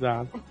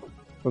 Exato.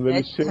 Quando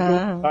eles chegam,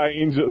 a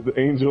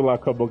Angel lá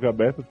com a boca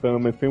aberta,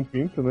 mas sem um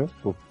pinto, né?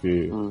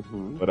 Porque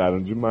oraram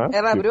demais.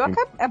 Ela abriu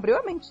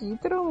a mente,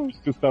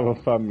 literalmente. Que estava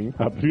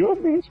faminta. Abriu a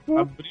mente, pô.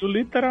 Abriu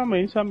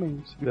literalmente a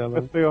mente dela.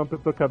 Eu tenho uma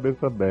pessoa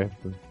cabeça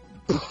aberta.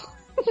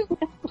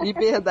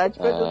 Liberdade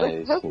pra toda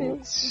a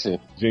cabeça.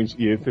 Gente,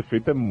 e esse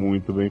efeito é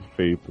muito bem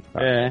feito,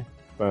 cara.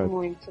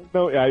 Muito.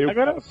 Não, aí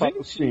agora, eu falo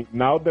assim,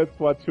 now that's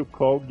what you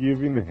call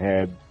giving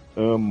head.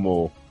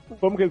 Amo.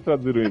 Como que eles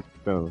traduziram isso,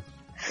 então?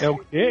 É o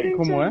quê?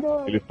 Como é?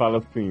 Ele fala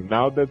assim,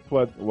 now that's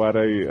what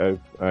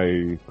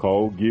I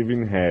call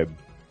giving head.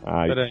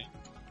 Peraí.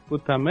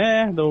 Puta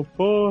merda, ou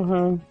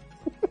porra.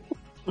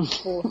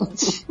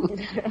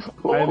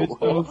 Aí eles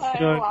estão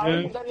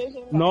assim,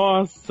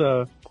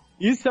 nossa,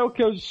 isso é o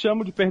que eu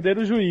chamo de perder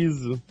o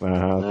juízo.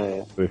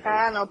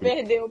 Não,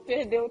 perdeu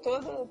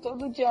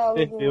todo o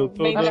diálogo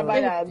bem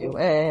trabalhado.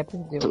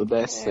 Perdeu. Tudo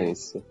é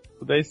essência.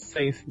 Tudo é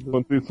essência.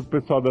 Enquanto isso, o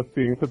pessoal da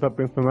ciência tá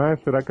pensando,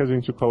 será que a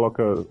gente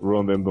coloca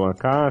Ron dentro de uma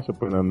caixa,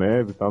 põe na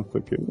neve e tal, não sei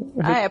o que.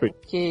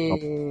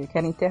 Porque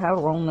querem enterrar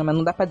o Ron, né? Mas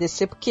não dá pra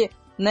descer porque,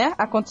 né,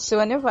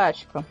 aconteceu a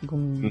nevasca.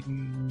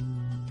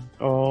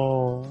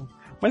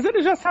 Mas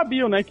eles já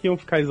sabiam, né, que iam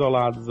ficar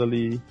isolados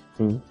ali.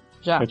 Sim.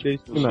 Já.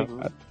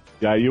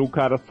 E aí o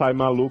cara sai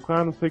maluco,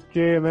 não sei o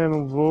que, né,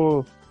 não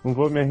vou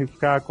me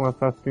arriscar com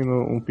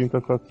assassino, um pinto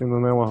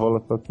assassino, né, uma rola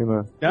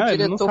assassina.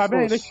 Ele não sabe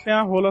ainda que tem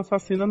a rola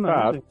assassina, não.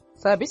 Claro.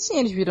 Sabe sim,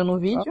 eles viram no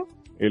vídeo.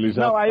 Ele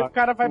já aí o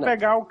cara vai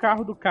pegar o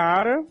carro do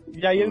cara,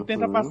 e aí ele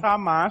tenta passar a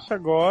marcha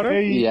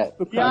agora. E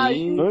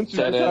aí, antes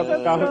de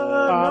o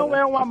carro não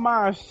é uma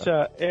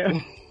marcha,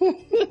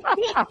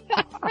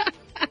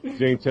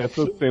 Gente,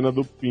 essa cena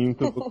do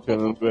pinto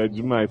tocando é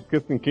demais. Porque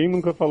assim, quem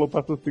nunca falou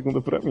passa a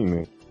segunda pra mim,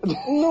 né?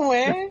 Não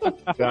é?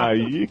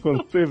 Aí,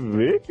 quando você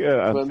vê que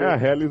a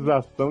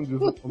realização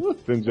disso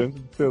acontecendo diante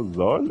dos seus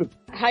olhos...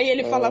 Aí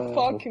ele fala,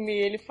 fuck me,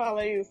 ele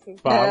fala isso.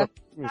 Fala.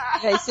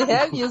 Aí se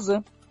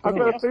realiza.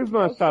 Agora, vocês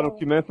não acharam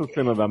que nessa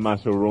cena da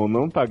Marshall Ron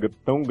não tá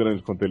tão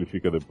grande quanto ele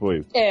fica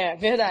depois? É,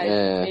 verdade.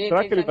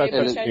 Será que ele vai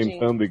estar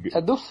tentando...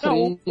 É do frio,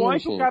 Não, o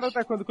point o cara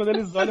tá quando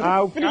eles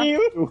olham o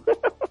frio.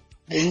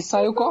 Ele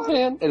saiu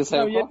correndo. Ele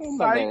saiu correndo,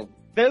 sai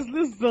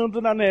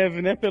deslizando na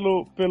neve, né?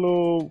 Pelo...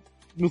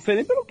 Não sei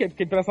nem pelo quê,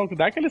 porque a impressão que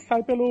dá é que ele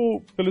sai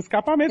pelo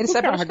escapamento. Ele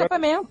sai pelo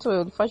escapamento,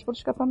 ele faz pelo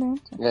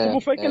escapamento.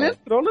 Como foi que ele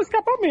entrou no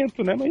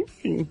escapamento, né? Mas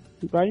enfim,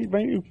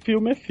 o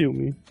filme é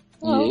filme.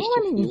 Não é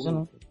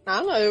alienígena.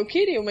 Ah, não, eu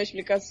queria uma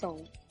explicação.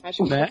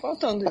 Acho que tá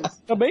faltando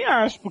isso. Também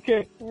acho,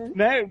 porque,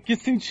 né, que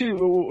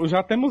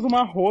já temos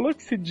uma rola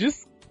que se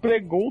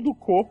despregou do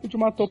corpo de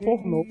uma ator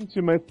pornô. Gente,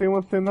 mas tem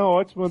uma cena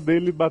ótima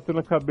dele batendo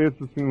a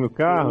cabeça assim no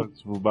carro,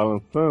 tipo,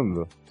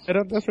 balançando.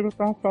 Era dessa que eu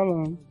tava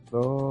falando.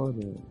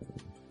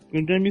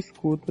 Ninguém me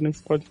escuta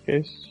nesse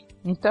podcast.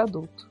 Muito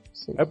adulto.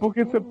 Sei. É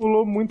porque você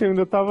pulou muito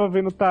ainda. Eu tava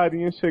vendo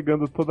Tarinha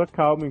chegando toda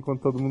calma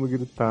enquanto todo mundo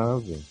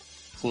gritava.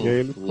 Sim, e aí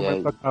ele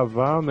começa a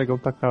cavar, o negão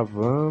tá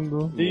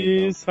cavando.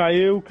 Isso,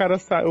 aí o cara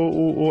sai,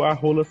 a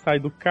rola sai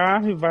do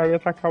carro e vai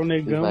atacar o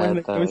negão, mas o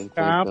negão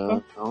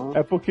escapa.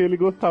 É porque ele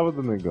gostava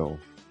do negão.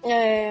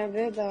 É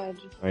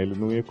verdade. Aí ele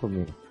não ia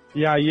comer.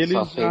 E aí ele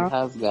só fez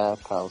rasgar a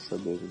calça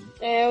dele.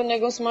 O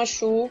negócio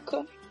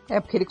machuca.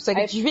 É porque ele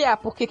consegue desviar.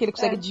 Por que ele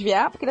consegue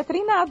desviar? Porque ele é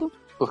treinado.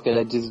 Porque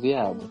ele é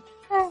desviado.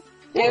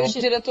 E o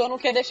diretor não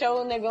quer deixar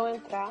o negão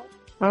entrar.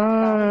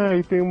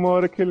 E tem uma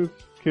hora que eles...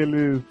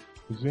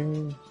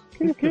 Gente...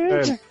 Que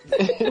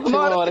é?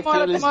 Uma hora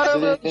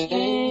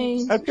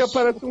É porque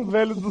aparece um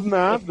velho do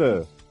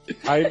nada.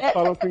 Aí eles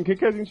falam assim, o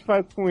que a gente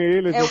faz com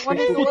ele? É o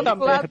homem do outro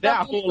lado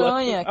da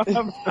montanha.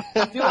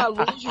 Viu a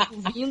luz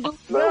vindo.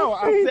 Não,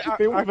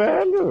 tem um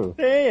velho.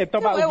 Tem, é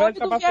o homem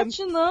do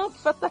Vietnã que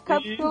foi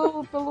atacado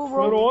pelo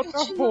por outra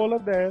rola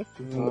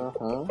dessa.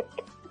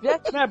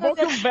 Não é bom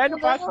que o velho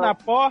bate na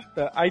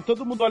porta, aí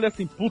todo mundo olha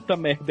assim, puta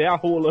merda, é a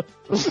rola.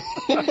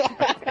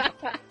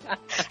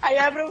 Aí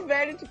abre o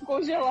velho tipo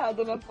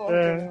congelado na porta,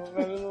 né? O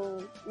velho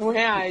não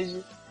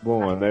reage.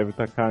 Bom, a neve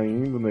tá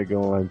caindo, o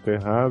negão lá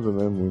enterrado,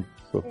 né? Muito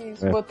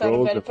isso, botaram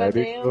o velho pra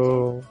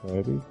dentro.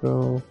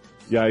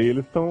 E aí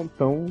eles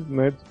estão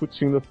né,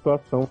 discutindo a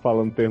situação,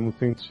 falando termos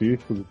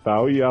científicos e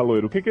tal. E a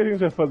loira, o que a gente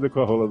vai fazer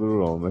com a rola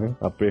do Ron, né?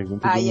 A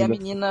pergunta. Aí a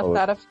menina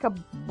Tara fica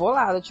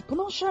bolada, tipo,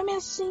 não chame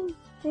assim.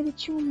 Ele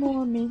tinha um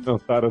nome. Não,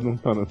 Tara não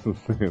tá nessa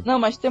cena. Não,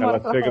 mas tem uma hora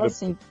que ela fala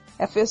assim.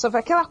 A pessoa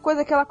vai, aquela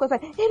coisa.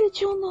 Ele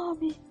tinha um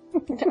nome.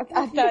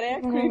 A Tara é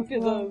a creepy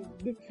do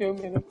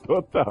filme, né?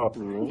 Total.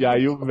 E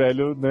aí o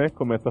velho, né,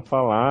 começa a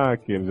falar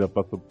que ele já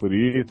passou por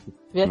isso.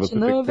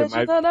 Vietnã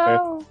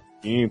não.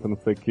 Não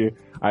sei o que.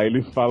 Aí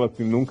ele fala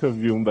assim, nunca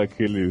vi um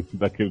daquele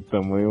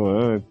tamanho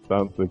antes,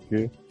 tal, não sei o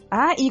que.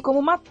 E como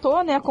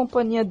matou, né, a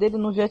companhia dele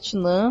no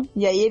Vietnã,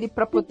 e aí ele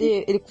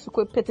ele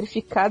ficou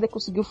petrificado e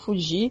conseguiu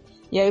fugir,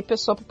 e aí o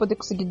pessoal pra poder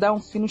conseguir dar um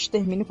fim no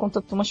extermínio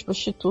contratou umas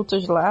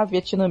prostitutas lá,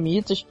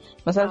 vietnamitas,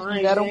 mas elas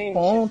não deram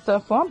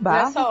conta, foi uma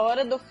barra. Nessa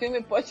hora do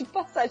filme pode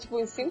passar, tipo,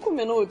 em 5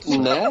 minutos.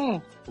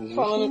 Né?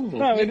 Falando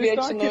não, de eles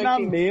estão aqui na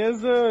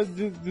mesa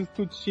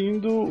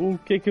discutindo o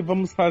que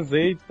vamos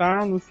fazer e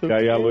tal, não sei o que. E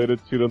aí a loira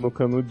tira no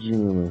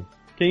canudinho, né?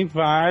 Quem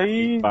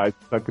vai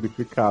se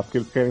sacrificar, porque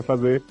eles querem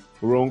fazer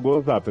o Ron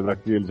gozar, apesar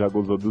que ele já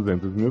gozou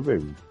 200 mil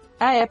vezes.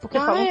 Porque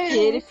falam que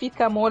ele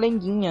fica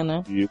molenguinha,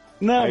 né?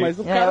 Não, aí, mas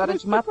o cara hora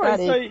de matar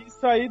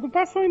isso aí não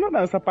passou ainda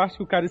não. Essa parte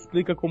que o cara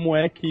explica como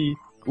é que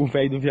o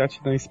velho do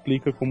Vietnã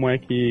explica como é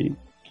que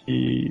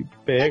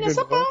pega. É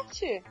nessa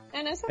parte.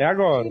 É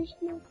agora.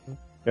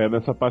 É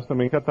nessa parte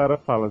também que a Tara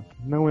fala,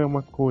 não é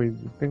uma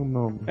coisa, tem um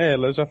nome.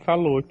 Ela já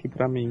falou aqui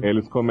pra mim.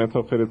 Eles começam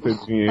a oferecer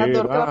dinheiro.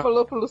 Adoro que ela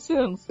falou pro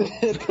Luciano.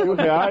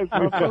 R$1.000,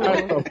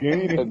 R$1.000,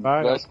 alguém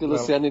vai. Eu acho que o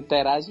Luciano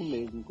interage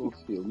mesmo com o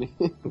filme.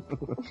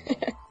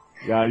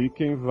 E aí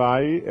quem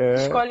vai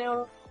escolhe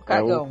o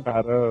cagão. O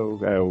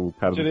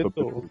cara do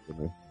Soporito,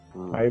 né?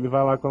 Aí ele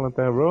vai lá com a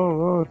lanterna,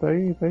 Ron, tá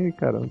aí,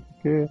 cara, não sei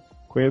o quê.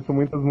 Conheço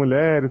muitas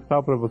mulheres,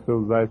 tal, pra você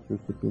usar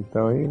esse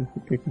pintão aí, não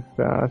sei o que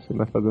você acha,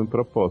 né, fazendo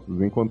propostas.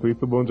 Enquanto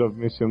isso, o Bon Jovi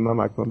mexendo na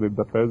máquina dele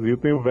da Paris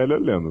Hilton e o velho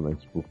olhando, né,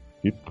 tipo,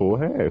 que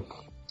porra é essa?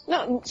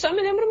 Não, só me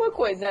lembra uma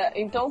coisa,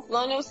 então o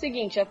plano é o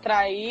seguinte,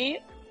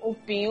 atrair o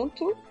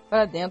pinto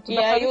pra dentro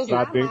da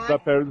dentro da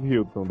Paris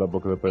Hilton, da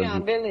boca da Paris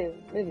Hilton. Beleza.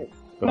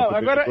 Não,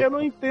 agora eu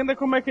não entendo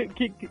como é que...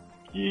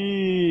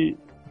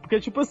 Porque,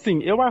 tipo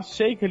assim, eu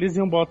achei que eles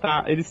iam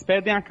botar... Eles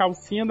pedem a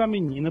calcinha da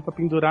menina pra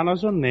pendurar na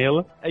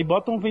janela, aí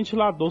botam um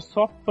ventilador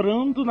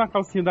soprando na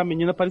calcinha da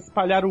menina para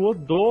espalhar o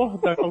odor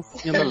da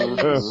calcinha da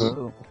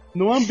menina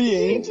no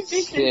ambiente.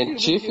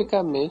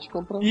 Cientificamente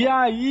comprovado.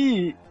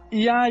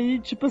 E aí,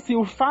 tipo assim,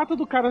 o fato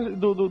do cara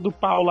do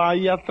pau lá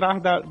ir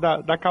atrás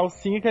da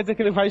calcinha quer dizer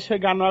que ele vai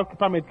chegar no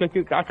equipamento,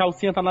 porque a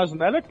calcinha tá na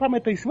janela e o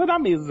equipamento tá em cima da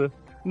mesa.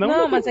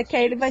 Não, mas é que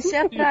aí ele vai ser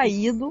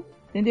atraído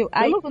Entendeu?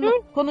 Aí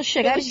quando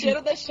chegar... O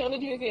cheiro da Xana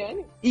de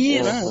Viviane?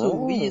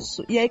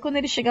 Isso. E aí quando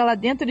ele chegar lá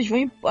dentro, eles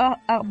vão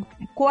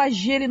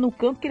coagir ele no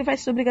canto, que ele vai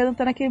ser obrigado a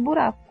entrar naquele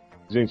buraco.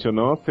 Gente, eu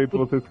não aceito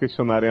vocês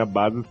questionarem a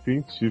base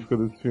científica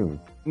desse filme.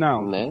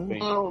 Não. Né?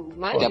 Não,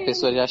 Porque a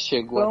pessoa já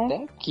chegou Então,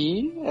 até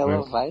aqui,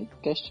 ela vai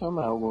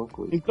questionar alguma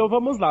coisa. Então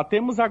vamos lá,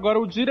 temos agora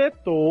o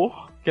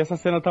diretor, que essa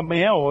cena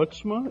também é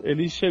ótima.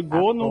 Ele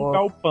chegou num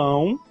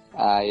galpão.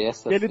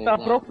 Essa ele cena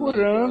tá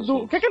procurando...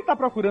 O que é que ele tá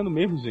procurando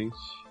mesmo, gente?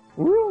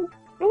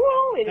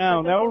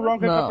 Não é o Ron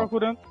que ele tá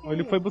procurando.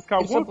 Ele foi buscar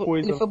alguma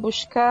coisa. Ele foi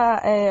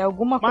buscar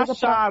alguma coisa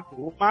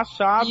O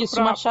machado.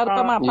 Isso, o machado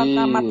pra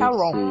matar o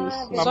Ron.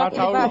 Só que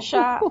ele vai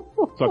achar...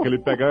 Só que ele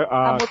pega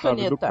a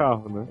chave do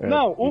carro, né?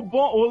 Não,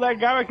 o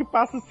legal é que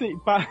passa assim,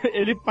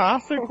 ele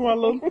passa com a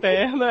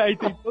lanterna, aí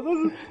tem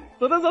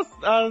todas as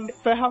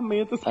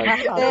ferramentas que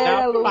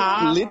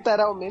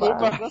literalmente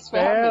todas as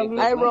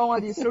ferramentas. Aí Ron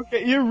ali.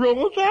 E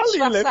Ron tá ali,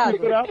 né?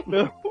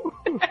 Figuradão.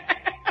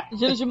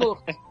 Giro de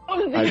morto.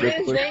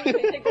 Gente,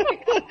 tem que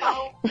ficar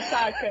pau,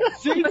 saca?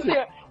 Gente, assim,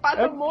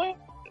 passa muito,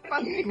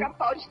 passa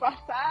pica-pau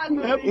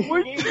disfarçado.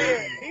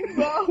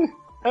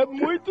 É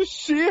muito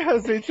She-Ra,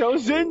 gente. É o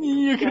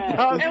geninho que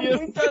tá ali. É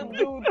muito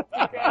adulto,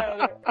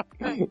 cara.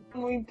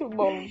 Muito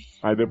bom.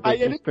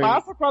 Aí ele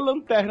passa com a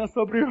lanterna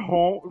sobre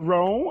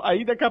Ron,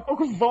 aí daqui a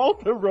pouco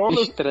volta Ron.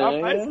 Estranho. Não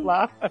tá mais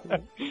lá.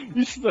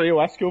 Estranho, eu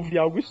acho que eu vi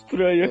algo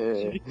estranho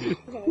aqui.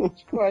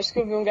 Eu acho que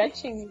eu vi um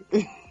gatinho.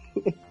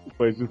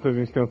 Depois disso a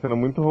gente tem uma cena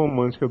muito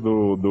romântica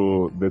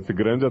desse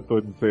grande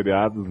ator de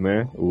seriados,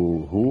 né? O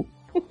Ru.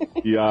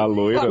 E a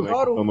loira, né? Que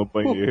estão no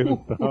banheiro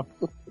e tal.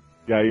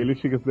 E aí ele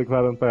fica se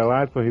declarando pra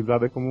ela, sua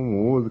risada é como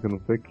música, não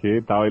sei o que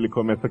e tal. Aí ele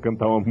começa a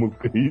cantar uma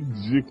música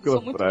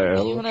ridícula pra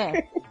ela.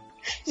 Né?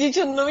 Gente,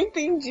 eu não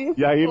entendi.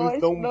 E aí eles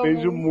dão um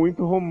beijo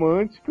muito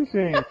romântico,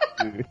 gente.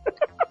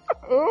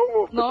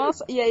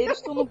 Nossa, e aí eles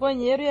estão no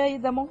banheiro e aí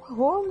dá mão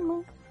rolo,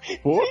 né?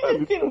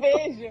 Esse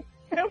beijo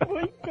é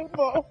muito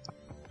bom.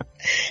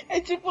 É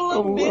tipo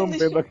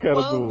lambendo a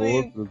cara do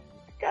outro.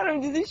 Cara, é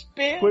um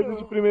desespero. Coisa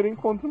de primeiro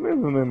encontro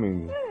mesmo, né,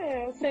 Mindy?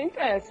 Sempre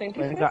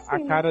Mas assim,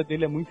 a cara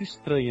dele é muito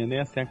estranha,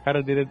 né? Assim, a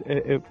cara dele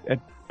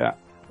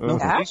Não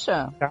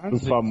acha? Do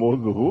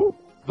famoso Ru?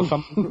 Do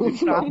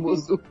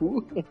famoso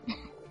Ru.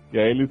 E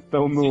aí eles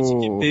estão no... Gente,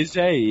 que beijo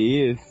é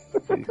esse?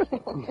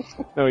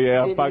 Não, e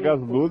aí apaga as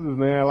luzes,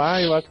 né?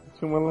 Ela, eu acho que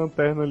tinha uma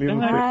lanterna ali,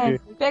 não sei o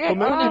quê.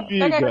 Como é que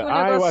liga?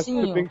 Eu acho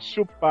que você tem que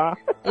chupar.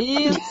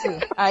 Isso.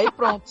 Aí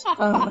pronto.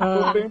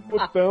 Não tem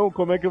botão,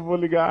 como é que eu vou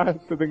ligar?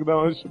 Você tem que dar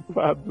uma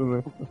chupada,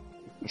 né?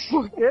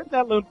 Porque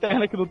na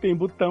lanterna que não tem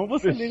botão,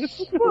 você liga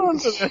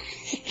chupando, né?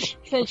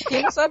 Gente,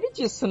 quem não sabe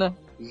disso, né?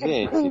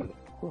 Gente...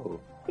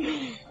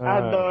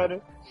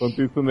 Adoro.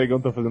 Enquanto isso, o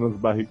negão tá fazendo as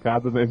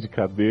barricadas, né, de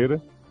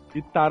cadeira.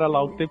 E Tara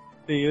lá o tempo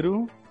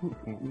inteiro,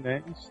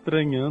 né,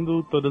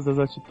 estranhando todas as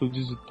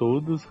atitudes de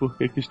todos, por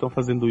que estão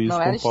fazendo isso.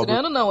 Não, ela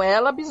estranhando não,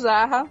 ela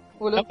bizarra,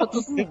 olhando pra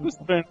todo mundo.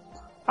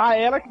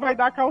 Ela que vai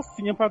dar a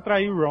calcinha pra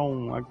atrair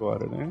Ron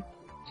agora, né?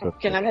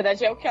 Porque na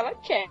verdade é o que ela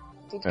quer.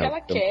 Tudo que ela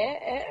quer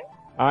é...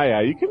 É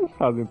aí que eles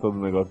fazem todo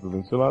o negócio do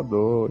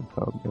ventilador e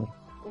tal, né?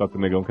 Só que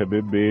o negão quer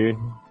beber,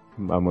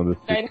 a Amanda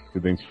se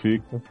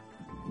identifica.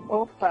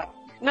 Opa!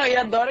 Não, e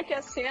adoro que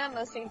a cena,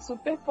 assim,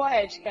 super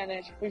poética,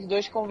 né? Tipo, os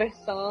dois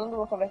conversando,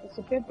 uma conversa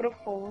super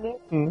profunda.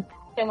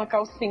 Tem uma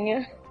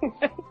calcinha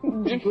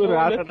de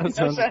furada na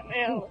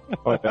janela.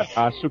 Olha,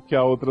 acho que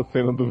a outra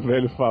cena do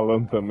velho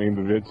falando também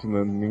do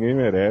Vietnã ninguém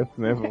merece,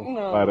 né? Vamos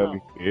para a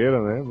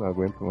lixeira, né? Não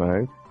aguento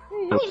mais.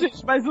 Não,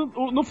 gente, mas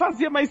não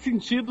fazia mais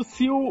sentido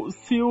se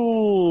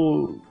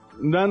o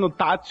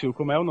nanotátil,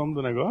 como é o nome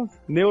do negócio?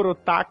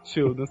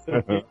 Neurotátil, não sei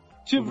o quê.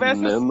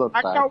 Tivesse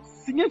a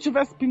calcinha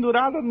tivesse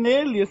pendurada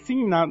nele,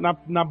 assim,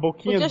 na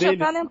boquinha dele. Podia já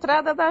estar na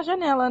entrada da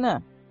janela,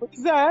 né?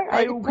 Pois é.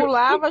 Aí ele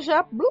pulava,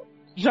 já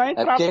É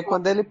entrava. porque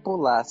quando ele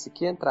pulasse,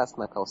 que entrasse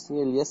na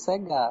calcinha, ele ia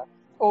cegar.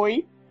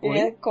 Oi?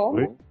 Como?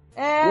 Oi?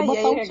 Ia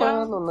botar um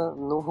pano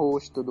no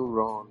rosto do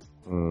Ron.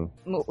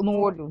 No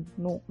olho.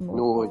 No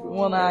olho.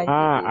 No eye.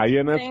 Aí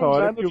é nessa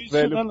hora que o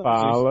velho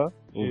fala...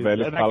 O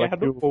velho fala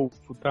que o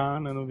Golfo, tá?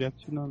 Não é no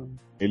Vietnã, não.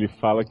 Ele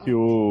fala que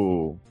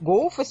o...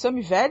 Golfo? Esse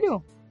homem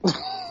velho?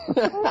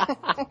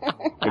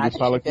 Ele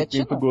fala que o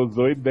Pinto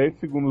gozou e 10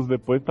 segundos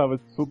depois tava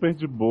super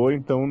de boa,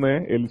 então,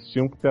 né, eles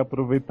tinham que ter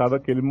aproveitado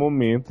aquele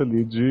momento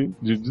ali de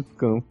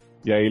descanso.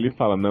 E aí ele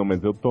fala, não,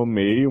 mas eu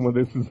tomei uma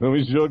decisão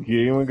e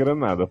joguei uma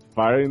granada.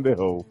 Fire in the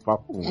hole,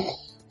 papum.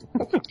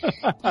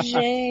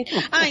 Gente.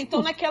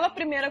 Então naquela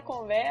primeira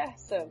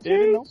conversa,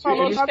 ele não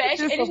falou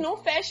eles não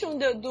fecham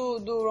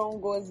do Ron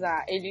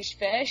gozar, eles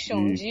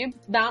fecham de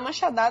dar uma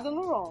machadada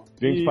no Ron.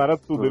 Gente, para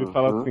tudo, ele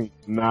fala assim,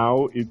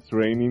 now it's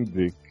raining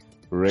dick.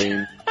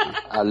 Rain.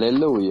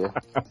 Aleluia.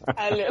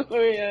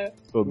 Aleluia.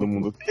 Todo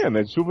mundo quer,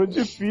 né? Chuva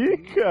de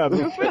pica.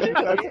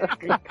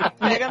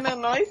 Pega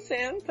menor e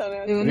senta,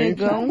 né? E o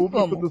negão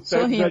como?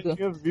 Sorrindo. Já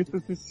tinha visto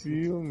esse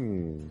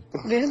filme.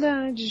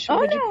 Verdade,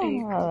 chuva de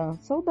pica.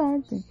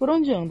 Saudade. Por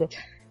onde anda?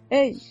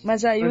 Ei,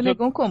 mas aí o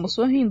negão como?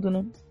 Sorrindo,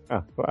 né?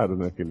 Claro,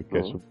 né? Que ele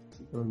quer chuva.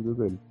 família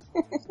dele.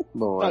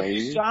 Bom,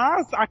 aí...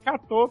 Já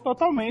acatou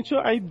totalmente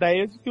a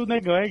ideia de que o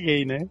negão é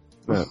gay, né?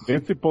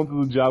 Nesse ponto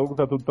do diálogo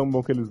tá tudo tão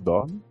bom que eles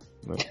dormem.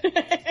 Né?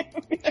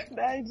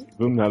 Verdade.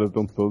 Do nada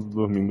estão todos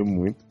dormindo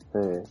muito.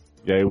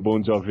 E aí o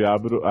Bon Jovi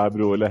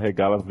abre o olho,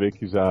 arregala, vê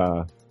que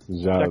já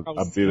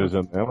abriram a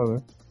janela, né?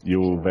 E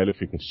o velho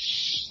fica...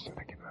 Shhh,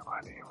 tá aqui no meu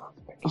quartinho.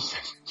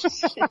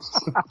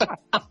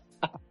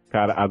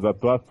 Cara, as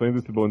atuações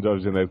desse Bon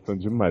Jovi genérico são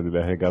demais. Ele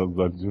arregala os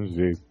olhos de um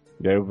jeito.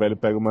 E aí o velho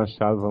pega o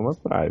machado e vamos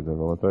atrás, né?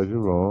 Vamos atrás de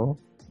Ron,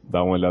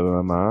 dá uma olhada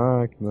na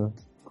máquina,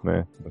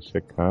 né? Uma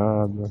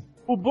checada.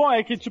 O bom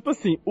é que, tipo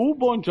assim, o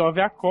Bon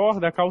Jovi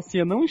acorda, a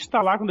calcinha não está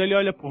lá, quando ele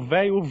olha pro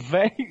velho, o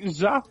velho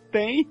já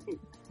tem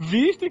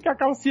visto que a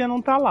calcinha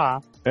não tá lá.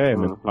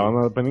 Não fala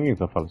nada pra ninguém,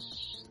 só fala...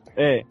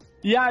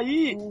 E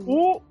aí,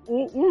 o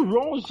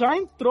Ron já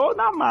entrou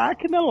na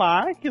máquina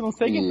lá, que não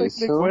sei quem foi que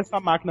explicou essa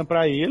máquina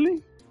pra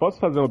ele. Posso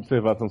fazer uma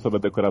observação sobre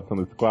a decoração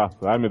desse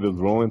quarto? Ai, meu Deus,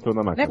 Ron entrou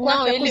na máquina.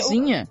 Não, ele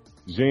cozinha.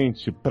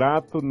 Gente,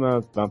 prato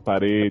na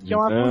parede,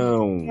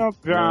 não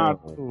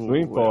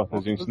importa,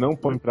 gente, não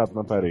põe prato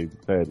na parede,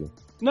 sério.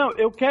 Não,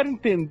 eu quero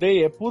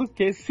entender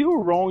porque se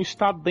o Ron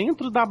está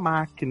dentro da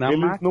máquina,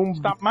 eles a máquina não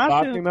está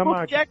batem na por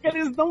máquina. que é que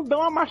eles não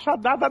dão a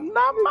machadada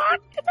na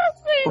máquina,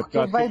 gente?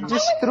 Porque vai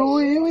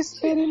destruir o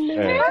experimento.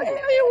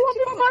 É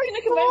uma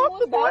máquina que vai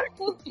mudar o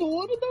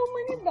futuro da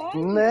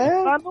humanidade. Né?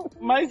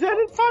 Mas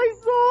ele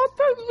faz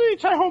outra,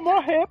 gente. Aí vão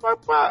morrer pra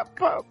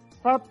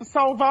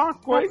salvar uma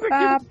coisa que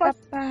não faz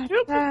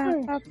sentido.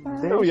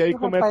 Não, e aí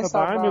começa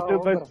a ai meu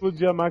Deus, vai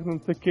explodir a máquina,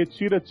 não sei o que,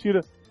 tira.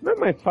 Não é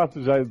mais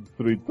fácil já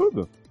destruir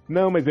tudo?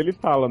 Não, mas ele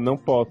fala, não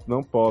posso,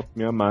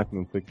 minha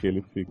máquina, não sei o que,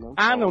 ele fica.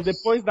 Não,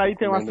 depois daí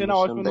tem uma cena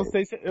ótima,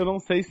 eu não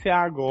sei se é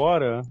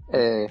agora.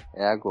 É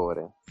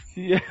agora.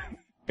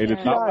 Ele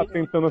tá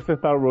tentando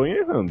acertar o Ron e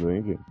errando,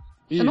 hein, gente?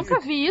 Eu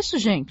nunca vi isso,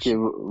 gente. Que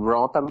o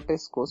Ron tá no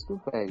pescoço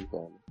do velho,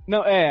 velho.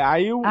 Não,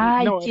 aí o...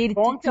 Ai, não, que ele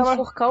tem que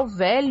enforcar o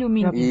velho,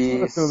 menino.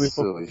 Isso.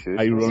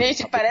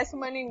 Gente, parece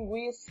uma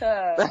linguiça...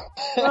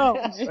 Não,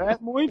 é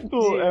muito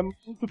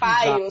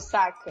paio,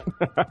 saca?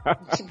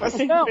 Tipo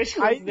assim, não,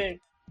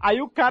 aí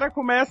o cara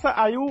começa,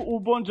 aí o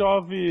Bon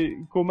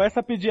Jovi começa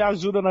a pedir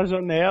ajuda na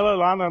janela,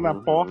 lá na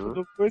porta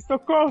do coisa,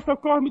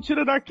 socorro, me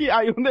tira daqui.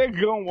 Aí o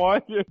negão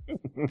olha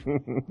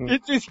e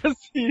diz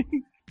assim,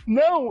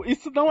 não,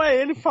 isso não é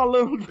ele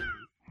falando.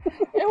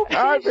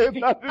 Ah,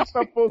 verdade,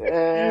 está possuído.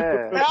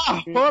 É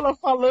a rola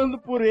falando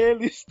por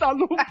ele, está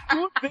no cu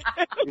dele.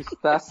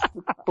 Está...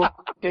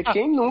 Porque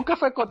quem nunca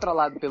foi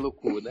controlado pelo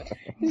cu, né?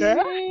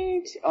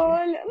 Gente,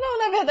 olha... Não,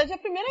 na verdade é a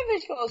primeira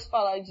vez que eu ouço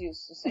falar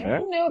disso.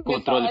 Sempre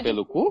Controle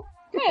pelo cu?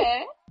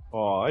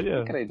 Olha.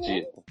 Não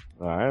acredito.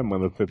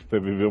 Mano, você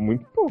viveu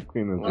muito pouco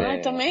ainda.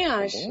 Eu também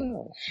acho.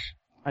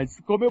 Mas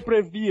como eu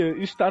previa,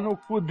 está no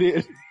cu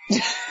dele.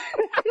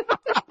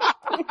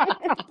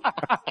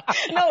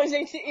 Não,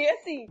 gente, e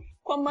assim,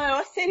 com a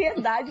maior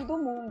seriedade do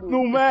mundo.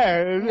 Não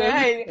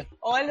é?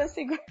 Olha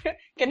assim,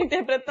 aquela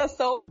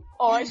interpretação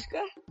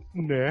Oscar.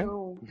 Né?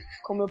 Não,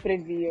 como eu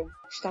previa,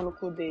 está no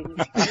cu dele.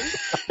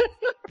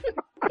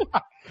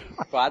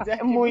 Quase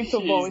é muito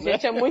bom, né?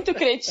 Gente, é muito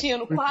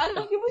cretino. Quase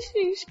Arquivo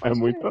X. É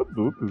muito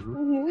adulto, viu?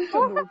 Muito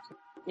adulto.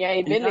 E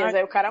aí, beleza,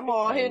 aí o cara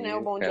morre, né?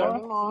 O Bon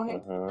Jovi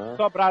morre.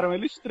 Sobraram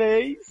eles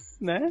três,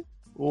 né?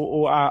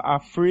 A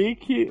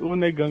Freak, o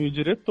negão e o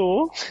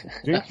diretor.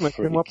 Gente, mas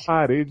tem uma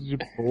parede de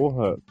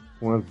porra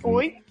com as...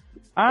 Oi?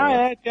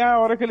 Tem a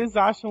hora que eles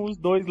acham os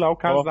dois lá, o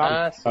casal.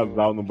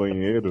 Casal no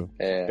banheiro.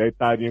 E aí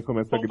Tarinha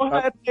começa a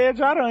gritar. É teia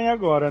de aranha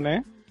agora,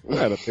 né? Não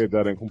era teia de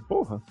aranha com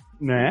porra?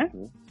 Né?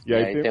 E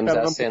aí temos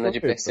a cena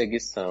de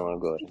perseguição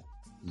agora.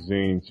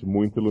 Gente,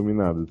 muito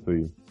iluminado isso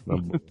aí.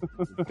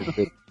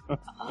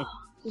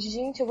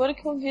 Gente, agora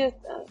que eu vi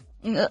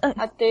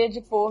a teia de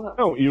porra.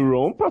 Não, e o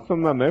Ron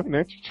passando na neve,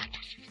 né?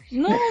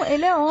 Não,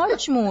 ele é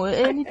ótimo.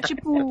 Ele,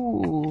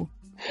 tipo...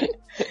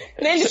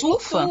 Ele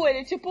flutua, ele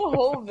é tipo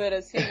rover,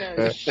 assim, né?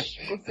 Por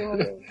cima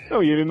dele.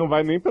 Não, e ele não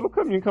vai nem pelo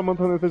caminho que a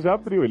montaneta já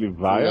abriu, ele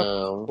vai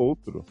a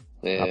outro.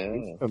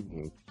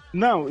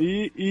 Não,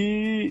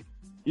 e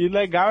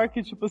legal é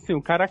que, tipo assim,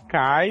 o cara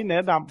cai,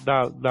 né,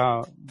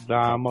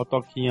 da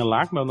motoquinha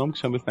lá, como é o nome que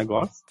chama esse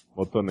negócio?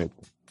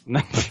 Motoneta.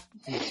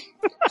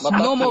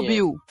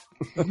 Snowmobile.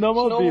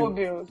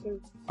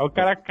 Aí o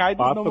cara cai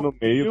do snowmobile. No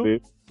meio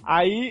dele.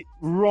 Aí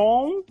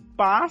Ron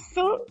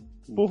passa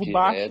por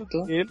baixo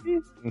dele.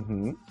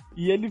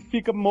 E ele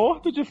fica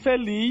morto de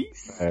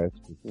feliz.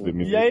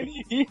 E aí ele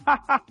ri.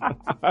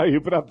 Aí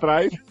pra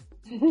trás.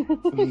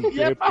 E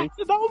é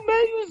partida ao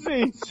meio,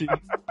 gente.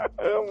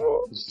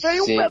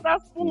 Tem um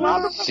pedaço pro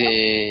lado.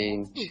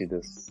 Gente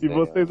do céu. E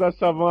vocês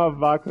achavam a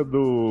vaca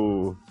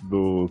do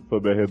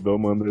Sob a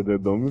Redoma, Under the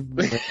Dome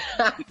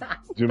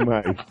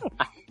demais.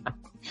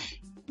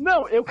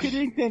 Não, eu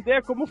queria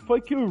entender como foi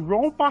que o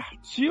Ron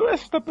partiu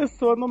esta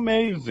pessoa no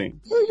meio, gente.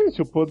 Mas,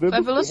 gente, o poder da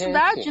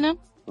velocidade, né?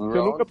 Você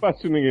nunca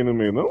partiu ninguém no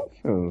meio, não?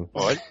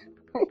 Pode.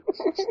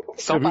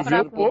 Só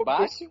passar por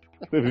baixo?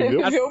 Você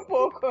viveu um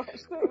pouco.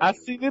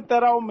 Assim,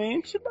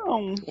 literalmente,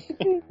 não.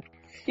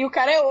 E o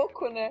cara é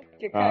oco, né?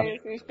 Que cai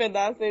assim, os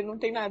pedaços e não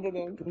tem nada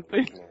dentro.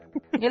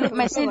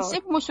 Mas ele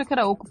sempre mostrou que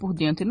era oco por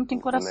dentro, ele não tem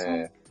coração.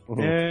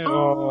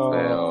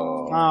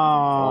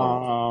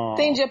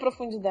 Entendi a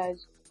profundidade.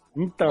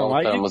 Então,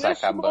 voltamos aí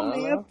nesse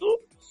momento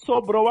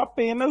sobrou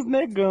apenas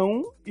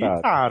Negão e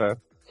Tara.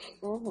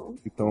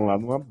 Que estão lá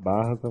numa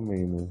barra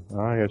também, né?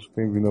 Ai, acho que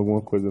tem vindo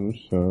alguma coisa no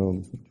chão,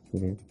 não sei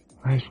o que.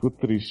 Ai, ficou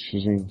triste,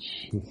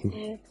 gente.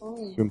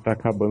 Esse filme tá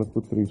acabando,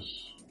 ficou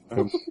triste.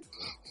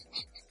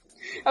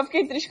 Eu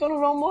fiquei triste quando o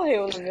Ron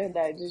morreu, na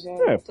verdade. Já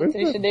tô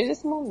triste desde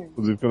esse momento.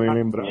 Inclusive que eu nem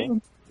lembrava.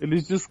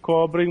 Eles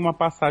descobrem uma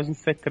passagem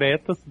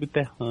secreta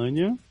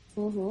subterrânea.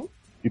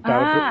 E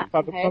tá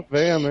preocupada com a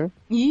véia, né?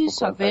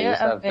 Isso, a véia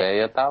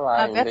tá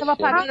lá. A véia tava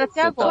apagada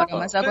até agora,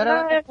 mas agora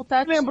ela vai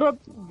voltar. Lembrou,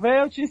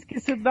 véia, eu tinha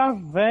esquecido da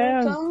véia.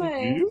 Eu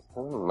também.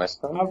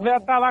 A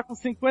véia tá lá com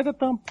 50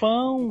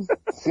 tampão.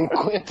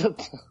 50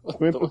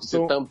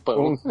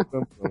 tampão.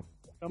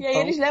 E aí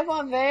eles levam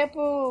a véia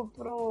pro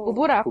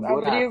buraco.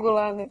 Abrigo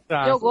lá, né?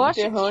 Eu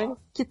gosto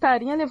que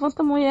Tarinha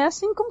levanta a mulher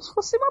assim como se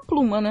fosse uma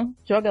pluma, né?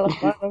 Joga ela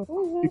fora.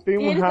 E tem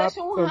um eles rato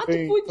acham um rato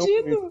também,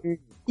 fudido.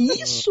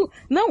 Isso!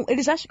 Não,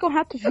 eles acham que é um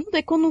rato vindo,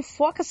 aí quando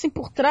foca assim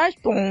por trás...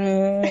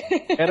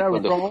 Era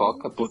quando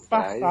foca por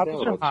trás,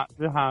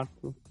 de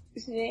rato.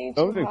 Gente,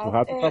 então, gente, o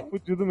rato tá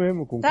fudido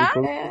mesmo.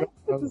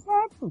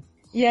 Exato.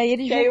 E aí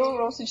eles... E aí o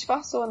Ron se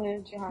disfarçou, né,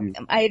 de rato.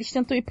 Isso. Aí eles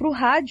tentam ir pro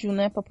rádio,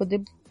 né, pra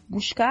poder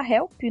buscar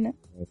help, né?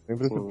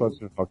 Sempre esse plot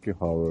de rock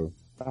horror.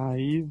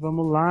 Aí,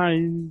 vamos lá.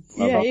 E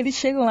aí eles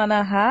chegam lá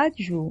na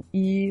rádio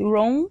e o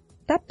Ron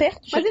tá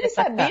perto de Mas eles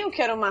sabiam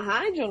que era uma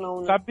rádio ou não?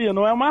 Né? Sabia,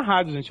 não é uma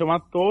rádio, gente, é uma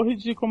torre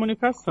de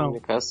comunicação.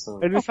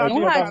 Eles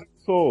sabiam,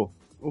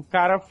 o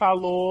cara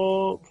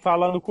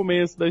fala no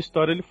começo da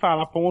história, ele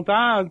fala, aponta,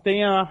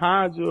 tem a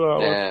rádio,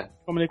 a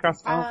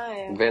comunicação.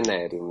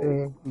 Venério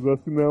mesmo.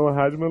 Assim, não é uma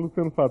rádio, mas o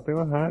Luciano fala, tem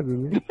uma rádio,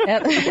 né?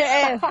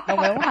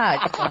 Não é um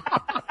rádio.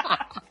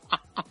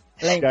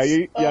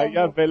 E aí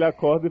a velha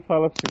acorda e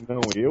fala assim, não,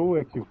 eu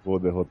é que vou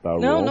derrotar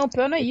o Ron. Não,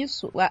 pior não é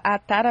isso. A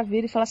Tara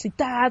vira e fala assim,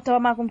 tava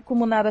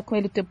mancomunada com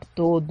ele o tempo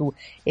todo.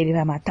 Ele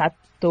vai matar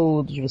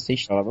todos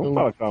vocês. Ela não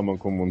fala que tava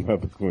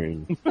mancomunada com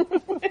ele.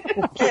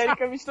 Porque ele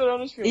fica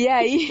misturando os filmes. E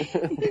aí...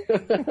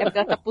 é porque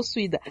ela tá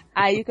possuída.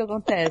 Aí o que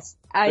acontece?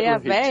 Aí a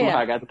véia...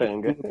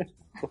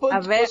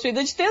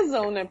 Possuída de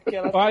tesão, né? Porque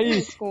ela fica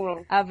isso com o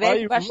Ron. A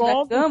véia embaixo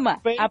da cama...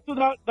 Peito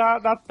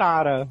da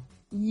Tara.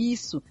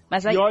 Isso,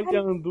 mas aí... E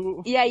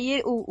olhando... E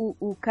aí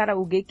o cara,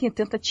 o gay que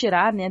tenta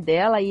tirar, né,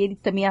 dela, e ele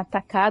também é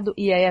atacado,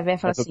 e aí a véia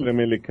fala assim...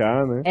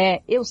 Tremelicar, né?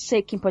 Eu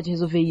sei quem pode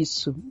resolver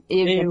isso.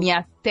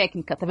 Minha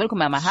técnica, tá vendo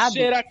como é amarrado?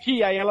 Cheira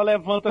aqui, aí ela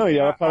levanta... Não, e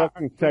ela fala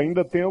assim, se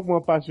ainda tem alguma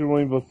parte de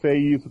Ron em você, é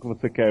isso que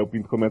você quer. O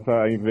Pinto começa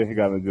a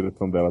envergar na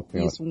direção dela,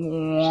 assim, isso.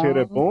 Cheiro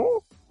é bom,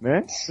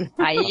 né?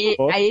 Aí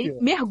ele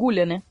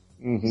mergulha, né?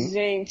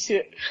 Gente,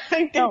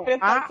 a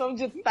interpretação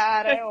de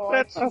Tara é ótima.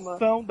 A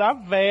interpretação da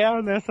véia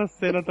nessa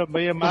cena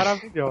também é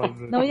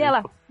maravilhosa. Não, e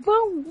ela,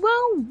 vão!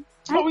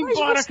 Vamos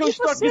embora que eu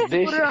estou aqui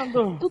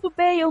segurando. Tudo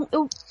bem, eu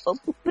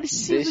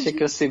preciso. Deixa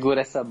que eu seguro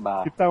essa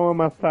barra. Que tal uma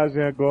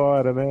massagem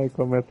agora, né? E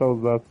começa a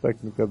usar as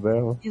técnicas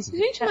dela. Isso.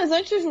 Gente, mas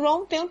antes o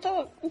Ron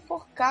tenta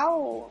enforcar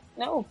o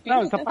Pinto. Não,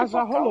 essa parte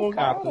já rolou,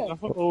 gato.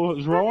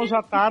 O Ron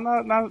já tá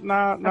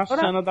na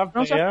cena da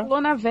véia. Já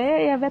pulou na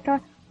véia e a véia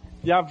tá...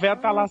 E a véia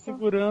tá lá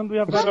segurando e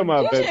a véia...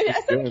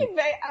 Sabe que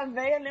a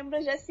véia lembra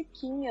a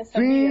Jessiquinha,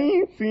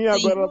 sabia? Sim,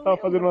 agora ela tava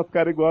fazendo umas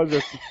caras igual a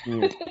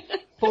Jessiquinha.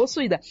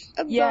 Possuída.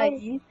 E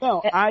aí...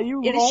 Não, aí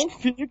o Ron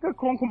fica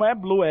com, como é,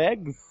 Blue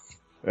Eggs?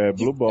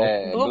 Blue Ball.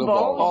 Blue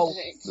Ball.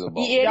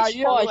 E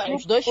eles fogem,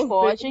 os dois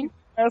fogem.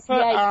 E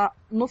aí,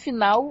 no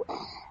final...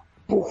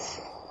 Puf,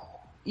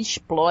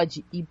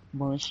 explode e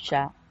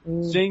mancha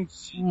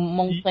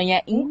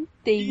montanha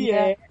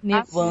inteira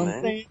nevando. A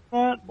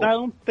cena da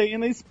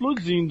antena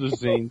explodindo,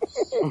 gente.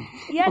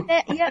 E a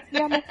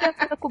montanha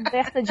toda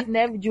coberta de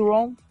neve de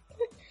Ron,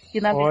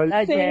 que na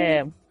verdade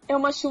é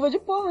uma chuva de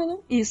porra, né?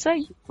 Isso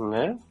aí.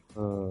 Né?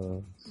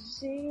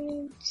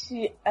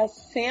 Gente, a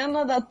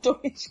cena da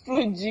torre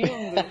explodindo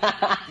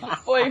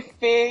foi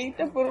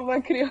feita por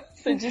uma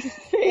criança de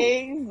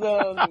 6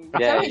 anos.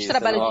 Sabe a gente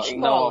trabalha de escola?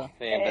 Não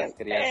ofenda as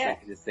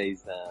crianças de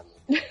 6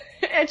 anos.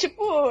 É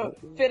tipo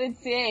feira de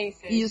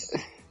ciências. Isso.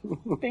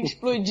 Tem que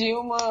explodir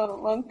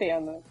uma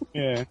antena.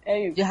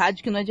 É isso. De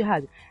rádio que não é de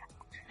rádio.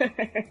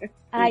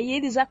 Aí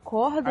eles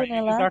acordam,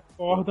 né, lá? Eles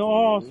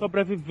acordam,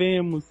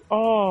 sobrevivemos.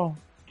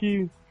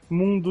 Que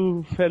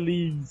mundo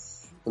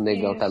feliz. O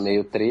negão tá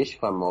meio triste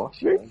com a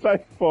morte. Nem sai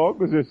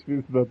fogo de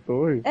artifício da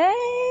torre.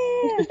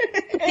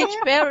 Katy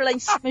Perry lá em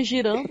cima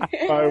girando.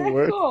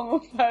 Fireworks. Como?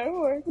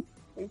 Fireworks.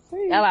 Isso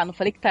aí. Olha lá, não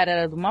falei que Tara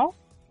era do mal?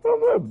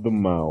 Não é do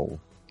mal.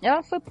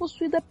 Ela foi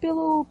possuída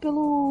pelo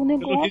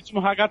negócio. Pelo ritmo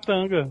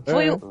ragatanga.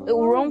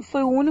 O Ron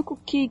foi o único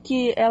que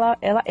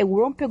o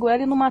Ron pegou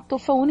ela e não matou,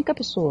 foi a única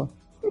pessoa.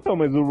 Então,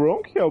 mas o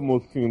Ron que é o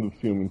mocinho do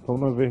filme, então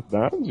na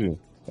verdade,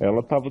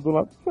 ela tava do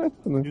lado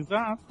certo, né?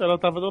 Exato, ela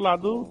tava do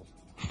lado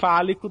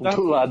fálico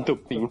do lado do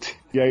Pinto.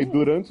 E aí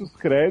durante os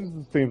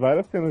créditos tem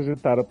várias cenas de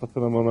Tara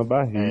passando a mão na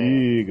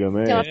barriga,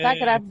 né? Ela tá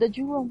grávida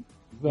de Ron.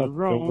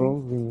 Exato, é um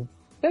Ronzinho.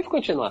 Teve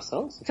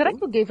continuação? Será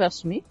que o gay vai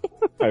assumir?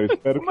 Eu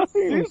espero que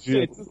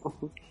sim.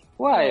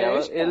 Uai,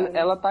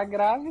 ela tá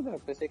grávida. Eu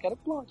pensei que era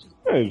plot.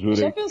 Jurei.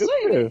 Já pensou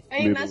que aí?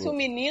 Aí nasce um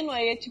menino,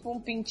 aí é tipo um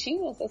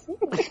pintinho assassino?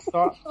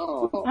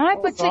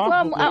 Pode ser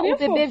igual o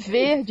bebê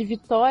verde,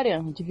 Vitória,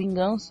 de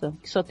Vingança,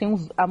 que só tem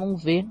a mão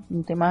V,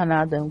 não tem mais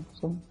nada.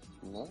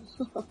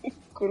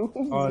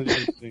 Olha,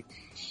 gente.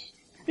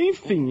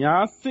 Enfim,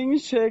 assim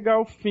chega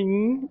ao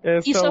fim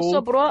essa E só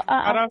sobrou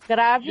a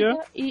grávida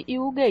maravilha. e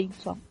o gay,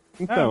 só.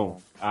 Então,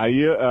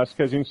 aí eu acho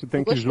que a gente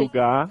tem que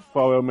julgar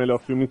qual é o melhor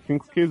filme em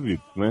 5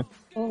 quesitos, né?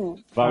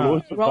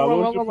 Valor de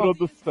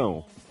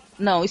produção.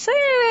 Não, isso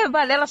aí é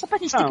balela só pra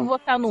gente ter que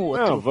votar no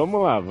outro. Não,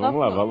 vamos lá.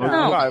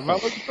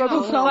 Valor de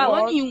produção. Não,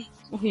 valor nenhum.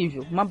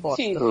 Horrível, uma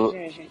bosta. Sim,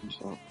 gente.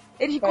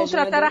 Eles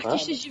contrataram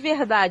artistas de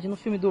verdade no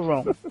filme do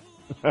Ron.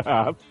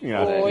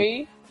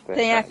 Oi.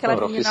 Tem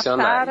aquela menina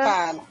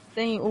Tara,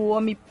 tem o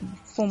homem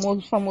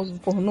famoso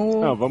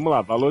pornô. Não, vamos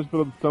lá. Valor de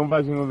produção,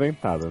 vagina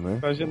dentada, né?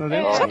 Vagina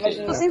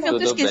dentada. Você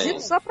inventou esquisito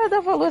só pra dar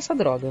valor a essa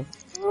droga.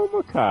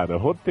 Calma, cara.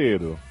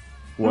 Roteiro.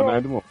 One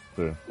Eyed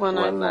Monster. One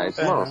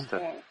Eyed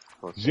Monster.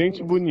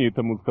 Gente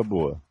bonita, música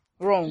boa.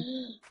 Ron.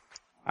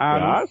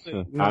 Não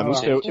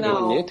sei. Gente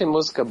bonita e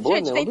música boa,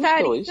 gente, nenhum tem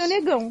dos dois. Tem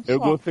negão. Eu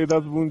gostei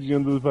das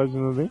bundinhas dos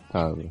vaginas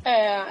dentadas.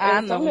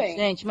 Eu não, também.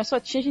 gente, mas só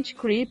tinha gente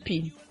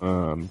creepy.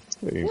 Não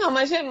sei. Não,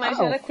 mas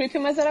era creepy,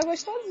 mas era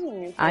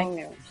gostosinho.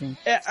 Gente.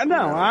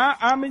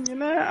 A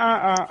menina,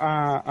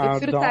 a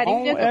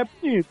Dawn é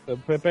bonita,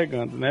 foi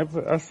pegando, né?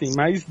 Assim,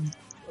 mas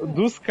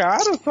dos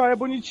caras só é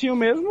bonitinho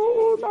mesmo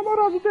o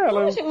namorado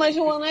dela. Mas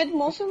o One Eyed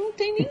Monster não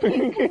tem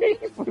ninguém.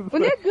 O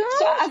negão.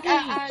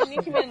 A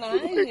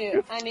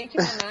Nicki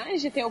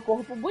Minaj tem o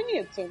corpo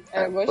bonito.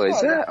 É gostosa.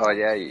 Pois é,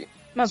 olha aí.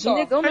 Mas o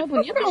negão não é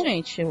bonito,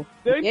 gente.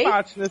 Deu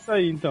empate nessa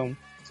aí, então.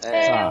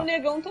 O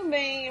negão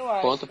também, eu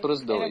acho. Ponto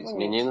pros dois,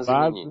 meninos e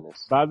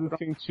meninas. Base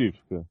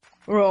científica.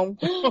 Wrong.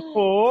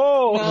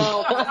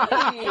 Não, calma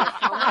aí.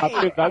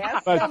 Apesar de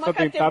que vagina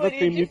dentada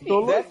tem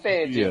mitologia.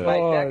 Depende, vai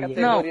ter a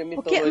categoria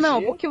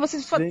mitologia. Porque você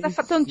tá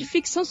falando de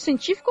ficção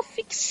científica ou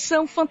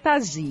ficção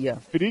fantasia?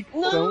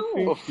 Fricção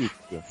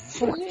científica.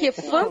 Porque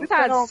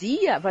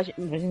fantasia,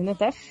 vagina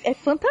dentada é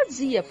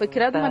fantasia. Foi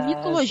criada uma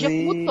mitologia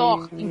como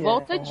Thor em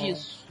volta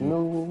disso.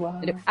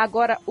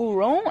 Agora, o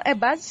Ron é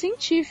base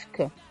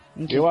científica.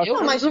 Eu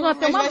acho mas uma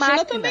vagina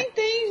máquina. também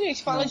tem,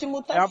 gente. Fala de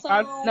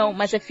mutação. Não,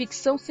 mas é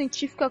ficção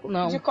científica,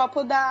 não. De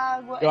copo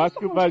d'água. Eu acho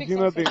que o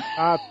vagina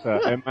dentada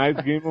é mais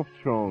Game of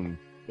Thrones.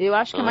 Eu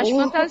acho que é mais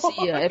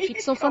fantasia. É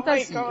ficção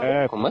fantasia.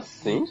 Como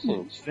assim,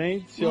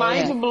 gente?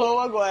 Mind blow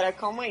agora,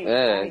 calma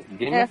aí.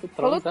 Game of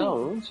Thrones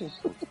aonde?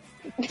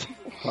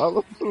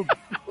 Fala tudo.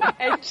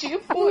 É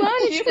tipo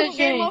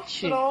Game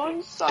of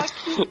Thrones, só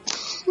que...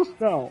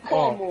 Não,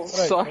 como?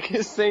 Só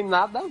que sem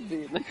nada a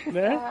ver, né?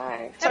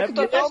 É que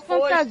total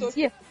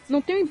fantasia.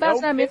 Não tem um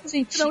embasamento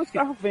científico. Não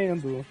está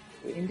vendo.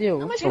 Entendeu?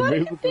 Não, mas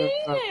claro que tem,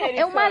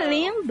 é uma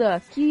lenda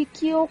que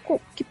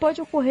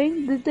pode ocorrer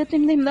em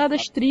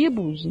determinadas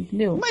tribos,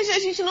 entendeu? Mas a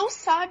gente não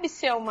sabe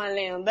se é uma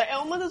lenda. É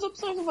uma das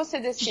opções que você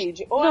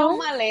decide. Ou é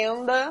uma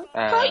lenda.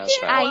 Claro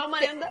que é. Ou é uma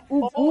lenda.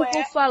 O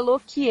Google falou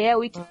que é.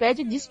 O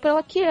Wikipedia disse pra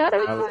ela que era.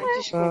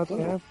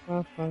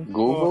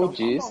 Google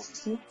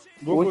disse.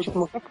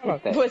 Último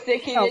critério. Você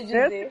queria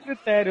dizer. Esse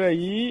critério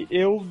aí,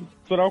 eu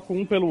troco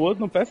um pelo outro,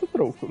 não peço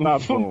troco. Tá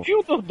bom. E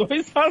os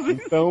dois fazem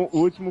isso. Então, o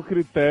último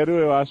critério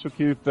eu acho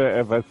que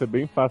vai ser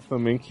bem fácil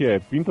também, que é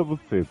pinta a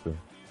buceta.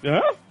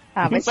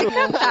 Vai se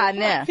catar,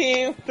 né?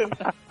 Pinta,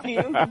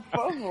 por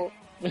favor.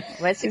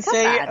 Vai se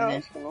catar,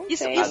 né?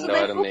 Isso daí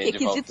foi o quê?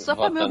 Quesito só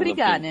pra me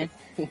obrigar, né?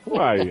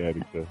 Vai,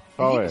 Érica.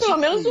 Qual é? Pelo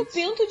menos os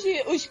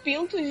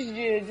pintos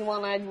de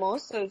One Eyed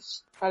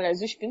Monsters.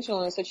 Aliás, os pintos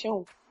não, só tinha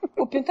um.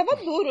 O pinto tava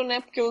duro,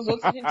 né? Porque os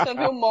outros a gente só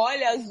viu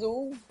mole,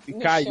 azul, e no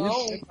caído.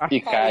 chão.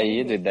 E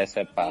caído e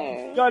decepado.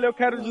 E olha, eu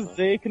quero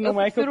dizer que não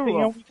é que eu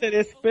tenha um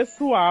interesse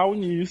pessoal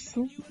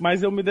nisso,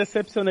 mas eu me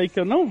decepcionei que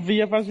eu não vi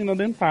a vagina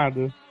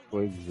dentada.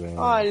 Pois é.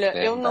 Olha,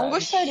 eu não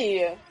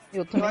gostaria.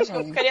 Eu também acho que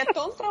eu ficaria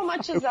tão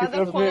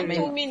traumatizada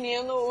quanto o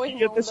menino, o irmão.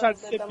 Ia deixar de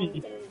ser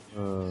bi.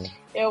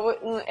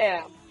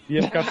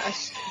 Ia ficar...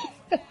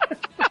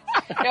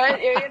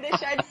 eu ia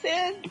deixar de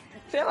ser,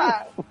 sei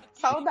lá,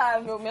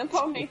 saudável,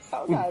 mentalmente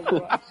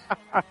saudável.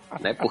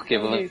 Né? Porque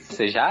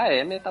você já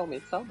é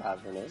mentalmente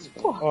saudável, né?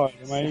 Então... Olha,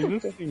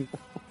 mas assim...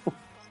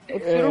 Eu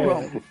prefiro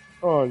Ron.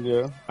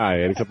 Olha... A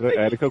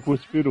Érica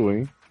curte peru,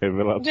 hein?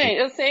 Revelador. Gente,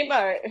 eu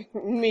sempre...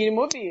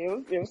 Mínimo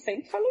bi, eu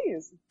sempre falo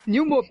isso.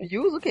 New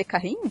Mobiles, o quê?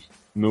 Carrinhos?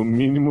 No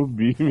mínimo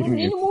bi, menino. No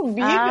mínimo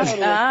bi,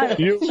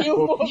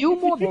 garoto. New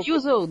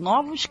Mobiles,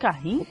 novos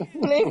carrinhos?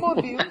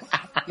 Playmobil.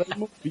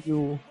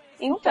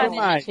 Então,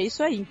 gente, é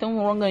isso aí. Então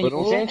o Ron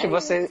ganhou. Gente,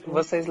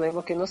 vocês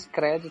lembram que nos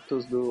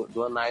créditos do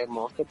One Eyed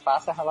Monster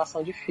passa a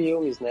relação de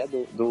filmes, né?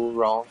 Do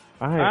Ron.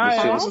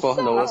 Dos filmes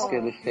pornôs que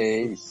ele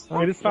fez.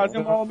 Eles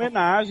fazem uma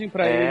homenagem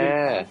pra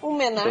ele.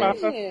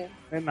 Homenagem?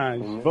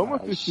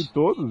 Vamos assistir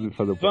todos e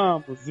fazer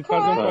Vamos, e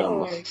fazer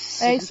um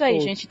É isso aí,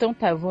 gente. Então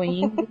tá, eu vou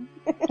indo.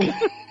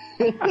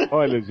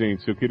 Olha,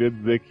 gente, eu queria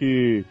dizer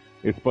que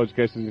Esse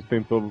podcast a gente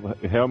tentou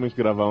realmente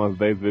gravar umas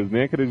 10 vezes,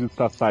 nem acredito que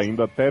tá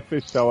saindo, até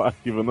fechar o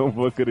arquivo, eu não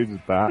vou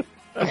acreditar.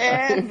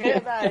 É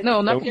verdade. Não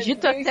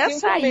acredito até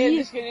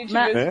sair.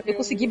 Eu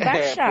consegui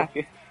baixar.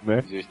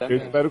 Né? Eu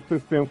espero que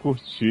vocês tenham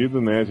curtido,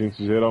 né? A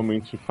gente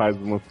geralmente faz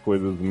umas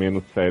coisas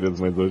menos sérias,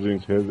 mas hoje a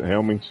gente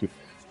realmente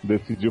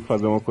decidiu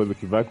fazer uma coisa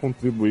que vai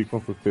contribuir com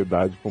a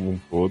sociedade como um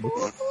todo.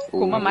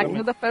 Como a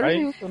máquina da Paris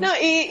Hilton. Não,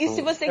 e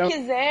se você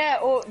quiser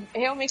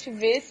realmente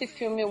ver esse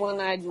filme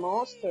One-Eyed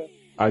Monster,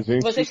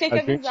 vocês têm que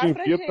avisar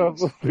envia pra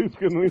vocês,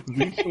 porque não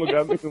existe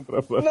lugar nenhum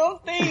pra fazer. Não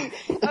tem.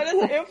 Olha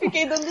só, eu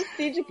fiquei dando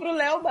seed pro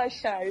Léo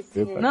baixar esse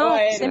filme. Não,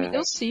 você me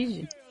deu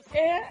seed.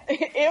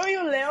 Eu e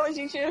o Léo, a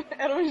gente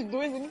eram as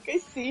duas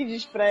únicas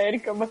seeds pra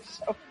Erika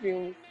baixar o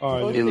filme.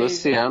 E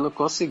Luciano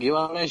conseguiu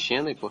a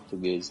legenda em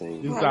português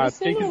ainda. Exato,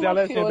 quem quiser a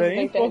legenda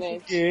em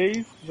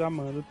português, já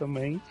manda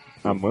também.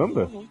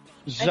 Amanda?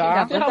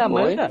 Já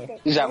manda.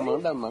 Já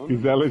manda.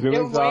 Quiser a legenda,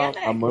 já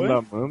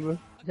Amanda.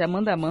 Já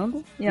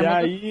manda. E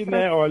aí,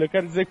 né, olha, eu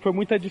quero dizer que foi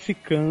muito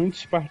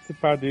edificante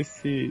participar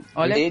desse...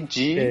 Olha,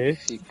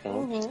 edificante.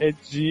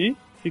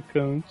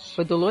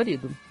 Foi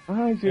dolorido.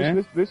 Ai,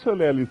 gente, deixa eu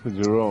ler a lista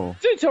de Ron.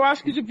 Gente, eu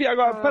acho que devia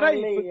agora...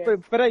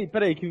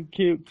 Peraí,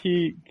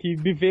 que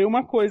me veio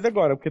uma coisa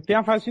agora, porque tem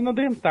a vagina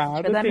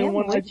dentada, tem o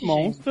One-Eyed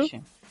Monster...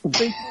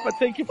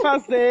 Tem que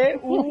fazer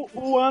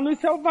o Anos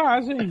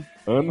Selvagem.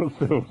 Anos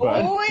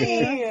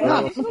Selvagem.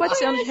 Não pode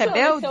ser Anos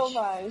Rebelde?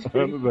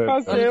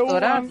 Fazer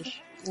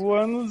o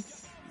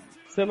Anos,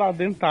 sei lá,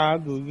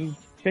 dentado. O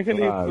que é que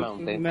ele... Não,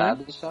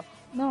 dentado já...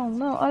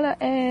 Não, olha,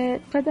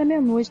 vai dar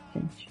meia-noite,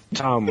 gente.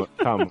 Calma,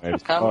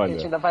 Eric. Calma, olha, que a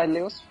gente ainda vai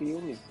ler os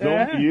filmes.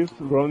 Don't use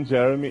Ron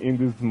Jeremy in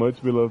this much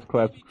beloved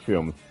classic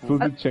films.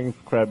 Suzy Chen's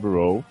Crab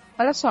Roll.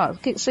 Olha só,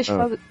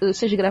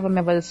 vocês gravam a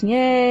minha voz assim,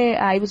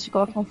 aí vocês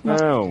colocam no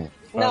final.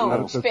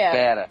 Não,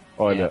 espera.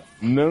 Olha,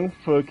 None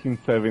fucking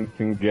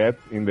 17 Get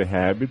in the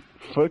Habit,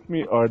 Fuck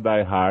Me or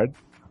Die Hard,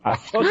 A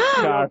Sweet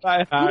Chart,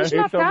 esse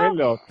é o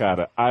melhor,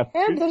 cara. A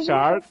Sweet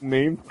Chart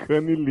named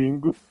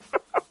Canilingus.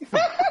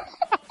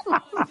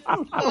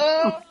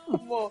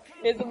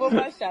 Esse eu vou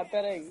baixar,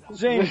 peraí.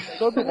 Gente,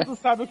 todo mundo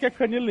sabe o que é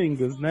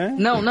Canilingus, né?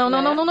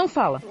 Não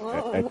fala.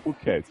 É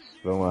Phuket,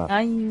 vamos lá.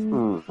 Ai.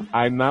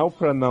 I now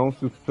pronounce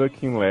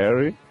Sucking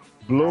Larry,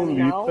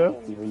 Blolita,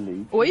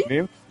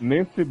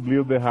 Nancy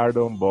Blew the Hard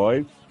on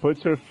Boys,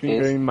 Put Your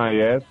Finger in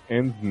My Ass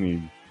and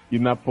Sneeze. E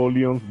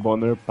Napoleon's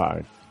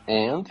Bonaparte.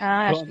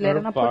 Acho que ele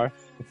era Napoleon.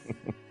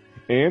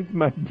 And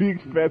My Big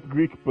Fat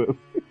Greek Pussy.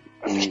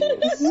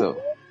 Isso.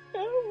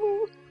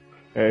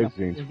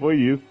 Gente, foi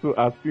isso.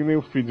 Assinem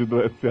o feed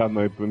do S.A.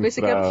 no iTunes.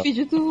 Pensei que era o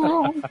feed do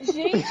Ron.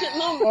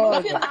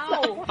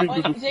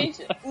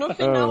 Gente, no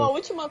final, a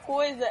última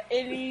coisa,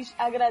 eles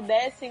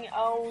agradecem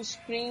aos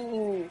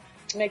Screen...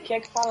 Como é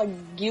que fala?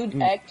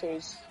 Guild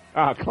Actors.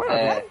 Ah,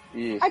 claro.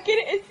 Isso.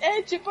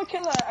 É tipo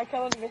aquela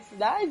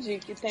universidade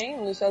que tem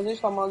nos Estados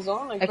Unidos,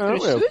 famosona, que é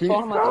o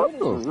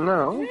formadores.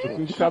 Não,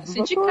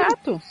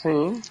 sindicato.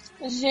 Sim.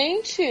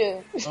 Gente,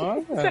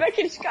 será que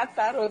eles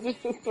cataram outras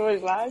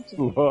pessoas lá?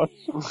 Tipo?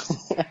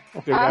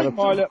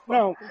 Lógico.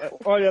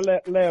 Olha,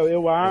 Léo,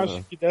 eu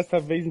acho que dessa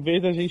vez, em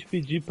vez da gente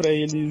pedir pra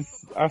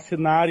eles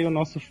assinarem o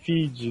nosso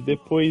feed,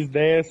 depois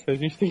dessa, a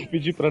gente tem que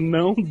pedir pra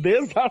não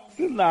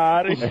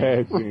desassinarem.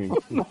 Gente.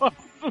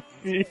 Nosso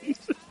feed.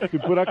 Se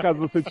por acaso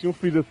você tinha um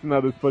feed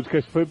assinado, esse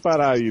podcast foi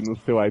parar aí no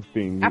seu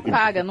iTunes.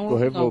 Apaga, não.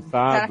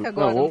 Revoltado.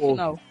 Agora, no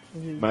final.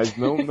 Mas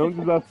não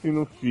desassine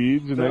o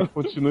feed, né?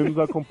 Continue nos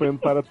acompanhando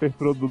para ter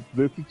produtos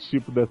desse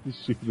tipo,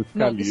 desse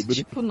calibre.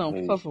 Desse tipo não,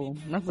 por favor.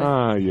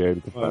 Ai,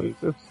 Erika,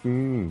 parece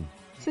assim.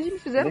 Vocês me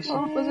fizeram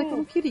uma coisa que eu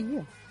não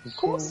queria.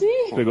 Como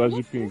assim? Você gosta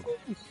de pingo?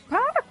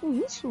 Para com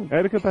isso.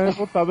 Erika tá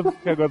revoltada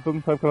porque agora todo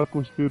mundo sabe que ela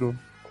conspirou.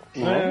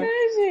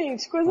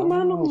 Gente, coisa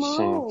mais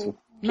normal.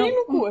 Quem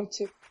não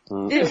curte?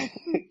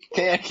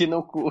 Quem aqui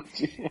não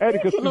curte?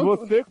 Erika, se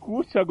você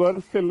curte, agora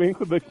esse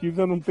elenco daqui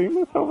já não tem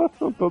mais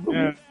salvação, todo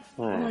mundo.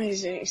 Ai,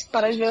 gente,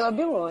 para de ver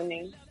Babilônia,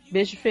 hein?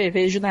 Beijo, Fê.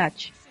 Beijo,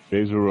 Nath.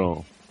 Beijo,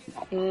 Ron.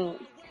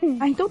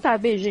 Então tá,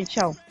 beijo, gente.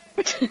 Tchau.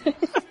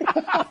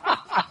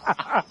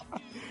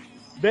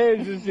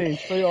 Beijo,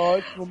 gente. Foi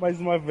ótimo mais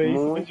uma vez.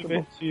 Foi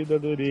divertido,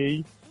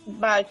 adorei.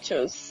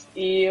 Batios.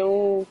 E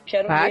eu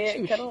quero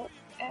Batios? ver...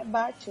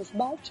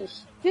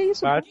 Batios. Que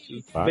isso?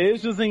 Batios.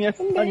 Beijos em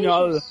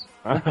espanhol.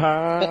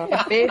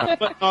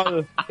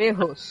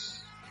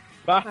 Berros.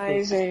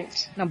 Ai,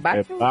 gente. Não,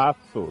 batios.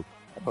 Passos.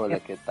 Olha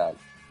que tal.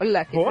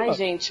 Olha que Ai,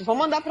 gente, vou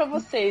mandar pra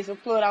vocês o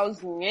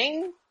pluralzinho,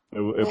 hein?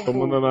 Eu tô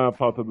mandando a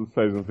pauta do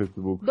Sérgio no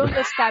Facebook. Onde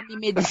está mi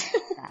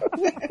medicina?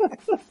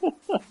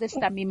 Onde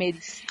está mi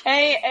medicina?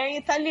 É em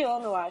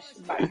italiano, eu acho.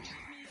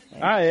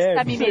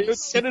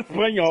 É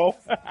espanhol.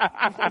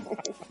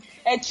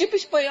 É tipo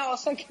espanhol,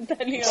 só que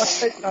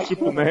italiano.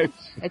 Tipo net.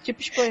 É tipo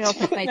espanhol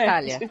na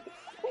Itália.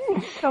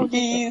 Então,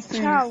 isso.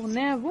 Tchau,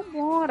 né?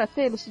 Vambora,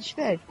 Taylor, se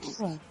despede.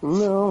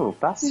 Não,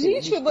 tá assim.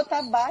 Gente, fui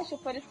botar baixo,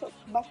 apareceu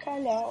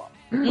bacalhau.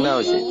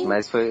 Não, gente,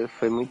 mas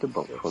foi muito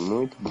bom. Foi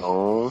muito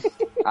bom.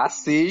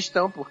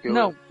 Assistam, porque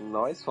Não.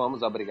 nós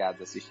fomos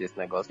obrigados a assistir esse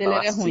negócio. Ele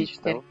Então é ruim,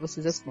 assistam. quero que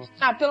vocês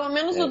assistam. Pelo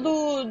menos o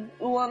do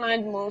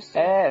One-Eyed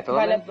Monster. Pelo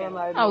vale menos a pena. o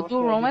One-Eyed O Monster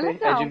do Ron é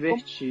legal. É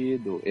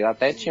divertido. Eu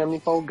até tinha me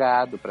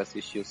empolgado pra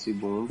assistir o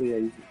segundo e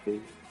aí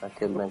fiquei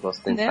aquele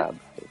negócio tentado.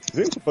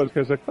 Gente, o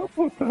podcast já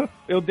acabou, tá?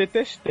 Eu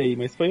detestei,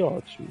 mas foi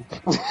ótimo.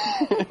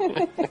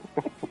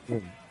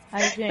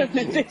 Ai, Eu gente.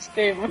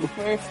 detestei, mas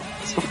foi.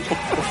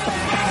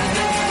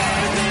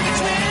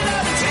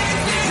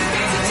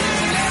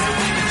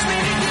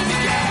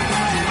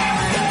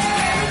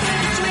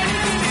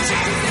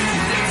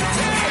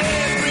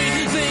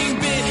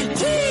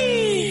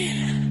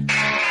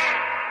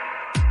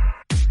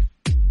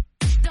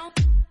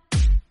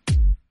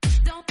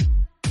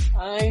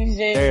 Ai,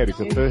 gente.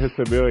 Érica, você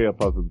recebeu aí a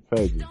pauta do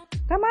Fed?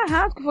 Tá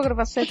amarrado que eu vou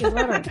gravar 7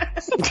 agora.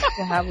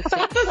 Ferrar você.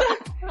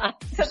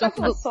 Você tá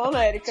com sono,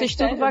 Érica? Vocês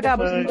tudo Sério?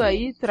 vagabundo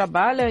aí,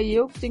 trabalha e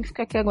eu tenho que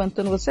ficar aqui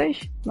aguentando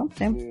vocês? Não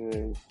tem.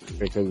 O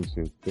que a gente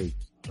respeita?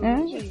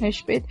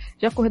 Respeito.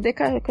 Já acordei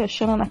com a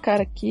Xana na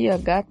cara aqui, a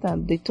gata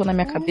deitou na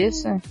minha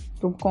cabeça.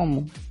 Tô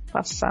como?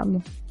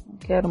 Passado. Não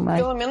quero mais.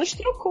 Pelo menos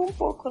trocou um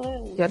pouco,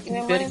 né? Quero que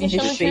Minha me mãe me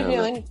chama de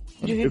Viviane.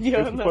 De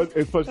Viviana.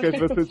 Esse podcast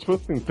vai ser tipo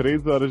assim,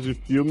 3 horas de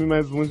filme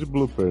mais um de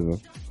bloopers,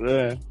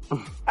 né?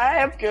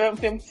 É, porque é o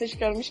tempo que vocês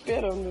ficaram me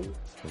esperando.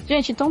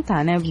 Gente, então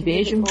tá, né?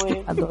 Beijo.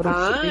 Adoro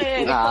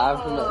É, já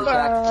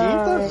a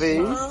quinta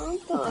vez.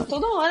 Tá,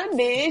 toda hora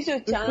beijo,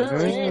 tchau.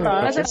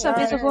 Mas dessa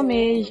vez eu vou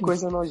mesmo.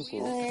 Coisa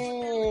nojenta.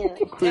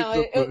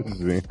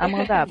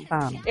 Amanda,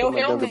 pá. Eu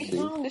realmente...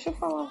 Não, deixa eu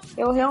falar.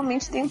 Eu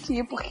realmente tenho que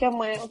ir, porque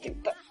amanhã eu tenho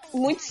que estar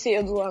muito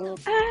cedo lá no...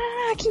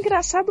 Ah, que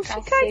engraçado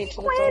ficar aí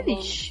com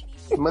eles.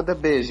 Manda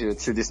beijo,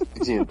 se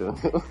despedindo.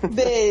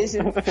 Beijo.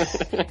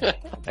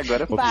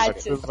 Agora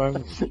bate.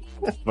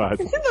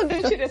 Bate. Você não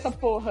eu tirei essa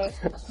porra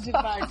de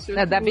bate?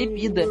 É da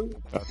bebida.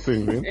 Assim,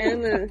 né? É,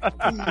 né?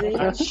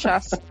 Gente,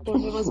 chaça. Pô,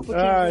 mais um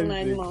pouquinho Ai, do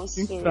Nine gente.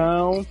 Monster.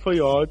 Então, foi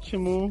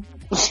ótimo.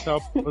 Tchau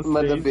pra vocês.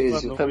 Manda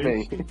beijo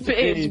também.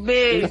 Beijo.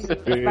 Beijo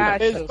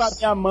pra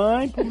minha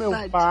mãe, pro meu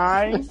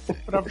pai,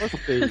 pra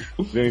vocês.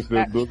 Gente,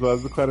 deu 2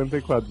 horas e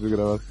 44 de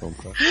gravação,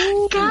 tá?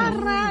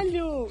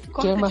 Caralho!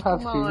 Corta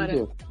tipo uma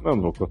hora. Não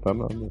vou cortar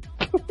nada.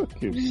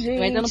 Gente,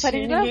 Eu ainda não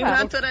parei de ninguém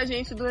gravar. matou a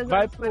gente 2 horas.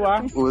 Vai pro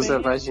ar. Usa a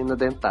vagina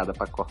dentada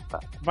pra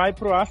cortar. Vai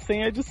pro ar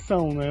sem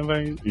edição, né?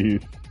 Vai.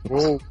 Isso.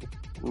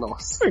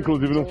 Nossa.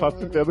 Inclusive, não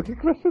faço ideia do que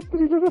vai ser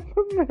trilha dessa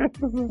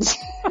merda.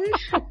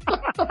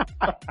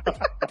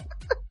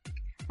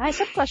 Ai,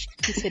 sabe o que eu acho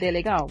que seria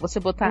legal? Você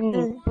botar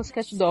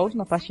Pussycat Dolls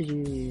na parte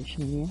de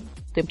chininha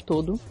o tempo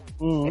todo.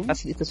 Aí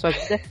facilita a sua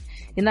vida.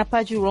 E na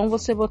parte de Ron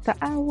você botar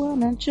I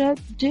wanna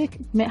just dick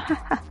me.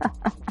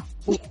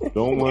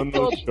 Don't want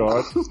no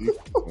short.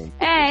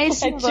 É,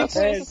 esse É tipo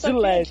negócio. isso, só que é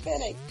Gillette.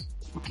 diferente.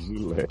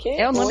 Gillette.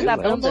 É o nome da É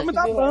o banda. nome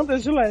da banda,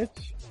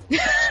 Gillette.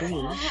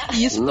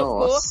 E isso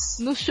tocou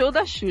Nossa. no show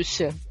da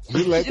Xuxa.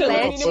 Gillette,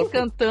 Gillette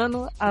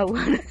cantando a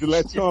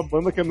Gillette é uma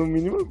banda que é no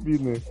mínimo bi,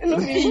 né?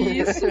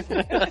 Isso.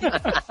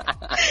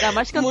 Ainda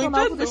mais cantando Muito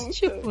algo desse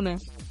adulta. tipo, né?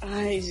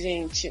 Ai,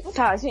 gente.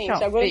 Tá, gente, Tchau,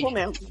 agora beijo. eu vou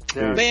mesmo.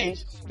 Tchau.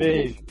 Beijo.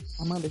 Beijo.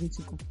 Amanda, a gente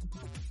se encontra.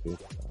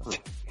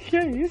 Que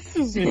é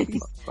isso, gente?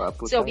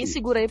 Se alguém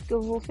segura aí, porque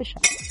eu vou fechar.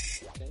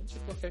 Gente,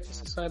 por que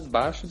você só é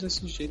baixo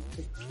desse jeito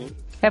aqui?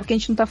 É porque a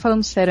gente não tá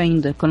falando sério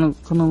ainda. Quando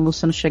o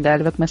Luciano chegar,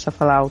 ele vai começar a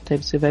falar alto, aí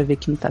você vai ver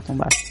que não tá tão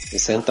baixo. E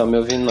você não tá me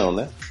ouvindo não,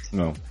 né?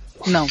 Não.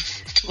 Não.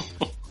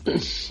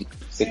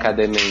 Ficar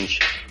demente.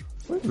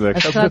 Pois é, Acho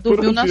que ela cadê por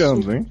dormiu na onde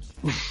anda, hein?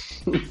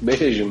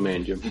 Beijo,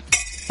 Mandy.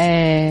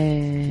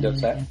 Deu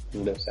certo?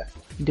 Não deu certo.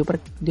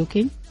 Deu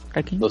quem?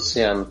 Pra quem?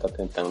 Luciano tá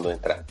tentando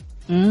entrar.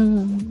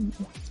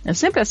 É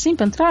sempre assim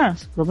pra entrar?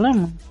 Esse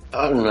problema?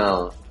 Ah,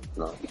 não.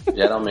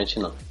 Geralmente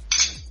não.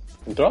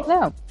 Entrou?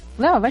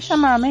 Léo, vai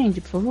chamar a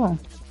Mandy, por favor.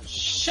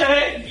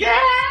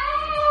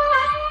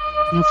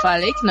 Não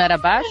falei que não era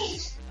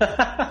baixo?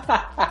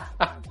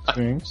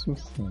 Gente, não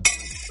sei.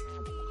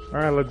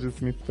 Ah, ela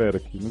disse me espera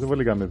aqui, mas eu vou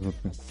ligar mesmo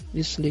assim.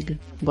 Isso, liga.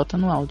 Bota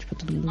no áudio pra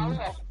todo mundo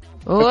ver.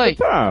 Oi!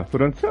 Tá,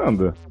 por onde você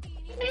anda?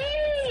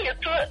 Eu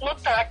tô no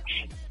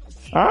táxi.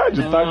 Ah,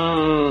 de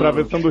táxi?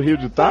 Atravessando o rio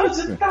de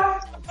táxi?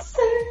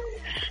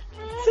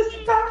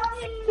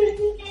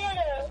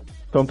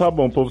 Então tá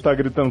bom, o povo tá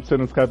gritando pra você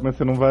no Skype, mas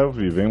você não vai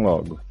ouvir, vem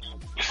logo.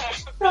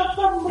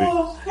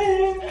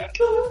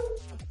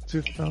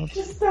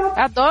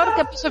 Adoro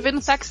que a pessoa vê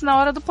no táxi na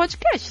hora do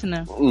podcast,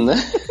 né?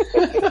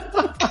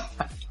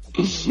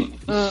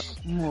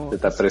 Você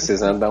tá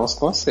precisando dar uns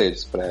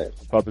conselhos pra ela.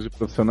 Falta de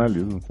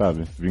profissionalismo,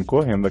 sabe? Vim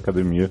correndo da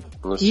academia.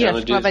 Ih,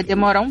 acho que ela vai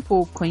demorar um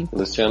pouco, hein?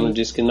 Luciano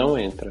disse que não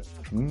entra.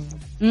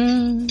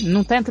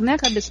 Não tenta nem a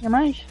cabecinha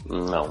mais?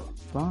 Não.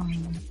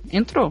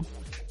 Entrou.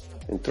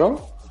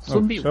 Entrou?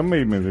 Subiu.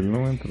 Chamei, mas ele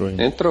não entrou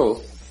ainda. Entrou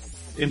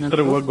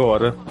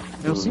agora.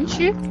 Eu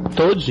senti.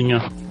 Todinha.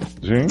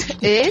 Gente.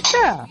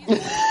 Eita!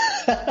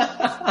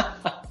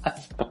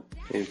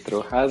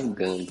 Entrou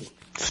rasgando.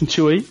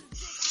 Sentiu aí?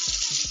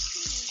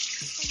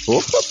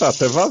 Opa, tá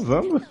até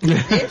vazando.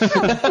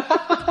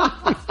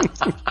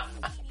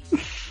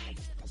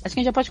 Acho que a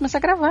gente já pode começar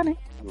a gravar, né?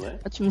 Não é?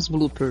 Ótimos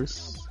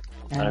bloopers.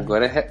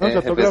 Agora é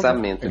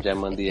revezamento de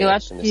Amanda e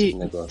Ashley nesse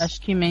negócio. Acho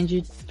que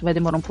Mandy vai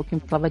demorar um pouquinho,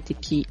 porque ela vai ter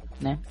que,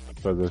 né?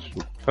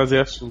 Fazer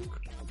açúcar.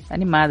 Tá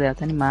animada, ela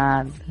tá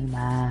animada.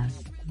 A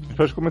gente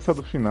pode começar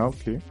do final,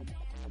 ok?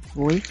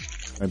 Oi?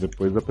 Aí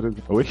depois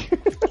apresenta. Oi?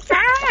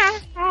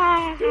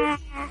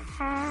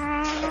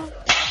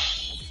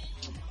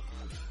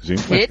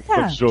 Gente, mas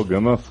tá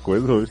jogando as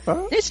coisas hoje, tá?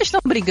 E vocês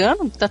estão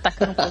brigando? Tá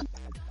atacando?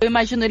 Eu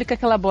imagino ele com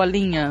aquela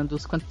bolinha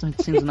dos cantões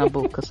de cinza na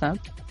boca, sabe?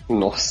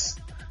 Nossa.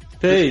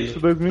 Sei.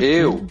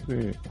 Eu?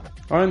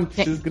 Olha, não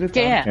precisa gritar.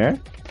 Quem é?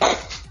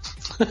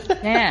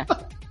 É.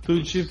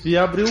 Tu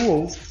devia abrir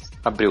o ovo.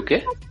 Abrir o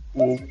quê?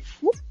 O ovo.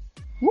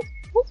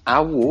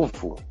 Ah, o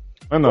ovo.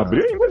 Mas não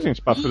abriu ainda, gente.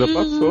 Já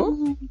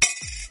passou.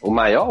 O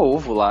maior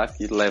ovo lá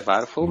que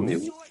levaram foi o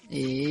meu.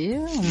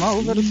 Uma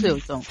uva do seu,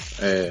 então.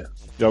 É.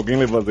 E alguém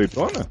levou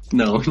azeitona?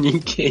 Não,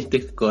 ninguém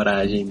teve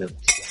coragem, não.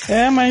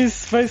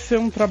 Mas vai ser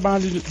um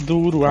trabalho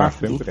duro,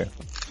 sempre é.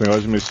 Esse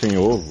negócio de mexer em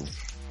ovo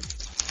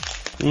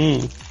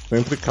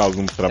sempre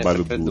causa um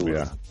trabalho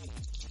duro.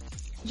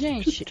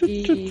 Gente,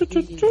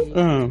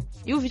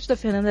 e o vídeo da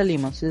Fernanda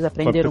Lima? Vocês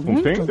aprenderam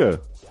muito?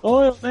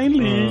 Eu nem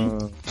li.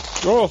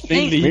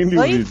 Nem li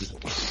o vídeo.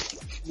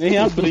 Nem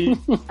abri.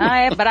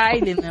 É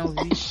Braille, né, o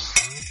vídeo.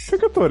 O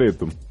que é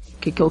Toretto? O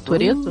que é o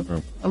Toretto?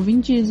 É o Vin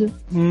Diesel.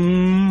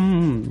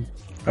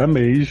 É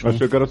mesmo.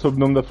 Achei que era o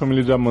sobrenome da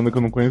família de Amanda que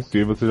eu não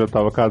conhecia. Você já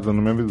tava casando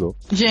e me avisou.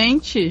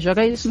 Gente,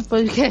 joga isso no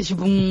podcast.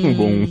 Bom.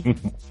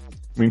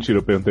 Mentira,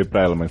 eu perguntei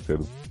pra ela mais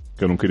cedo.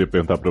 Que eu não queria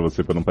perguntar pra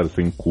você pra não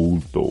parecer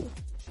inculto.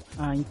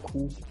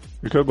 Inculto.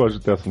 E que eu gosto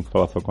de ter assunto pra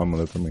falar só com a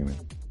Amanda também, né?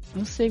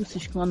 Não sei,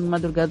 vocês ficam a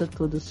madrugada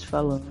toda se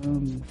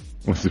falando.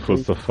 Se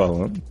fosse só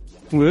falando.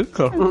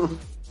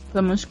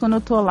 Pelo menos quando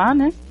eu tô lá,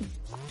 né?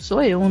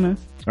 Sou eu, né?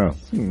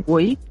 Sim.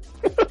 Oi?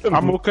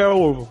 A boca é o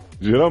ovo.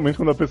 Geralmente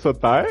quando a pessoa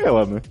tá, é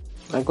ela, né?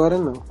 Agora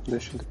não,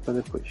 deixa pra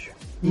depois.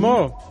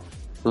 Amor.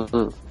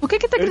 Por que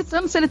tá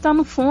gritando se ele tá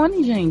no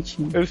fone, gente?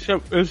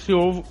 Esse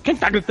ovo... Quem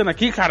tá gritando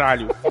aqui,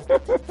 caralho?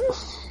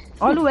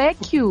 Olha o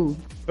Ekio.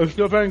 Esse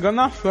ovo é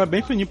enganação, é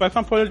bem fininho, parece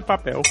uma folha de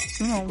papel.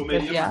 Não, é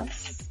viado.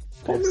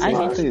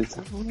 Gente,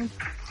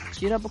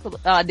 tira a boca do...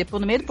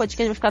 depois no meio do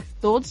podcast vai ficar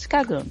todos se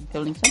cagando.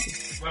 Quero nem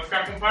saber. Vai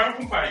ficar com pai ou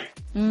com pai?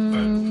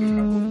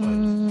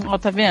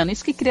 Tá vendo?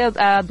 Isso que cria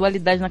a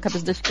dualidade na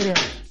cabeça das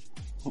crianças.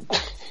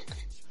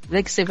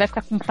 Dizer que você vai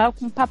ficar com pai ou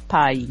com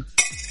papai.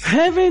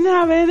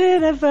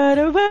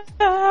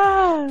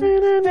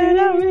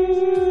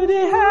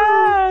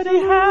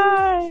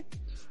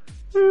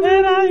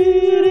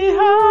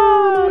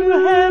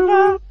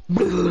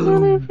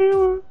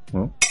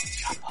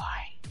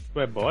 Tu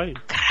é boy?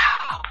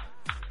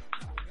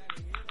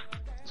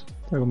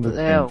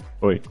 Léo.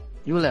 Oi.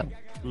 E o Léo?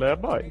 Léo é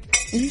boy.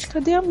 Gente,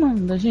 cadê a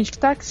Amanda? Gente, que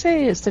táxi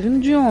é esse? Tá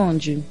vindo de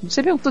onde?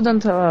 Você viu que de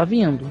onde ela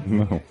vindo?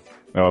 Não.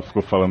 Ela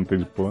ficou falando que tem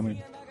de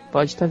pônei.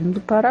 Pode estar vindo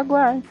do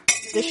Paraguai.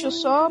 Deixa eu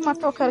só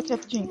matar o cara aqui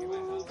rapidinho.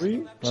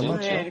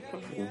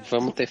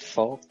 Vamos ter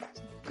foco.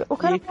 O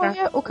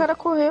cara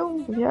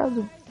correu,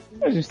 viado.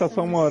 A gente tá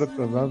só 1 hora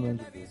atrasado, né?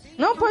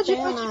 Não, pode ir,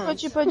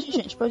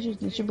 gente. Pode ir,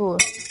 de boa.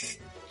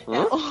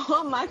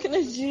 Uma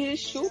máquina de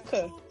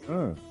chuca.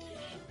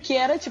 Que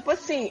era tipo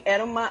assim,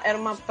 era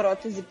uma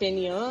prótese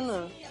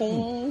peniana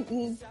com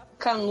um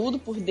canudo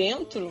por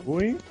dentro.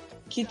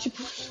 Que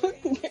tipo,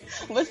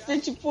 você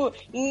tipo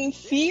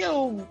enfia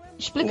o...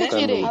 Explica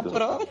direito. A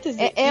prótese.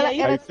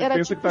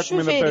 Era tipo um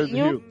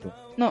chuveirinho.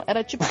 Não,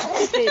 era tipo um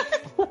chuveirinho.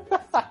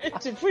 É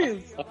tipo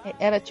isso.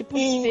 Era tipo um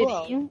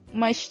chuveirinho,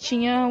 mas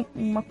tinha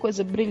uma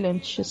coisa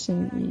brilhante,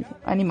 assim,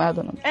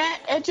 animada, não.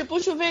 É tipo um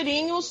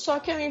chuveirinho, só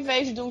que ao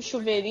invés de um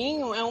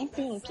chuveirinho, é um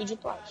pinto de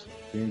plástico.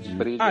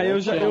 Entendi.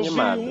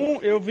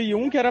 Eu vi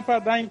um que era pra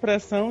dar a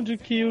impressão de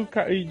que o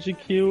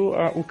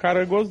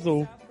cara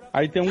gozou.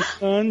 Aí tem um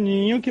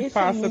caninho que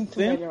passa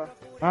dentro.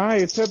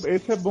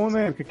 Esse é bom,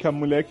 né? Porque a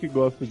mulher que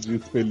gosta de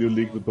expelir o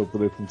líquido pra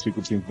poder sentir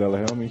que o pinto dela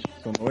realmente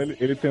funcionou,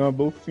 ele tem uma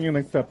bolsinha,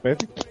 né? Que você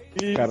aperta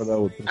e cara da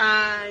outra.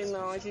 Ai,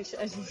 não, a gente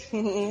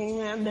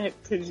não é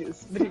adepto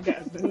disso.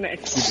 Obrigada,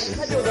 Next.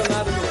 Cadê o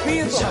danado do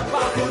pinto? Já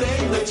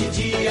procurei noite e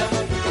dia.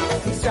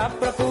 Já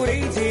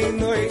procurei de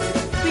noite.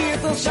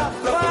 Pinto, já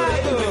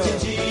procurei noite